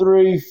all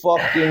three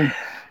fucking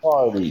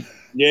parties.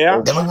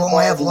 Yeah. then we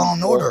won't have law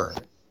and order.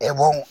 It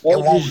won't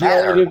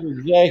matter. Legislative,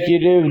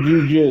 executive,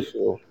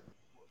 judicial.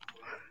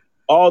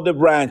 All the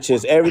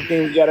branches,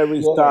 everything we gotta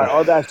restart. Yeah.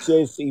 All that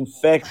shit's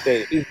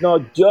infected. It's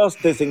not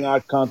justice in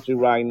our country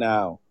right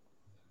now.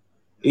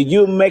 If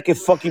you make a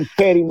fucking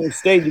petty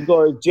mistake, you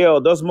go to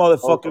jail. Those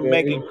motherfuckers Okay.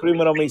 making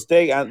criminal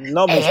mistake and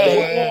no Hey, hey, mistake.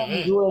 What hey,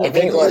 happens hey, when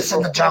if you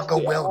listen to Jocko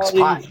okay, Wilkes' all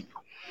pot, these?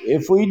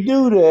 If we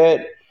do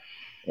that,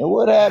 and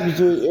what happens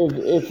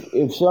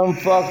if some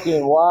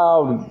fucking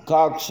wild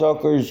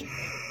cocksuckers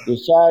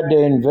decide to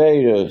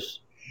invade us?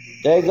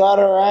 They got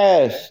our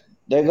ass.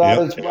 They got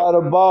Yep. us by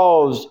the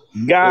balls.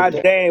 If God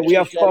they damn, we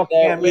are catch us at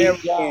fucking that weak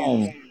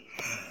Americans. time.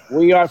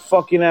 We are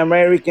fucking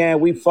American.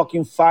 We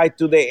fucking fight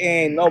to the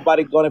end.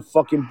 Nobody gonna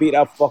fucking beat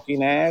our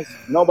fucking ass.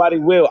 Nobody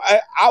will.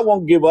 I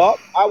won't give up.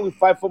 I will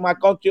fight for my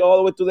country all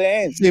the way to the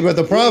end. See, but Yeah,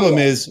 the but problem you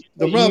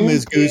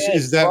is, Goose, can't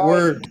is that fight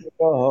we're for the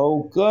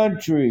whole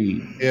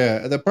country.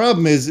 yeah. The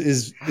problem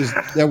is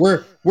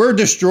that we're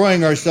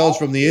destroying ourselves I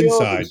from the feel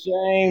the inside.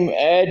 same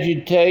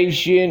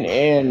agitation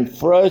and Okay,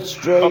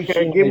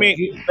 frustration give that me.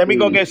 you Let me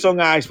go do. get some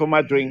ice for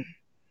my drink.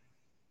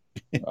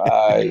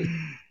 I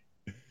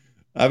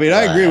I mean,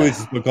 I agree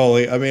with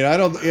Macaulay. I mean, I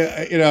don't,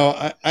 you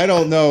know, I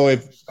don't know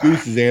if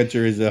Goose's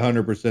answer is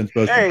 100%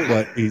 supposed to, Hey,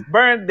 but he,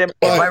 burn the if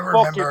I but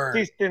motherfucking remember,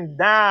 system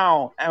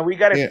down, and we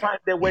gotta yeah, find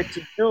the way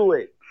to do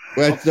it.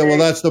 well, Okay,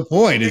 that's the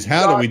point we is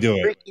how do are we do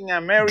it? freaking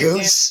American,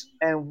 Goose,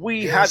 and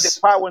we have the Goose,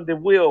 power and the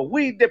will.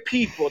 We the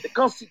people. The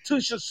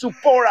Constitution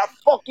support our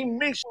fucking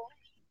mission.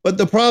 But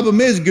the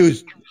problem is,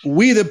 Goose,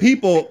 we the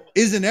people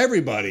isn't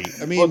everybody. I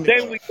But mean,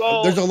 then we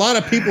go. there's a lot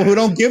of people who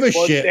don't give a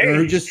But shit or who are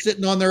then just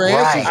sitting on their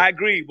asses right? I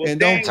agree. But and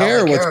don't then, That's all they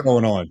care what's care about.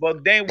 going on.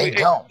 but then They we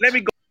don't. let me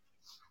go.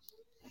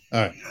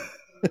 All right.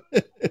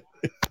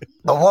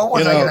 But what You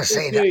was I know, going to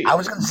say? I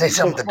was going to say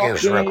something to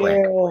Goose real quick.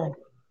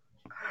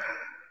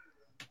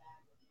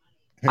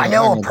 I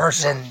know hang a on.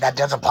 person that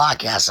does a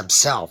podcast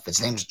himself.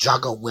 His name's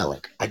Jocko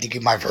Willick. I think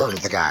you might have heard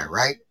of the guy,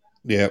 right?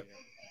 Yeah.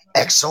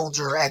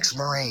 Ex-soldier,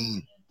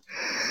 ex-marine,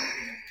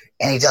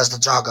 and he does the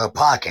Jocko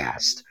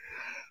podcast.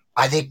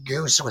 I think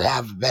Goose would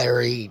have a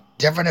very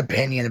different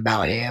opinion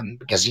about him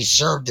because he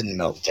served in the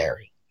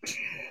military.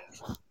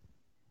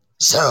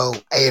 So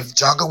if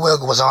Jocko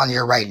Willick was on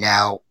here right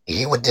now,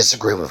 he would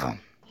disagree with him,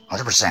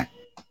 100%.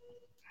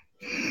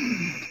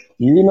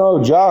 You know,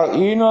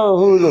 you know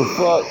who the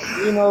fuck,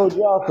 you know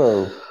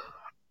Jocko.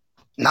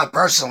 Not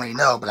personally,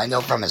 no, but I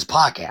know from his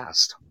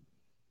podcast.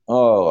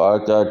 Oh,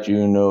 I thought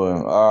you knew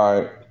him. All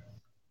right.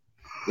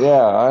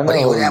 Yeah, I But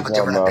he know would who have you're a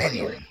talking different about.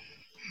 opinion.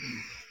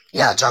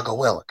 Yeah, Jocko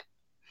Willick.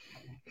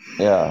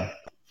 Yeah.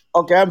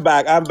 Okay, I'm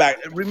back. I'm back.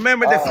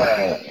 Remember the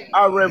fucking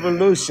our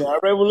revolution. Our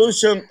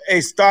revolution,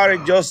 it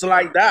started just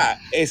like that.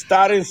 It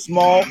started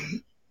small,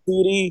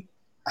 city,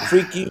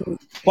 freaking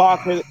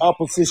pocket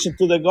opposition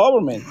to the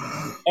government.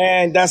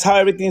 And that's how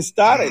everything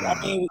started. I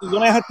mean, we're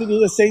gonna have to do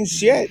the same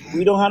shit.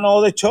 We don't have no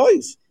other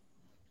choice.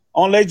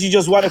 Unless you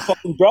just want to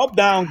fucking drop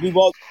down, give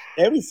up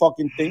every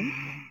fucking thing.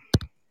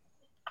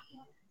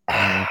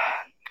 Yeah.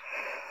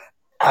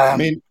 I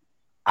mean,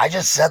 I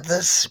just said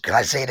this. Can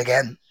I say it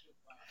again?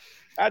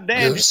 God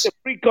damn, this is Goose, a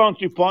free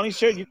country,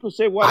 Punisher. You could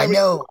say I whatever you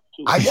know want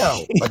I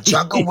know, but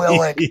Jocko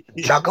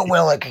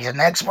Willick, he's an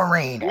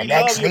ex-Marine, We an love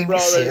you, ex-Navy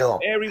brother. SEAL.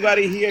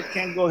 Everybody here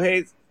can go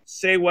ahead,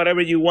 say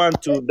whatever you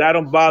want to. That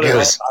don't bother us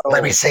Goose, at all.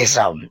 let me say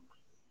something.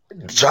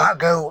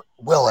 Jocko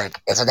Willick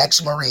is an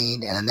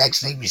ex-Marine and an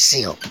ex-Navy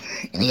SEAL,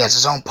 and he has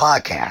his own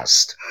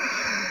podcast,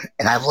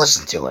 and I've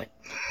listened to it.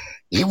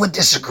 He would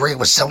disagree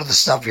with some of the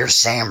stuff you're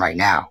saying right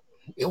now.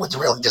 He would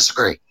really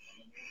disagree.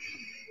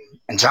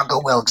 And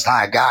Jocko Willick's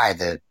not a guy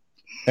that.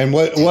 And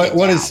what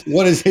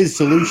is his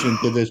solution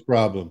to this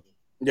problem?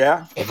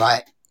 Yeah. If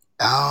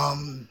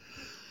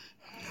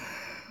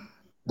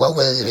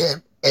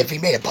he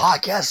made a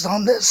podcast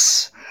on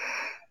this,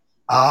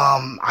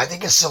 I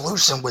think his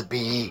solution would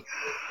be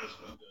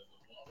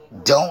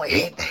don't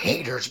hate the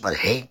haters, but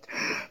hate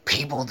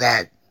people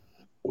that.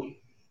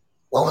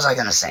 What was I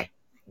gonna say?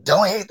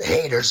 Don't hate the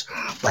haters,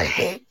 but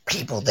hate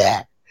people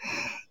that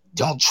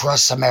don't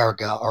trust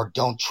America or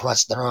don't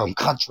trust their own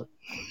country.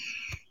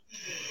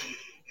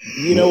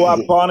 You know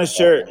what,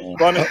 Punisher?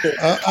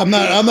 I'm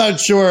not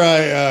sure.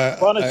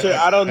 Punisher,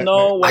 I don't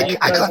know what you.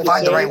 I couldn't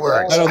find the right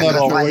words. I don't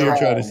know what you're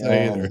trying to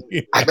say either.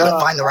 I couldn't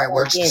find the right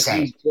words to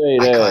say.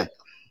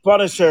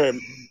 Punisher,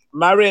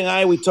 Mary and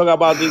I, we talked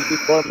about this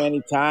before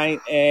many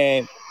times,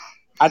 and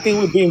I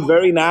think we've been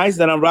very nice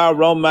that I'm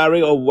around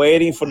Mary or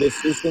waiting for the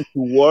system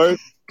to work.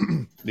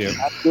 Yeah,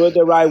 do it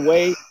the right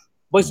way.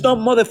 But it's not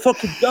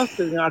motherfucking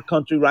justice in our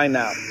country right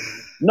now.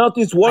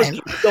 Nothing's working.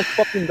 It's so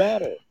fucking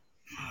better.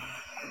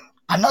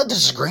 I'm not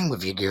disagreeing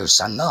with you, Goose.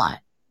 I'm not.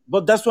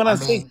 But that's what I'm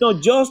saying. It's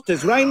not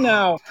justice. Right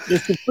now, the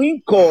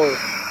Supreme Court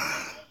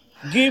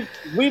give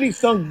really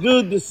some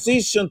good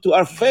decision to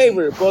our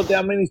favor, but the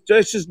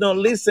administration is not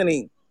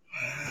listening.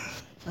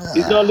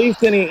 It's not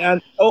listening.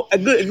 And a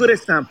good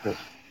example.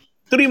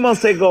 3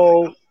 months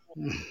ago,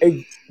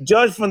 a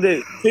judge from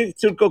the Fifth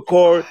Circuit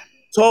Court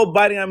told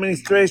Biden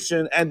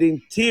administration and the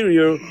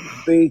Interior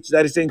bitch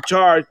that is in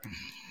charge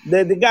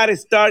that they got to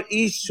start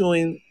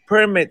issuing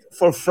permits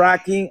for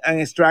fracking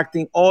and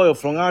extracting oil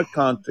from our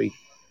country.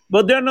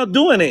 But they're not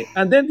doing it.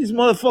 And then this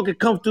motherfucker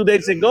comes 2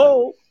 days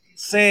ago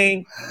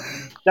saying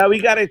that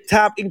we got to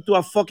tap into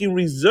a fucking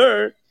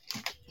reserve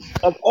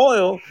of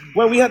oil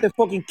when we had the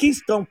fucking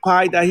Keystone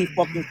Pipe that he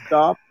fucking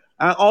stopped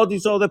and all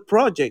these other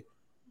projects.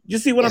 You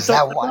see what I'm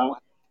talking about?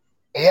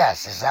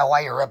 Yes. Is that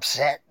why you're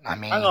upset? I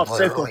mean, I'm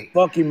upset for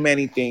fucking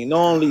many things. Not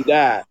only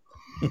that.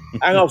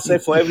 I'm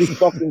upset for every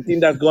fucking thing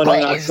that's going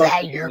on. Is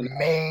that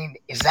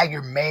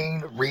your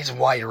main reason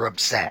why you're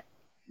upset?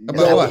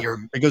 About what?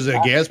 Because of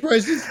the gas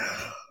prices?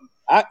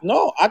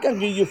 No, I can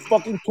give you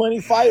fucking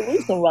 25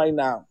 reasons right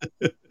now.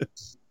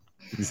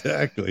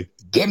 Exactly.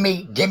 Give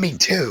me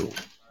 2.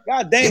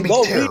 God damn,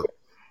 go read it.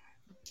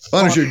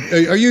 Punisher,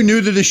 are you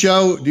new to the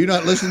show? Do you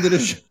not listen to the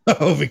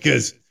show?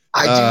 Because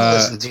I do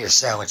listen to your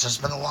show. It's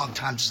just been a long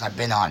time since I've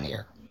been on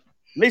here.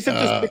 Listen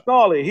to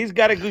Spicoli. He's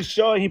got a good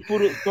show, and he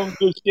put some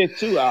good shit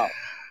too out.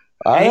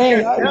 I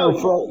ain't got no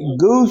fucking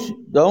Goose.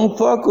 Don't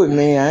fuck with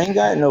me. I ain't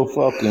got no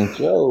fucking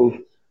show.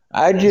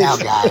 Now,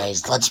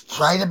 guys, let's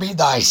try to be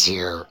nice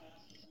here.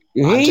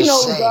 He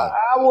knows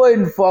I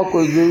wouldn't fuck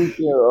with Goose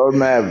or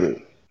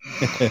Maverick.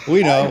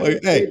 We know.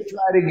 Hey,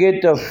 try to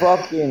get the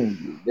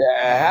fucking.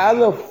 How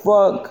the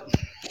fuck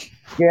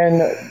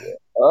can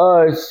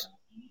us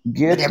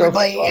get the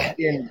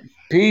fucking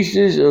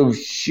pieces of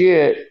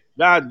shit?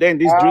 God damn,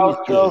 this dream is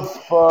true.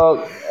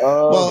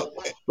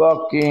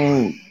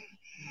 Fucking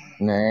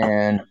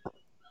man.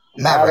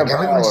 Maverick,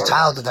 everyone's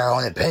entitled to their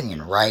own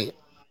opinion, right?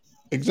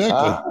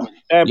 Exactly.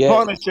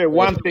 Punisher,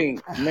 one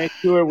thing, make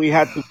sure we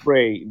have to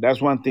pray.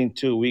 That's one thing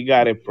too. We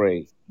gotta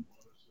pray.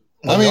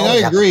 I mean,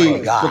 I agree,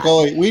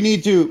 Spicoli. We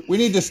need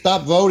to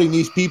stop voting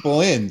these people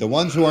in, the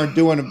ones who aren't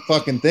doing a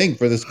fucking thing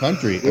for this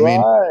country. I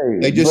mean,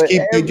 they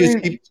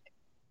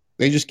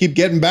just keep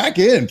getting back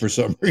in for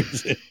some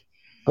reason.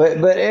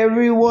 But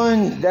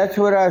everyone, that's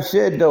what I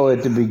said though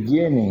at the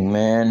beginning,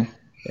 man.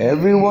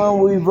 Everyone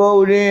we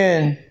vote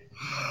in,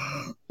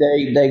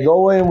 they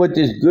go in with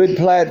this good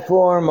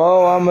platform.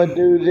 Oh, I'm gonna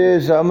do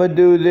this. I'm gonna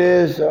do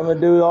this. I'm gonna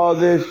do all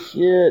this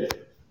shit.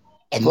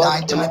 And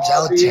 9 times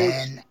out of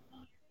 10,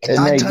 and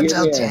 9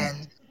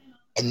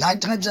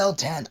 times out of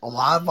 10, a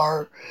lot of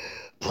our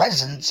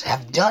presidents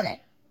have done it.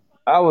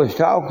 I was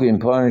talking,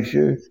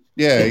 Punisher.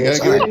 Yeah, you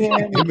gotta give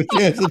him a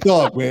chance to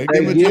talk, man.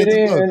 Give him a chance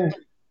to talk.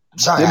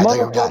 Sorry, the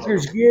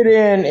motherfuckers get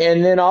in,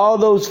 and then all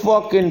those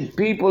fucking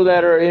people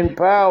that are in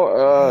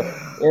power,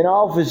 in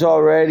office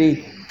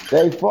already,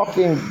 they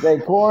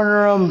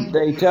corner them.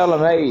 They tell them,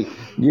 hey,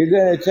 you're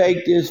gonna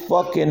take this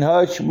fucking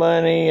hush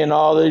money and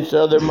all this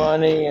other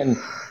money and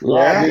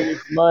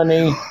lobbyist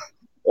money,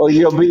 or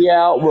you'll be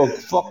out. We'll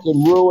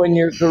fucking ruin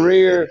your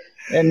career,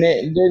 and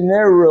then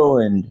they're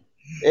ruined.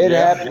 It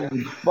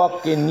happens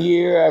fucking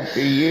year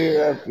after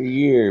year after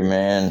year,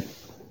 man.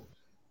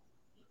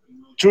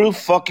 True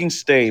fucking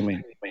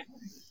statement.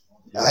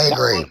 I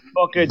agree.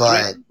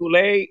 Drink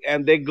Kool-Aid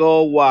and they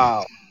go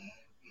wow.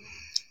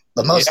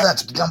 But most of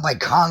that's done by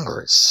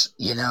Congress.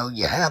 You know,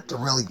 you have to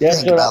really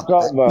think about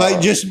that.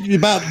 Like just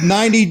about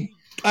 90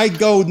 I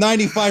go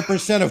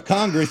 95% of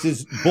Congress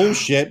is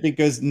bullshit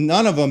because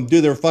none of them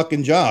do their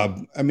fucking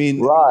job. I mean,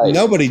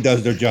 nobody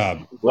does their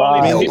job.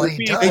 Right. I mean,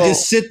 they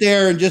just sit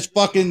there and just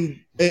fucking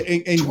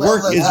and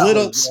work as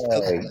little.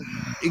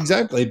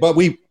 Exactly, but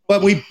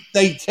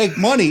they take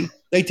money,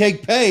 they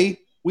take pay.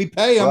 We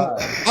pay them.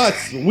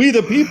 We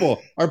the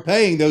people are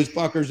paying those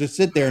fuckers to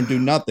sit there and do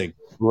nothing.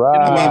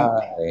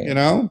 Right. You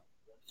know,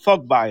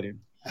 fuck Biden.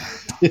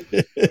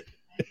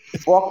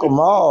 Fuck them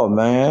all,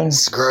 man.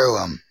 Screw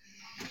them.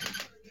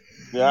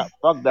 Yeah,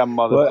 fuck that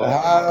motherfucker. But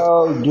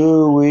how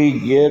do we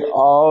get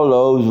all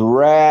those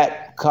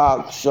rat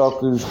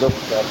cocksuckers to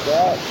fuck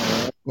out,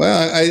 man?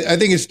 Well, I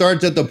think it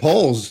starts at the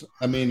polls.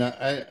 I mean,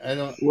 I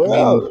don't.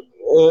 Well,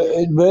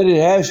 but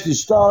it has to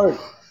start.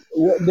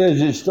 What does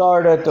it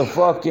start at the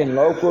fucking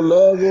local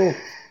level,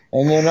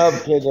 and then up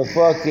to the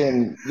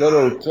fucking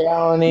little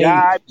county?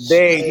 God damn, he's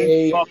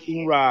state?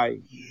 fucking right.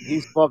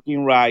 He's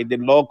fucking right. The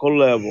local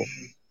level.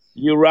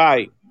 You're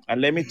right.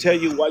 And let me tell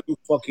you why you're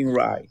fucking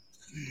right.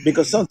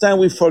 Because sometimes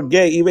we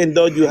forget, even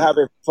though you have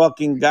a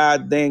fucking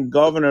goddamn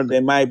governor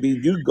that might be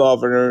your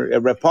governor, a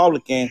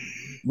Republican,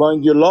 but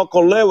in your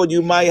local level,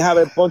 you might have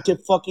a bunch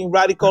of fucking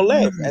radical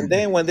left. And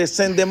then when they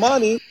send the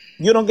money,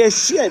 you don't get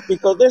shit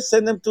because they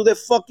send them to the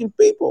fucking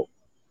people.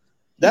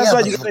 That's why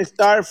you got to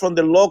start from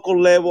the local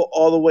level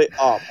all the way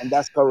up. And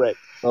that's correct.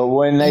 But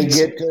when they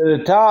get to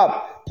the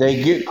top,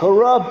 they get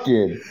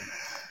corrupted.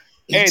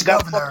 Hey,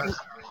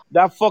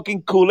 that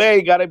fucking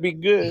Kool-Aid got to be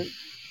good.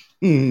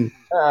 It's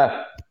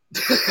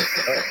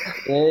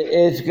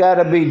got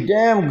to be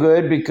damn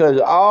good because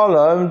all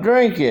of them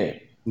drink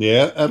it.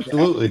 Yeah,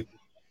 absolutely.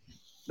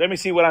 Let me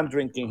see what I'm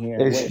drinking here.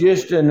 It's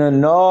just an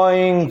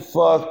annoying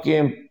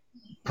fucking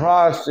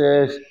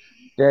process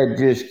that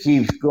just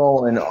keeps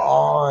going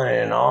on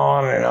and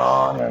on and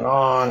on and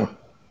on.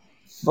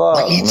 Fuck,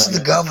 But each of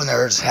the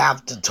governors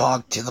have to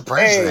talk to the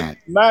president.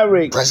 Hey,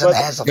 Mary, the president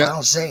has the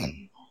final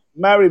say.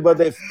 Mary, but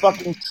the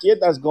fucking shit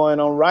that's going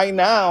on right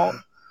now,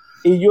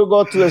 if you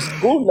go to a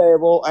school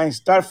level and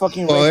start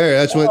fucking... Oh, here,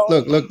 that's what...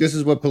 Look, this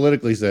is what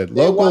politically said.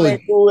 They want to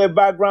do a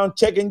background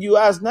check in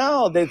U.S.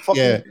 now. They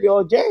fucking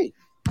DOJ.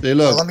 Hey,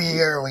 look. Well, let me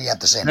hear what you have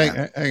to say,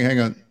 man. Hang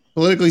on.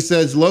 Politically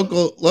says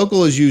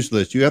local is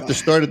useless. You have to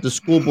start at the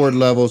school board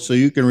level so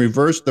you can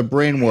reverse the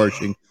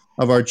brainwashing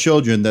of our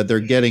children that they're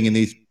getting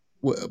these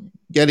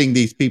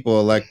people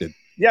elected.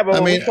 Yeah, but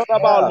when we talk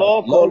about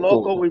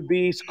local would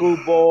be school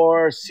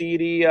board,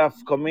 city,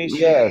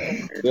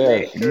 commission,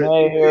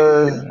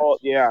 mayor.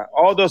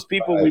 All those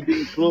people will be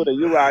included.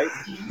 You're right.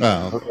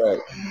 Oh, right.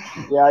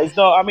 Yeah, it's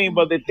not. I mean,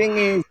 but the thing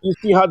is, you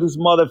see how this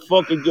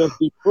motherfucker just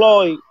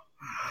deploy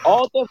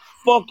all the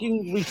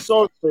fucking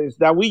resources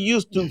that we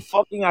used to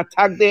fucking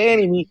attack the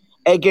enemy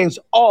against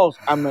us,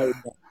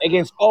 Americans,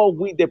 against all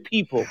we the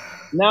people.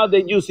 Now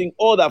they're using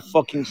all that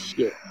fucking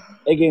shit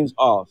against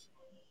us.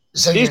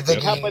 So this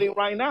is happening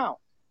right now.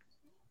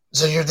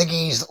 So you're thinking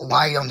he's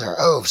lying under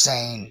oath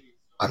saying,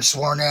 I'm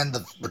sworn in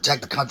to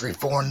protect the country,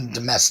 foreign,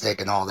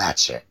 domestic, and all that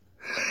shit.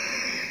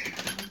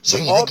 So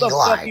you all think the he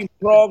lied? Fucking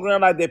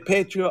program like the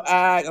Patriot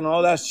Act and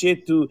all that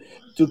shit to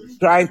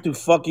trying to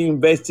fucking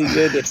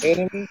investigate the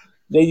enemy,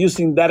 they're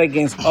using that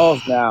against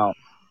us now.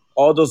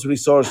 All those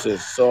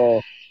resources.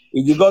 So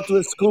if you go to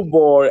a school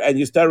board and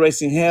you start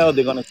raising hell,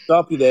 they're gonna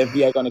stop you. The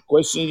FBI gonna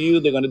question you.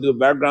 They're gonna do a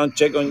background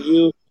check on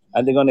you.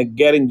 And they're gonna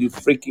get in your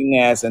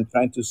freaking ass and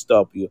trying to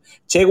stop you.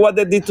 Check what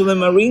they did to the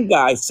Marine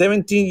guy,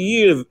 17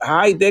 years,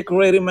 high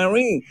decorated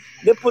Marine.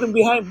 They put him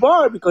behind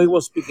bars because he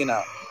was speaking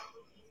out.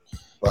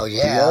 Well,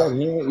 yeah.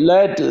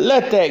 Let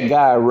that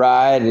guy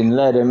ride and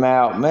let him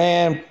out,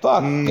 man.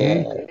 Fuck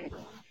that.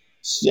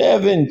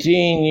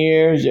 17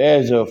 years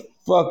as a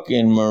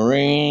fucking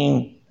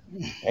Marine,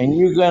 and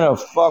you're gonna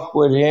fuck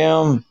with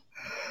him?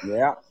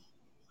 Yeah.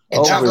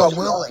 And Jocko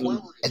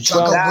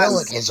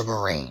Willick is a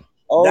Marine.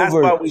 That's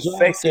what we're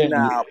facing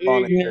now.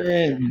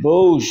 Ignorant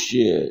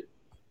bullshit.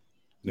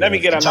 Let me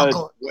get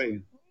another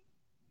way.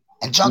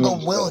 And Jocko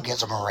Willick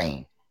is a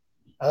Marine.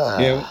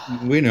 Yeah,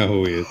 we know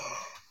who he is.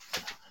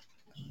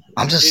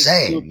 I'm just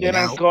saying.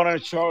 Lieutenant Colonel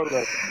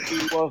Charlotte. He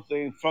was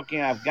in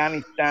fucking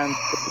Afghanistan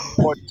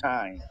 4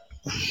 times.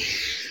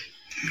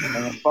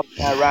 And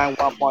fucking Iran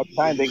 1 more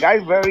time. The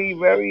guy's very,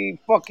 very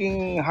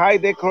fucking high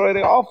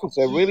decorated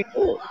officer. Really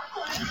good.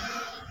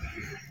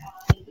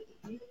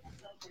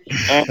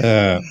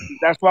 And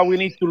that's what we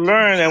need to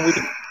learn, and we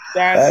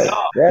stand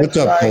up. What's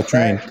up,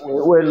 Coltrane?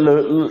 With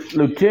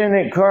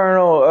Lieutenant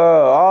Colonel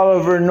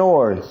Oliver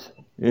North,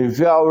 if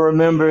y'all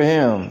remember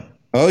him.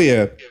 Oh,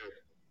 yeah.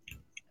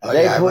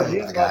 They put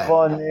him up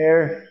on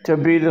there to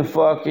be the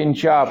fucking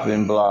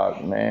chopping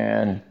block,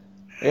 man.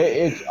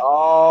 It's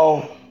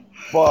all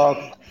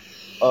fucked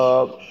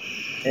up.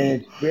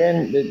 And it's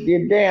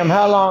been, damn,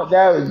 how long,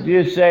 that was,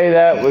 just say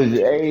that was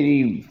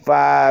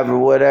 85 or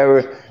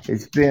whatever.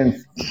 It's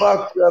been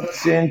fucked up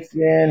since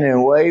then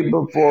and way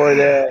before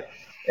that,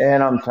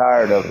 and I'm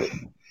tired of it.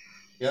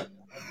 Yep,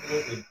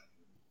 absolutely.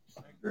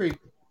 I agree.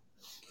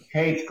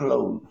 Case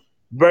closed.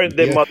 Burn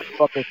the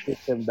motherfucking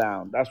system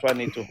down. That's what I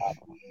need to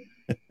happen.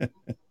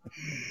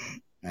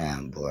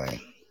 Man, boy.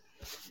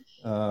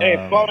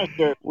 Hey,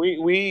 Punisher,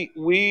 we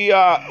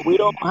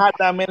don't have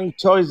that many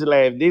choices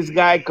left. This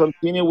guy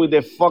continue with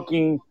the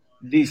fucking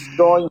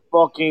destroying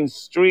fucking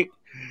street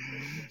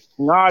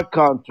in our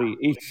country.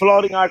 He's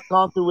flooding our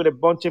country with a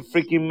bunch of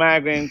freaking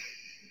migrants,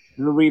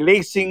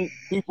 releasing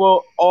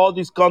people. All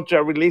these countries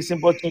are releasing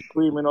a bunch of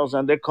criminals,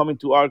 and they're coming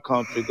to our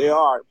country. They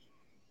are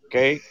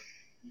okay.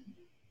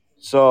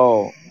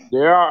 So they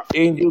are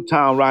in your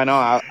town right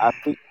now as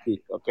we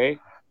speak. Okay.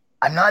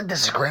 I'm not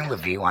disagreeing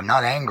with you. I'm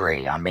not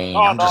angry. I mean, No,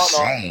 I'm no, just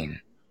no.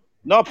 saying.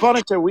 No,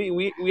 Punisher,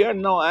 we are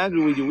not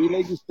angry with you. We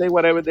let you say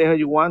whatever the hell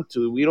you want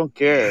to. We don't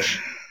care.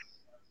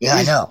 Yeah, I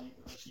This know.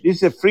 this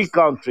is a free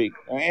country.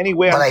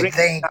 Anyway, But I'm I drinking.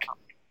 think,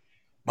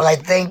 but I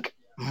think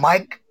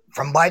Mike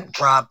from Mike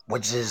Drop,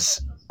 which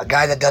is a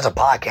guy that does a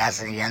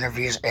podcast and he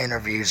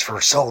interviews for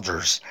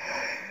soldiers,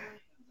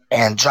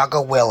 and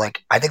Jocko Willick,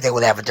 I think they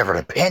would have a different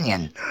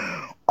opinion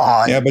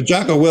on. Yeah, but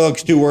Jocko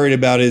Willick's too worried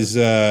about his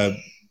Show.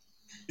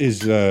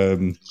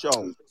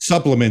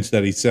 supplements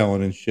that he's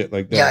selling and shit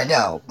like that. Yeah, I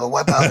know. But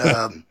what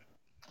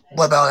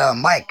about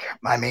Mike?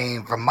 I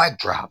mean, from Mike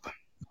Drop.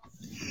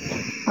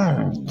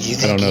 Do you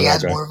think he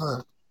has more of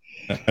a?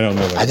 I don't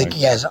know that. I think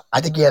he has.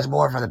 I think he has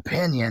more of an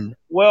opinion.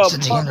 Well,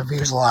 since he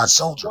interviews a lot of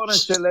soldiers.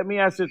 Punisher, let me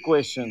ask you a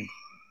question.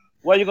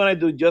 What are you gonna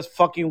do? Just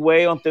fucking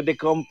wait until they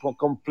come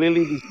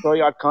completely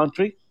destroy our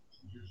country?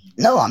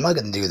 No, I'm not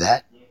gonna do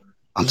that.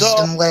 I'm just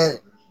gonna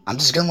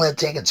let it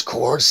take its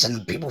course,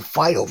 and people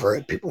fight over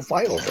it. People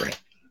fight over it.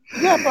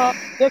 Yeah, but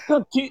that's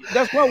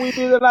what we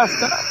did the last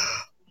time.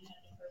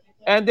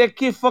 And they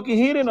keep fucking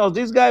hitting us.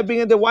 This guy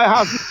being in the White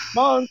House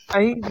months,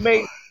 and he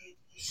made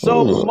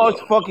so much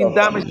fucking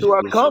damage to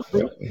our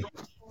country.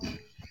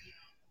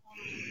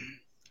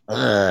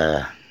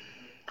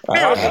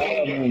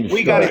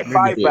 We got to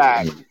fight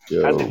back.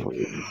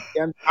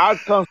 And our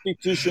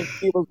Constitution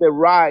gives us the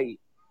right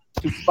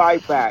to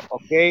fight back,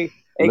 okay?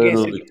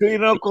 Against a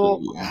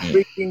tyrannical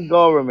freaking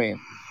government.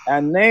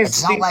 And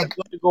next thing that's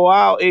going to go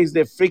out is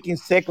the freaking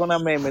Second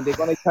Amendment. They're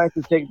going to try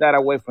to take that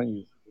away from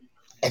you.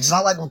 It's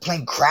not like we're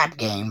playing crap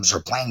games or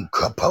playing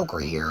poker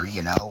here.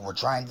 You know, we're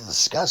trying to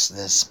discuss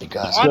this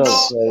because I know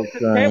it's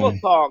a table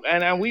talk,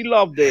 and we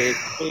love this.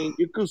 I mean,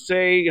 you could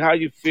say how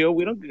you feel.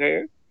 We don't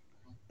care.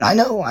 I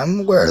know.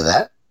 I'm aware of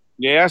that.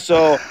 Yeah.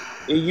 So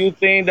if you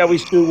think that we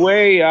should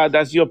wait,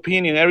 that's your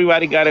opinion.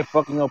 Everybody got a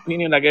fucking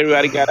opinion. Like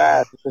everybody got to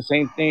ask. It's the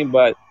same thing.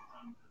 But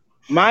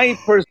my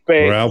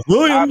perspective, Ralph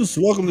Williams,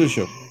 welcome to the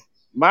show.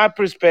 My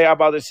perspective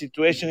about the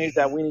situation is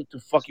that we need to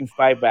fucking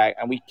fight back,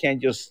 and we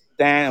can't just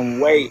stand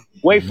and wait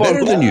for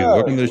better than you.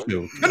 Welcome to the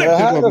show.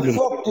 How the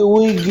fuck do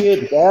we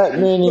get that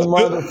many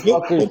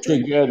motherfuckers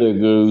together,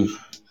 Goose?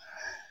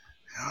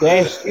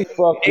 That's the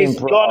fucking it's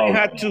problem. gonna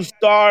have to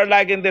start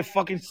like in the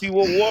fucking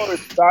Civil War,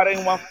 start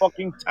in one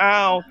fucking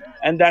town,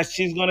 and that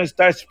shit's gonna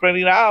start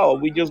spreading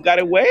out. We just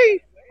gotta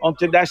wait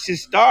until that shit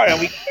start, and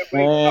we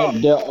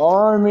And the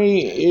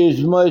army is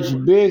much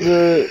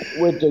bigger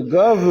with the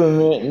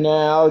government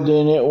now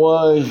than it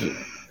was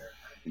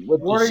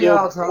with what the are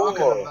y'all Civil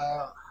talking War.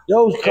 about?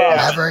 Those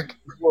cops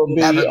will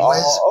be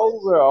all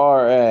over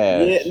our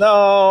ass. Yeah, no,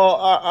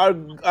 our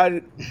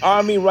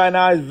army right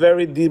now is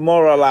very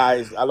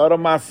demoralized. A lot of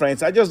my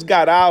friends, I just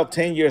got out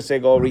 10 years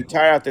ago,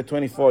 retired after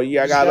 24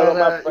 years. I got a lot of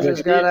my friends.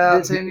 Just got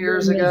out 10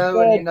 years ago,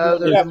 and you know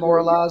they're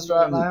demoralized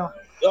right now.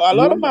 A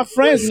lot of my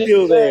friends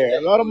still there.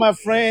 A lot of my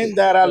friends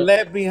that I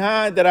left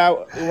behind,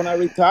 when I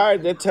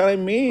retired, they're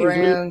telling me it's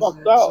really Friends,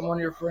 fucked up. some of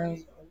your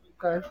friends.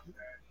 Okay.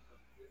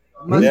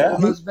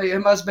 It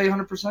must be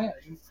 100%.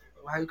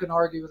 Who can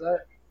argue with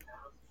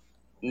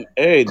that?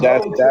 Hey,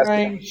 that's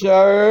Coltrane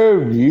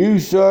served, you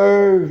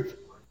served,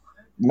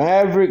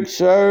 Maverick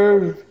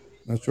served.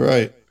 That's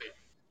right.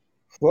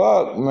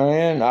 Fuck,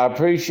 man. I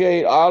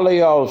appreciate all of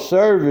y'all's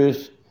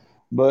service,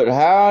 but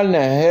how in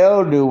the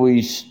hell do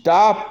we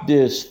stop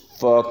this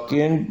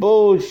fucking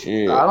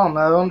bullshit? I don't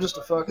know. I'm just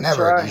a fucking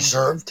Maverick, you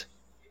served?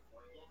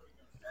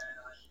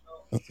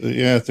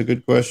 Yeah, it's a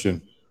good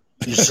question.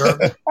 You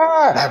served?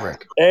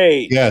 Maverick.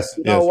 Hey, yes.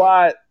 You know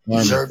what?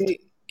 Served?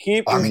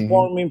 Keep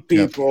informing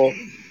people. Yep.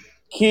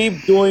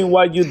 Keep doing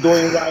what you're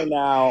doing right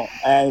now,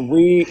 and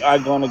we are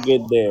gonna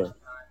get there.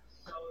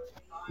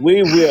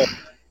 We will.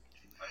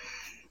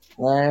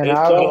 Man,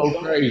 I'll go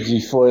crazy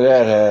for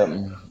that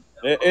happen.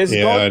 It's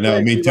going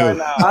crazy me too. right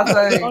now.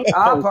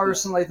 I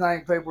personally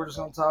think people are just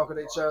gonna talk at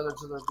each other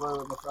till they're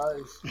blue in the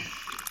face.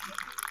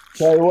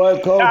 Say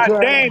what, Coltrane? God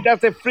dang,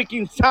 that's the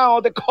freaking sound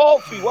of the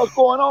coffee. What's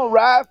going on,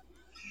 Raph?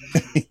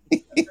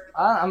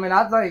 I mean,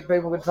 I think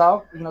people can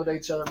talk, to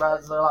each other about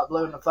it. They're like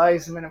blue in the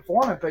face. I mean,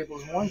 informing people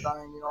is one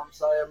thing, you know what I'm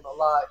saying?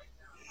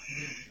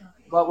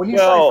 But when you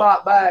say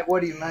fight back,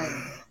 what do you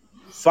mean?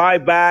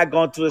 Fight back,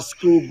 go to the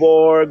school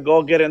board,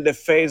 go get in the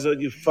face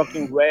of you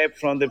fucking rep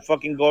from the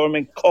fucking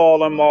government, call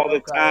them all the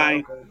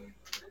time,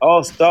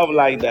 all stuff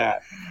like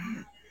that.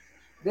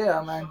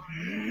 Yeah, man.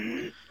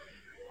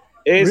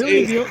 There's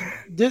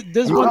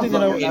one thing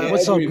that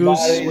what's up,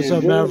 Goose? What's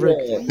up, Maverick?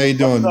 How you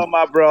doing? What's up,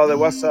 my brother?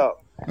 What's up?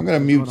 I'm gonna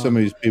mute some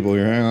of these people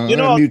here. I'm You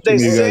gonna know, mute some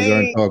of you guys that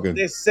aren't talking.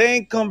 the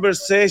same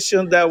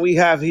conversation that we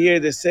have here,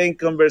 the same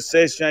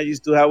conversation I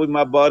used to have with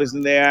my buddies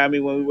in the army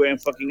when we were in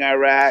fucking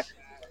Iraq.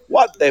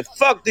 What the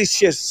fuck? This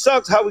shit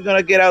sucks. How we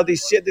gonna get out of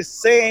this shit the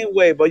same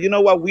way? But you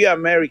know what? We are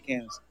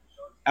Americans,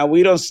 and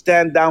we don't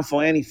stand down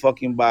for any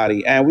fucking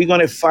body, and we're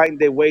gonna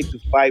find a way to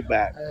fight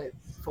back. Hey,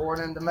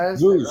 foreign and domestic,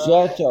 Goose,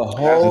 right? that's a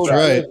whole That's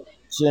right. different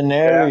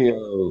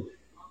scenario.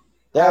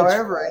 That's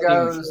However it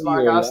fighting goes, for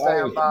like your I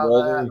stand life, by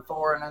brother. that,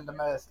 foreign and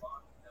domestic.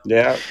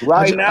 Yeah.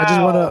 Right now, I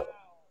just wanna.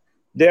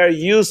 They're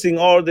using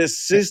all the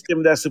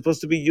system that's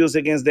supposed to be used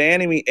against the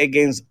enemy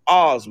against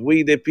us,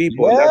 we the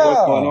people, and that's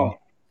what's going on.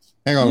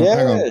 Hang on,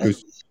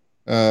 Goose.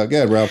 Go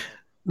ahead, Ralph.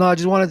 No, I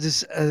just wanted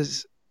this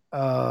as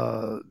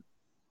I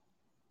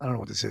don't know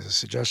what this is, a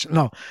suggestion.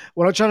 No,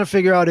 what I'm trying to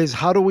figure out is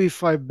how do we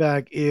fight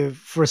back if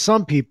for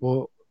some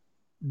people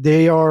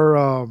they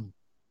are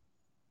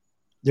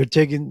they're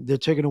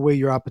taking away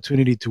your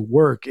opportunity to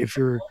work if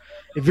you're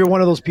one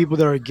of those people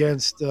that are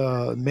against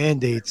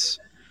mandates.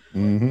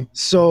 Mm-hmm.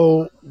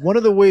 So one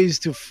of the ways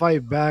to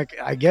fight back,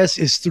 I guess,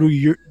 is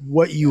through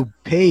what you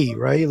pay,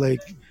 right?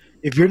 Like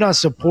if you're not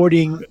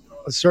supporting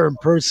a certain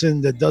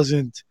person that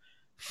doesn't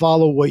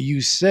follow what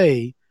you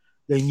say,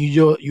 then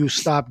you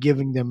stop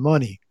giving them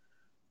money.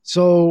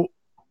 So,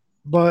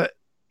 but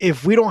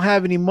if we don't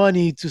have any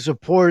money to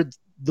support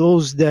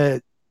those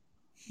that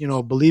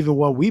believe in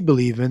what we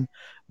believe in,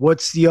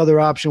 what's the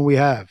other option we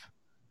have?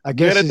 I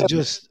guess it's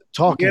just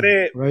talking,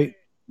 right?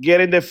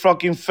 Get in the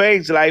fucking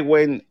face, like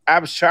when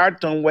Ab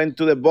Sharton went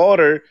to the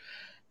border a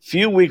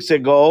few weeks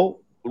ago.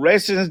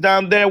 Residents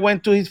down there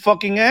went to his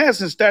fucking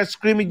ass and started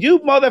screaming, "You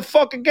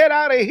motherfucker, get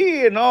out of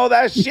here," and all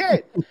that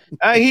shit.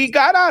 And he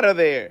got out of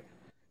there.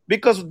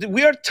 Because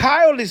we are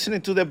tired of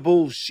listening to the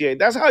bullshit.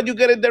 That's how you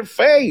get in their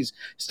face.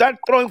 Start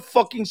throwing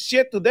fucking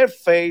shit to their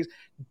face.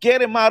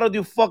 Get him out of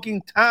your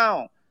fucking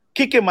town.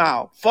 Kick him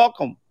out. Fuck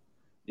him.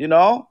 You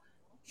know?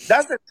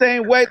 That's the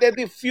same way they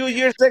did a few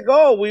years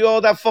ago. We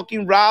all that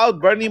fucking route,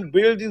 burning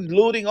buildings,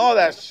 looting, all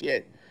that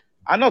shit.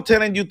 I'm not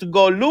telling you to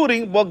go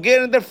looting, but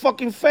get in their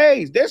fucking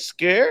face. They're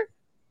scared.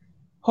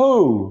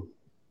 Who?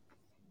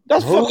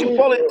 That's fucking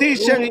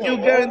politicians, and you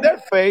get in their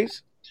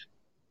face.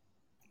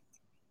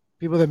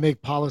 People that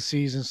make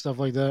policies and stuff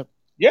like that.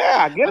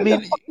 Yeah, get in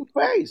their fucking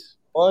face.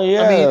 Well,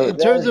 yeah. I mean, in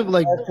terms of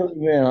like, that's what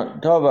we've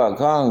been talking about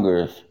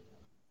Congress.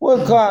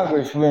 What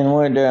congressman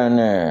went down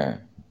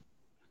there?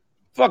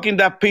 Fucking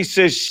that piece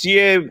of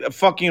shit,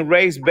 fucking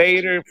race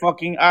baiter,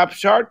 fucking Ab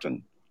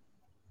Sharton.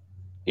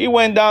 He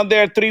went down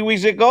there 3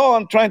 weeks ago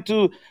and trying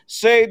to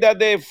say that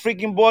the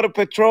freaking border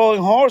patrol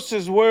and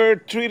horses were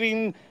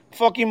treating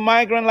fucking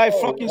migrant like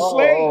fucking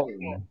slaves.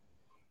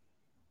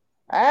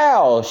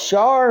 Al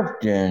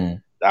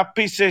Sharpton. That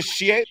piece of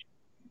shit.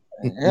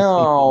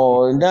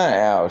 No, not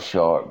Al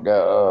Sharp.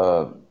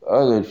 The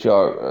other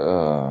Sharp.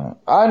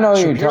 I know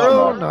you're talking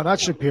about. No, not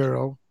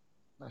Shapiro.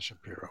 Not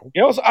Shapiro.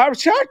 It was Ab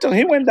Sharton.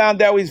 He went down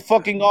there with his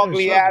fucking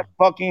ugly ass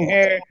fucking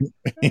hair.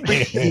 I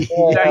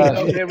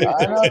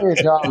know you're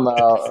talking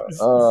about.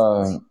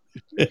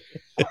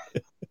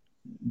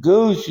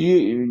 Goose,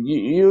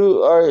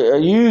 you are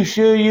you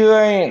sure you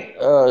ain't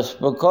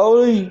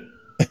Spicoli?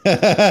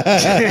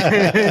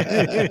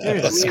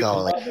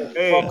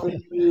 Hey,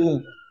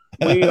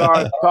 we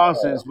are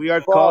cousins. We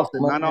are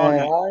cousins. I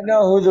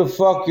know who the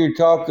fuck you're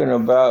talking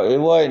about. It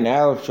wasn't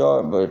Al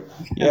Sharp, but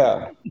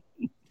yeah.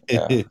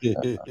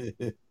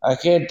 I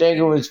can't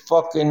think of his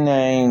fucking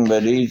name,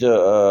 but he's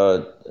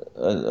a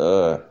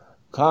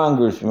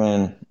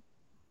congressman.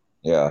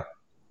 Yeah.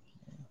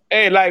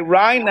 Hey, like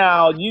right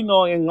now, in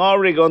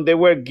Oregon, they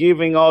were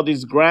giving all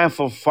these grants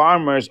for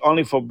farmers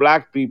only for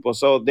black people.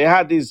 So they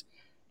had this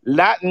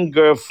Latin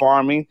girl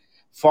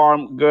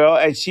farm girl,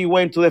 and she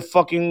went to the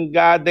fucking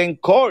goddamn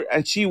court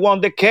and she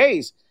won the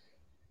case.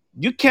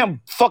 You can't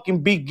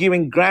fucking be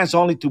giving grants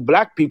only to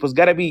black people. It's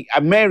gotta be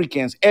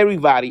Americans,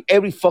 everybody,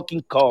 every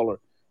fucking color.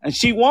 And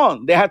she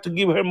won. They had to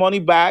give her money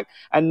back,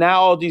 and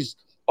now all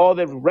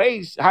the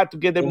race had to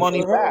get their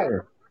money back.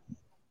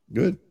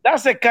 Good.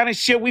 That's the kind of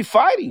shit we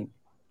fighting.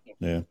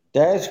 Yeah.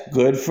 That's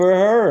good for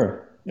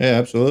her. Yeah,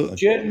 absolutely.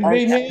 Shouldn't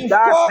be named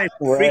That's fuck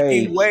the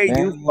freaking way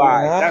you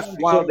fight. That's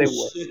one of the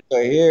ways. Sick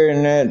of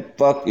hearing that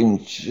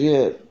fucking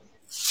shit.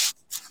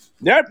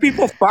 There are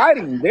people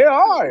fighting. There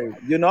are,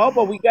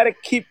 but we got to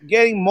keep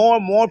getting more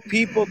and more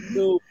people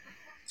to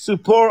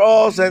support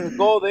us and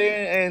go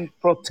there and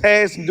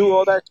protest and do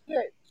all that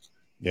shit.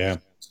 Yeah.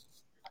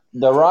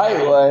 The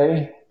right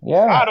way.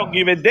 Yeah. I don't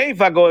give a damn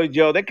if I go to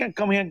jail. They can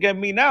come here and get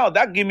me now.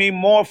 That give me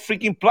more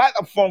freaking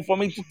platform for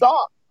me to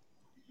talk.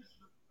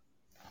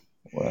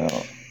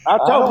 Well, I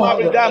told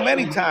Bobby that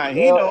many times.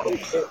 He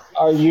knows.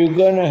 Are you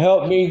gonna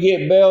help me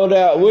get bailed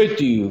out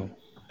with you?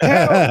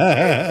 Hell,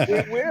 yeah,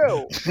 we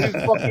will. We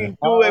fucking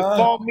do it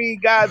for me,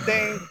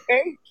 goddamn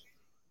page.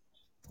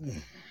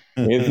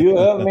 If you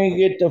help me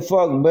get the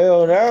fuck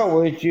bailed out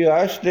with you,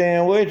 I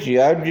stand with you.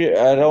 I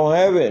don't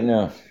have it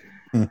now.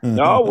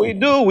 No, we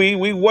do.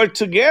 We work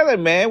together,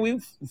 man. We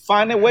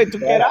find a way to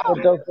get out.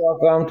 What the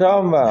fuck I'm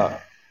talking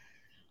about?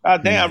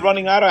 God damn, I'm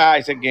running out of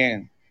ice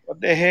again. What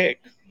the heck?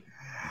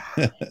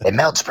 It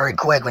melts very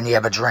quick when you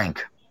have a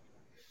drink.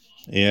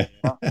 Yeah.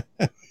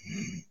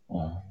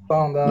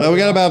 Well, we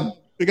got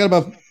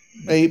about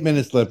 8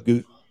 minutes left,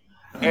 Goose.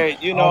 Hey,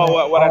 you know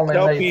what I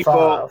tell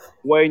people? 5.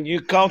 When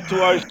you come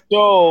to our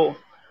show,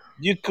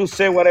 you could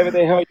say whatever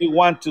the hell you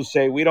want to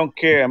say. We don't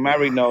care.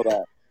 Mary know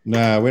that.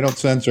 Nah, we don't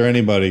censor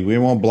anybody. We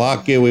won't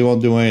block you. We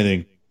won't do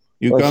anything.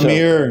 You What's come up,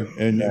 here,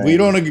 and if we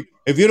don't.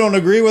 If you don't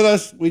agree with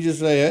us, we just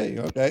say, "Hey,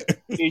 okay."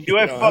 If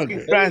you're a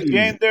fucking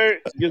transgender,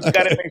 you just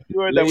gotta make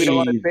sure that we don't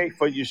want to Leave. pay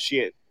for your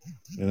shit.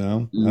 I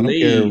don't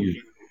care.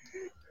 Leave.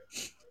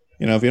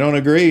 If you don't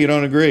agree, you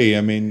don't agree.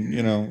 I mean,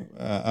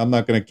 I'm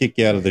not going to kick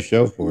you out of the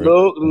show for it.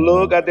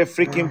 Look at the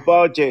freaking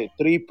budget: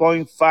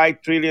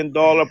 $3.5 trillion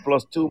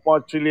plus $2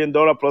 more trillion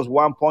plus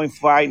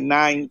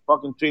 $1.59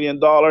 fucking $1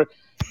 trillion.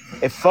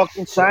 A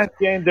fucking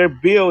transgender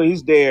bill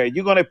is there.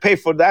 You're gonna pay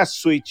for that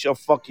switch of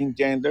fucking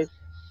gender.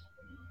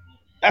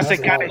 That's the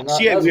kind of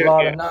shit That's a we're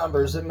lot getting. of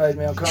numbers. It made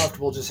me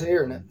uncomfortable just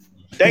hearing it.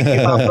 Thank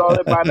you, my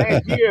brother. By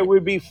next year, we'll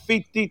be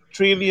 $50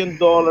 trillion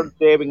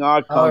debt in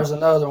our country. There's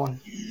another one.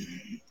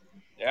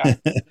 Yeah.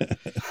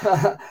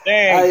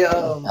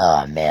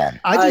 Oh man!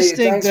 I just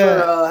think thanks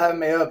for having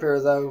me up here,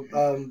 though.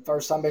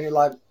 First time being here,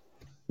 like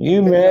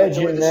you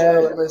imagine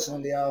that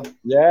listening to y'all.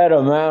 That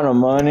amount of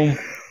money,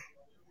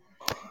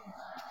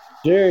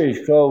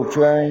 serious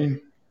Coltrane.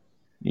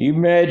 You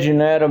imagine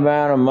that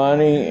amount of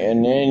money,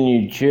 and then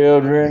your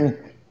children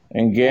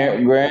and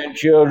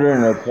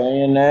grandchildren are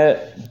paying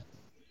that.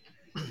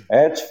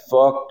 That's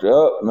fucked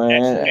up,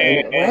 man. We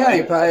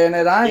ain't paying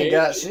it. I ain't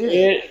got shit.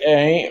 It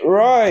ain't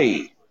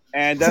right.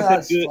 And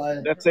that's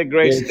a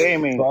great It's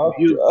statement. fucked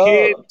You up.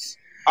 kids,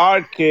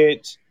 our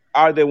kids,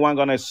 are the one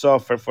gonna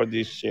suffer for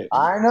this shit.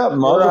 I know,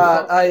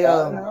 motherfucker. I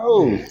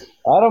know.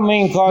 I don't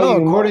mean call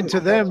you. According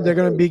to them, they're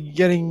gonna be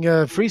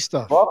getting free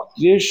stuff. Fuck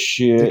this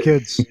shit. The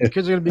kids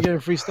are gonna be getting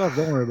free stuff.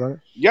 Don't worry about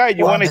it. Yeah,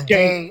 you want to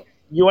change?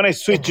 You want to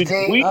switch to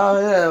tweet? Oh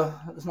yeah,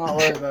 it's not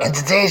worried about in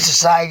today's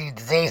society,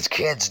 today's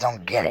kids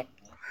don't get it.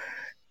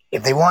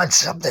 If they want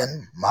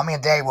something, mommy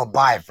and daddy will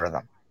buy it for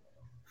them.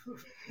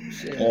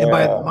 And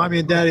by mommy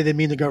and daddy, they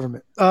mean the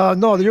government.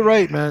 No, you're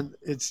right, man.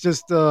 It's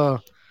just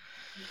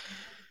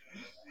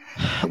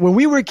when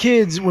we were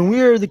kids, when we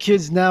were the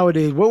kids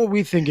nowadays, what were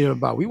we thinking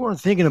about? We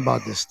weren't thinking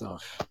about this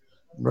stuff,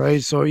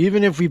 right? So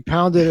even if we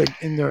pounded it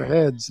in their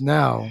heads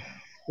now,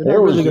 they're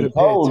not really going to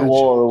pay attention.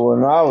 War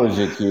when I was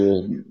a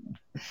kid.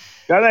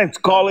 That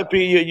ain't call it.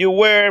 You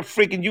were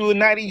freaking. You were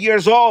 90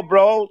 years old,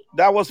 bro.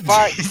 That was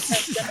fine.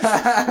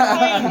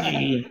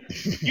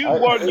 You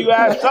worked your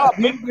ass up.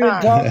 You've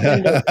been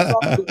talking to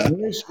fucking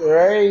Mr.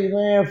 A,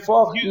 man.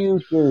 Fuck you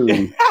too.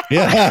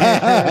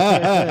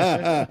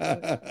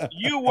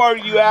 You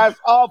worked your ass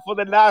up for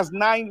the last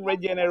 9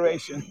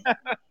 generations.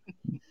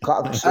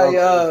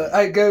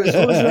 Hey, Goose, who's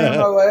your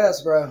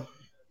MOS, bro?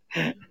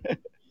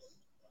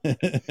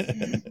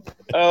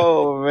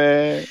 Oh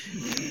man.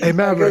 Hey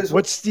Maverick,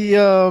 what's the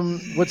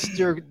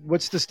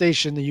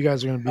station that you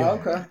guys are gonna be on?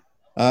 Okay.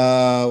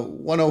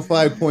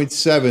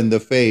 105.7 The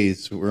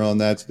Phase. We're on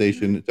that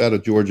station. It's out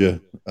of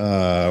Georgia.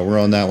 We're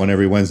on that one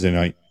every Wednesday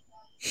night.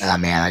 Oh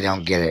man, I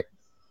don't get it.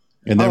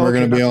 And then we're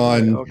gonna be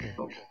on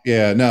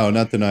Yeah, no,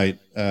 not tonight.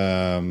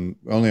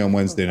 Only on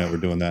Wednesday night we're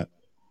doing that.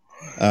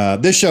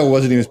 This show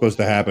wasn't even supposed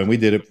to happen. We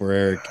did it for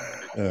Eric.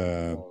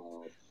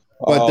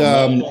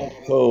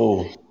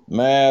 Cool.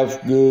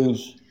 Mav,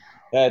 Goose,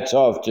 hats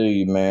off to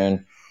you,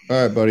 man.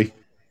 All right, buddy.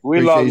 We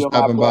Appreciate love you you,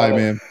 stopping by,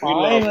 man.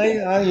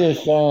 I'm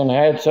just saying,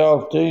 hats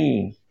off to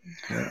you.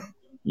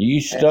 You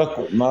stuck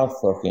with my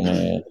fucking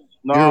ass.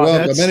 No, you're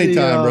welcome.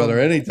 Anytime, brother.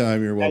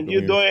 Anytime you're welcome. And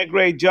you're doing a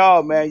great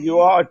job, man. You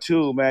are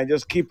too, man.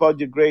 Just keep up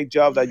your great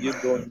job that you're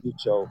doing in the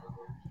show.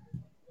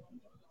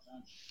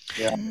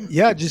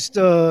 Yeah, just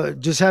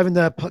having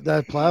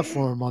that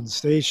platform on the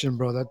station,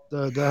 bro.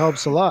 That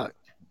helps a lot.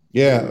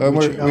 Yeah, and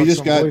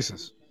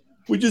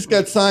we just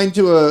got signed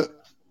to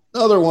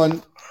another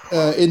one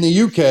in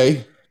the UK.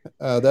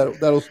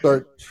 That'll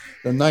start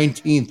the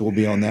 19th. We'll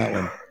be on that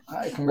one.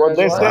 Well,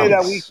 they say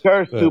that we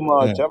curse too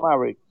much. Yeah. Am I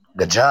right?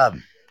 Good job.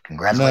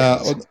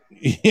 Congratulations.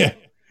 Yeah.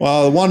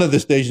 Well, one of the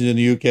stations in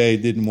the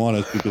UK didn't want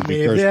us because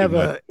we cursed too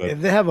much.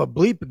 If they have a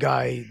bleep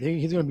guy,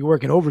 he's going to be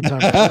working overtime.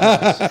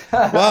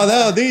 Well,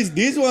 no,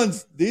 these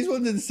ones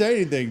didn't say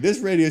anything. This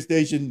radio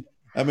station,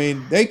 I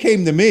mean, they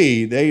came to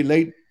me.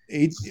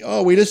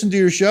 We listened to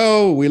your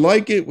show. We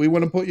like it. We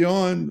want to put you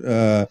on.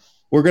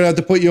 We're going to have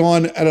to put you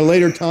on at a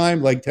later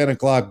time, like 10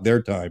 o'clock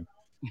their time.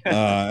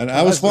 And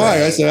I was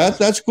fine. I said,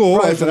 that's cool.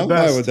 I said, I'm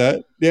fine with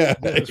that. Yeah.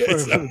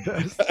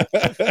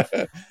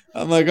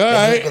 I'm like, all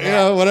right,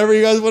 whatever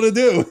you guys want to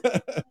do.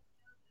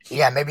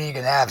 Yeah, maybe you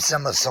can have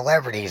some of the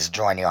celebrities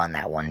join you on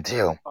that one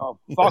too. Oh,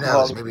 fuck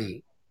knows,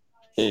 maybe.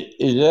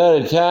 Is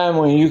that a time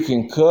when you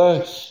can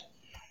cuss?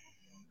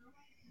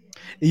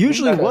 It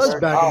usually was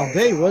back in the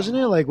day, wasn't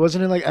it?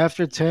 Wasn't it like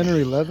after 10 or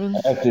 11?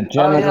 After 10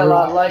 or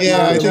 11?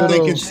 Yeah, I think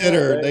they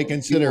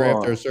consider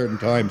after a certain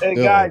time. Hey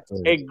guys,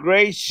 a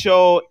great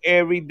show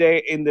every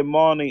day in the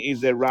morning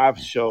is a rap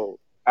show.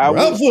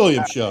 Ralph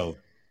Williams show.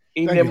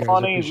 In Thank the you, guys. I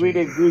morning, it's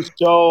appreciate really it. a good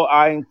show.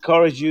 I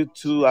encourage you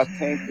to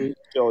attend to his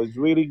show. It's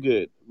really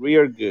good,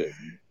 real good.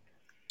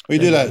 We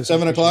do Thank you, that Goose. I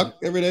 7 o'clock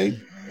appreciate every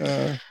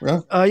day.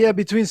 Ralph? Yeah,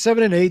 between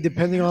 7 and 8,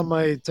 depending on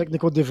my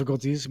technical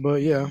difficulties.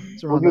 But yeah,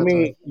 it's Well, around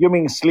that time. you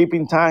mean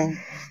sleeping time?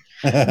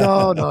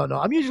 No, no, no.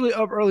 I'm usually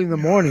up early in the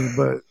morning,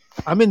 but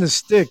I'm in the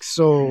sticks,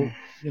 so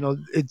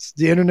it's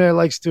the internet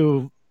likes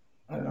to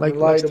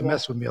Relatable.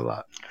 mess with me a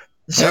lot.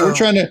 Hey, we're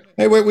trying to.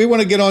 Hey, we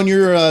want to get on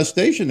your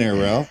station there,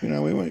 Ralph. We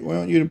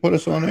want you to put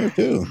us on there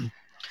too.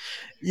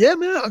 Yeah,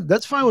 man,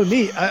 that's fine with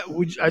me.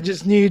 I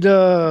just need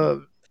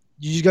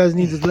you guys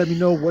need to let me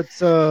know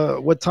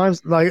what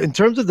times, like in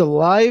terms of the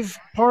live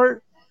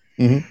part.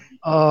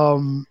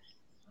 Mm-hmm.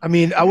 I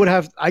mean,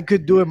 I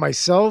could do it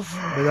myself,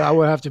 but I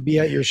would have to be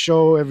at your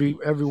show every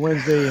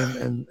Wednesday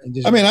and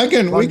just. I mean,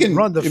 we can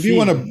run the if you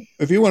want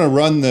feed. to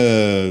run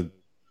the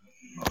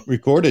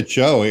recorded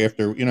show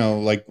after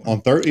like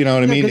on Thursday. You know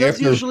what I mean?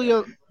 Because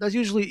After that's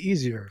usually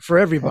easier for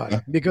everybody.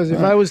 Okay. Because if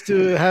All right. I was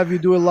to have you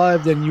do it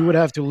live, then you would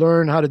have to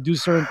learn how to do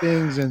certain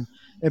things, and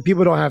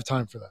people don't have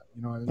time for that.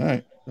 You know what I mean? All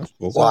right, that's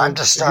cool. Well, I'm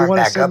So just if you starting want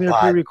to back send up me a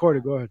on.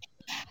 pre-recorded, go ahead.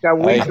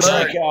 Hey,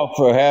 thank y'all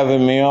for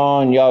having me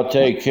on. Y'all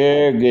take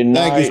care. Good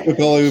Thank you, night.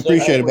 Spicoli. We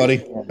appreciate it, buddy.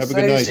 Have a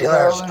good night.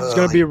 It's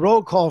going to be a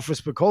roll call for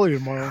Spicoli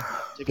tomorrow.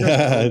 Take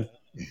care,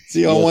 Spicoli.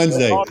 See you on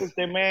Wednesday. Always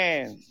the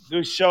man.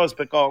 Good show,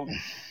 Spicoli.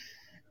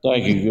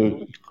 Thank you,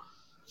 Goose.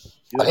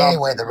 But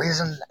anyway, there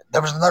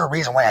was another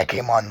reason why I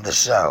came on the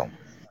show.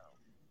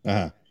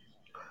 Uh-huh.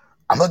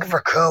 I'm looking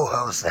for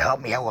co-hosts to help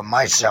me out with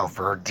myself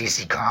for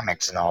DC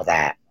Comics and all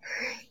that.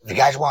 If you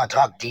guys want to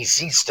talk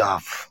DC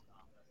stuff,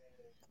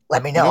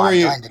 let me know.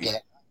 I'm trying to get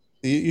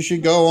it. You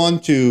should go on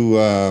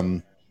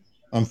to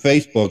on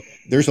Facebook.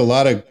 There's a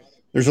lot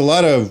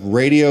of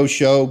radio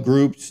show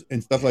groups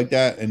and stuff like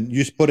that, and you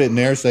just put it in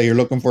there. Say you're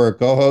looking for a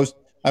co-host.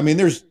 I mean,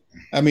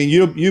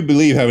 you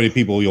believe how many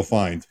people you'll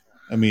find.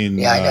 I mean,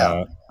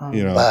 yeah, I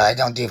know. But I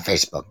don't do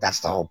Facebook. That's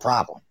the whole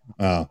problem.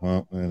 Oh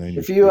well.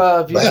 If you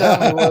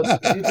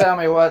tell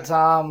me what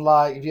time,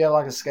 like if you have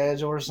like a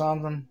schedule or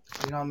something,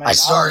 you know what I mean. I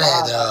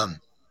started.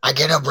 I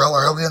get up real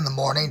early in the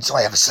morning, so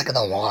I have a second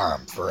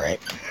alarm for it.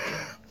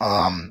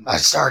 I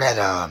start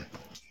at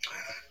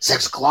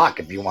 6 o'clock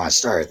if you want to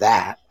start at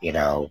that.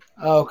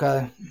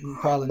 Okay,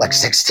 probably like not.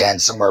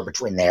 6:10, somewhere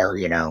between there.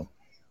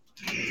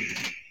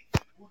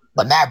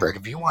 But Maverick,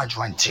 if you want to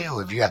join too,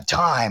 if you have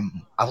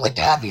time, I'd like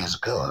to have you as a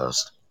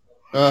co-host.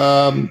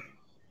 I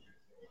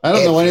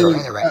don't know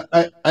anything.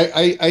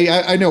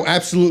 I know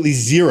absolutely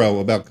zero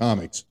about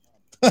comics.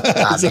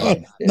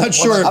 So not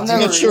sure. I'm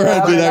not sure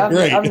I'd be that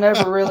great. I've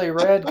never really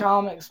read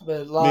comics,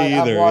 but like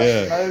I've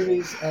watched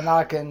movies, and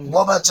I can.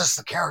 What about just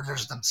the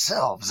characters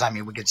themselves? I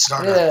mean, we could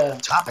start a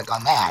topic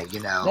on that.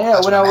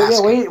 Yeah,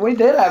 we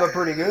did have a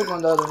pretty good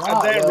one the other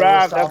night.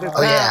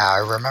 Oh yeah, I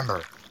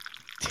remember.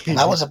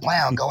 I wasn't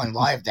planning on going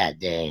live that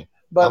day.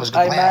 But I was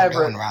planning on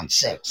going around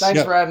 6.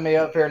 Thanks for having me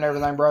up here and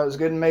everything, bro. It was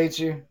good to meet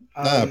you.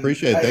 I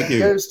appreciate it. Thank you.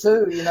 Goose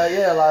too.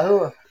 Like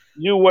who?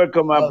 You're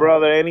welcome, my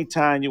brother.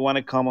 Anytime you want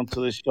to come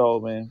onto the show,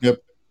 man.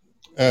 Yep.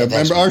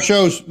 Remember, our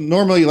shows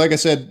normally, like I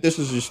said, this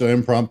is just an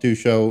impromptu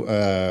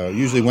show.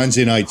 Usually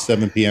Wednesday night,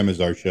 7 p.m. is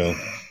our show.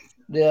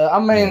 Yeah, I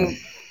mean,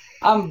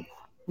 I'm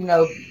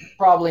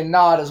probably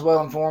not as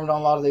well informed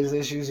on a lot of these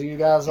issues as you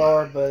guys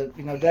are, but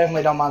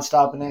definitely don't mind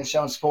stopping in,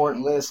 showing support,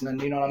 and listening.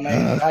 You know what I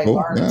mean? Hey, cool.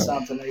 Learning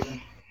something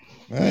even.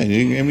 Right,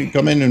 you can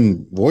come in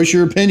and voice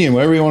your opinion,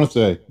 whatever you want to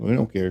say. We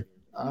don't care.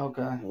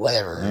 Okay.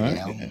 Whatever. Right.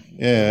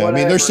 Yeah, whatever. I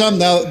mean, there's some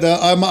now.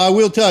 I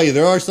will tell you,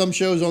 there are some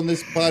shows on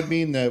this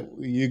Podbean that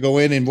you go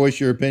in and voice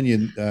your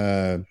opinion.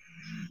 They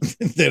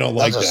don't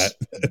like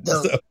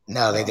that.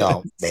 No, they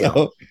don't. They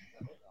don't.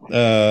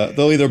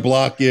 They'll either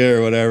block you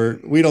or whatever.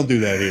 We don't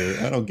do that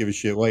here. I don't give a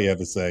shit what you have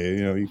to say.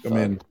 You come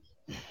in.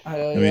 I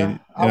mean,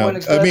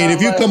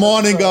 if you come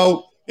on and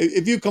go,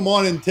 if you come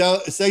on and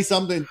say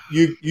something,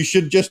 you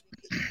should just.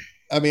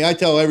 I mean, I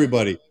tell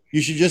everybody,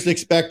 you should just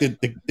expect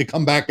it to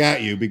come back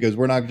at you because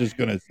we're not just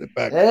going to sit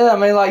back. Yeah, I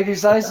mean, like if you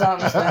say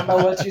something, stand by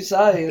what you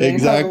say.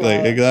 Exactly.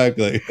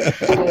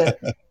 Yeah.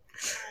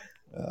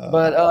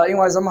 But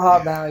anyways, I'm gonna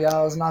hop down,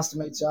 y'all. It was nice to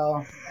meet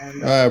y'all.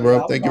 And, all right,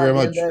 bro. Thank you very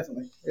much.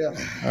 Definitely. Yeah.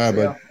 All right,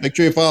 bud. Make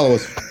sure you follow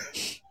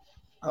us.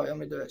 Oh, let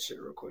me do that shit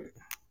real quick.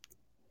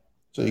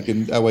 So you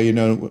can that way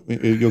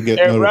you'll get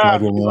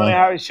notified when we're we're on.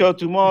 Have a show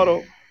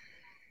tomorrow.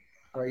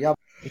 All right, y'all.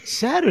 It's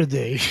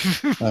Saturday.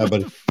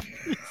 Buddy.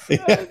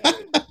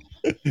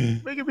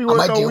 Making me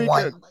work all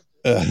weekend.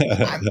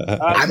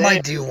 I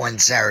might do one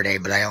Saturday,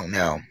 but I don't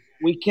know.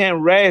 We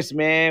can't rest,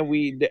 man.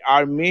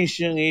 Our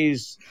mission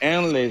is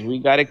endless. We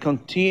got to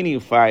continue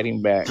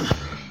fighting back.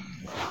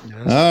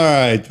 All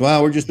right.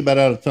 Wow, we're just about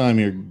out of time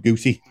here,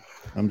 Goosey.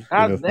 I'm just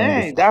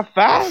dang, that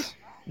fast?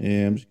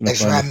 Yeah, I'm just gonna.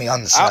 Thanks for having me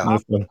on the show.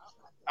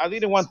 I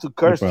didn't want to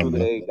curse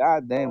today.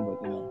 God damn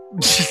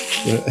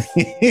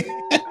it.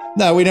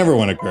 No, we never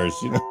want to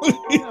curse, you know.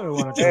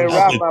 Hey,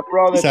 Raph, my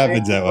brother, This happens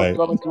thank you that way.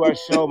 for coming to our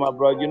show, my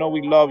brother. You know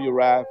we love you,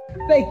 Raph.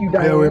 Thank you,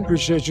 Diane. Yeah, we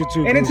appreciate you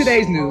too. And in Goose.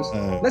 today's news,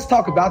 let's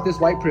talk about this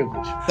white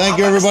privilege. Thank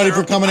you, everybody,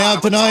 for coming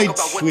out tonight.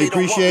 We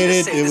appreciate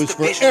it. It was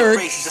for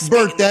Eric's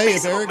birthday.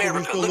 If Eric, if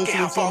you're still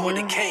listening somewhere,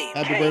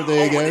 happy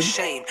birthday again.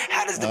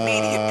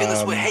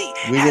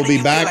 We will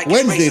be back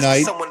Wednesday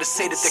night,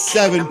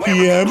 7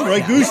 p.m.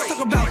 Right, Goose? Let's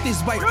talk about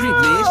this white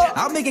privilege.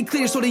 I'll make it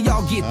clear so that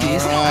y'all get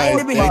this. All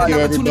right, thank you,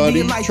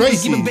 everybody.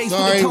 Tracy,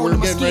 sorry, we're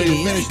getting ready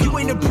to finish. You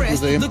ain't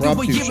impressed. The Look at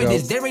what impromptu year it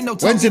is. show. There ain't no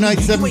Wednesday night,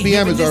 7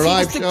 p.m. is our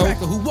live show,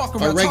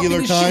 our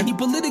regular time.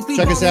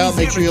 Check us out.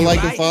 Make sure you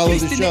like and follow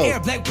the show. You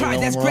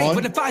know when we're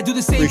on.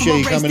 Appreciate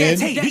you coming in.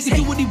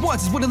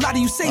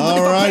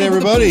 All right,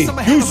 everybody.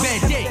 Goose,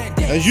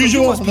 as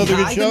usual, another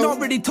good show. All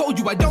right,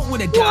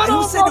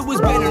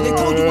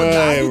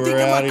 we're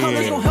out of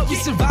here.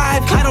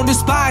 I don't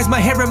despise my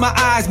hair and my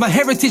eyes. My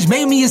heritage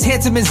made me as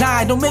handsome as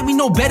I. Don't make me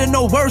no better,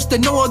 no worse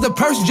than no other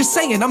person. Just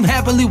saying, I'm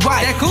happily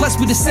white. Plus,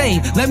 we the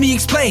same. Let me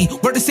explain.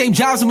 Work the same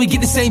jobs and we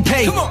get the same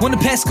pay. When the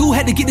past school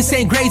had to get the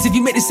same grades. If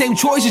you make the same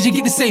choices, you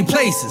get the same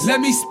places. Let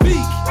me speak.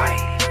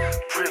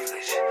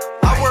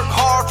 I work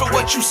hard for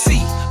what you see.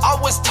 I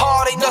was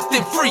taught ain't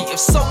nothing free. If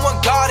someone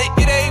got it,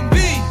 it ain't me.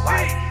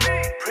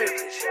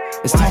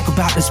 Let's talk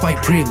about this white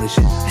privilege.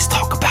 Let's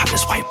talk about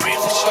this white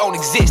privilege. Don't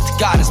exist.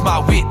 God is my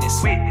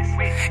witness.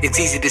 It's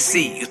easy to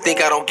see. You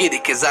think I don't get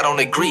it cause I don't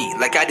agree.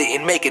 Like I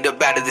didn't make it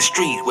up out of the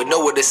street with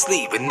nowhere to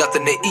sleep and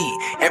nothing to eat.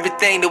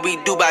 Everything that we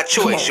do by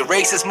choice. Your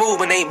racist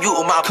movement ain't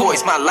muting my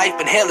voice. My life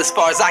in hell as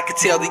far as I can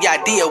tell. The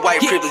idea of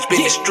white privilege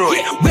been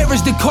destroyed. Where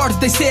is the card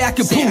that they say I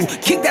can pull?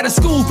 Kicked out of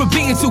school for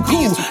being too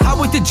cool. I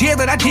went to jail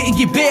and I didn't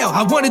get bail.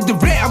 I wanted the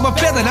rent, I'm a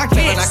felon, I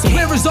can't. So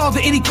where is all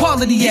the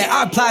inequality at?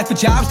 I applied for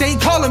jobs, they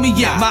ain't calling me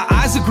yet. My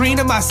eyes are green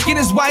and my skin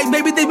is white.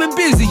 Maybe they've been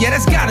busy, yeah,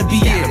 that's gotta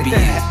be it.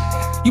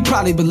 You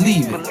probably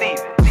believe it.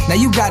 Now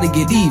you gotta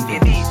get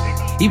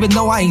even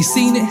though I ain't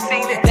seen it.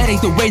 That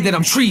ain't the way that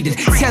I'm treated.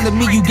 Telling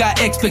me you got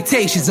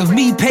expectations of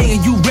me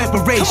paying you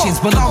reparations.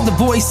 But I'm the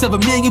voice of a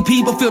million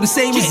people feel the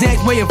same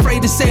exact way,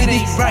 afraid to say they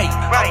right.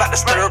 I'm about to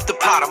stir up the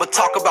pot. I'ma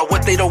talk about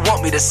what they don't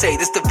want me to say.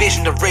 This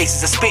division of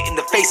races is spit in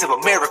the face of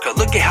America.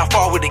 Look at how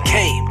far we done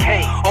came.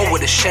 Oh,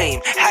 what a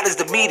shame. How does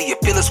the media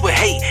fill us with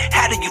hate?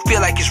 How do you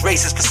feel like it's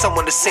racist for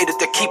someone to say that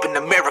they're keeping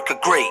America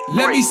great?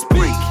 Let me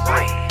speak.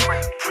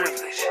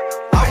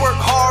 I work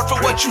hard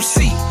for what you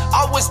see.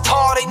 I was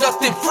taught ain't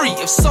nothing free.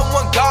 If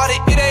someone got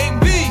it, it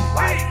ain't me.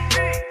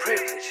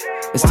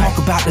 Let's talk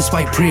about this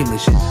white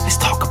privilege. Let's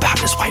talk about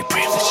this white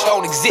privilege.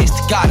 Don't exist.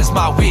 God is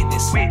my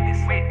witness.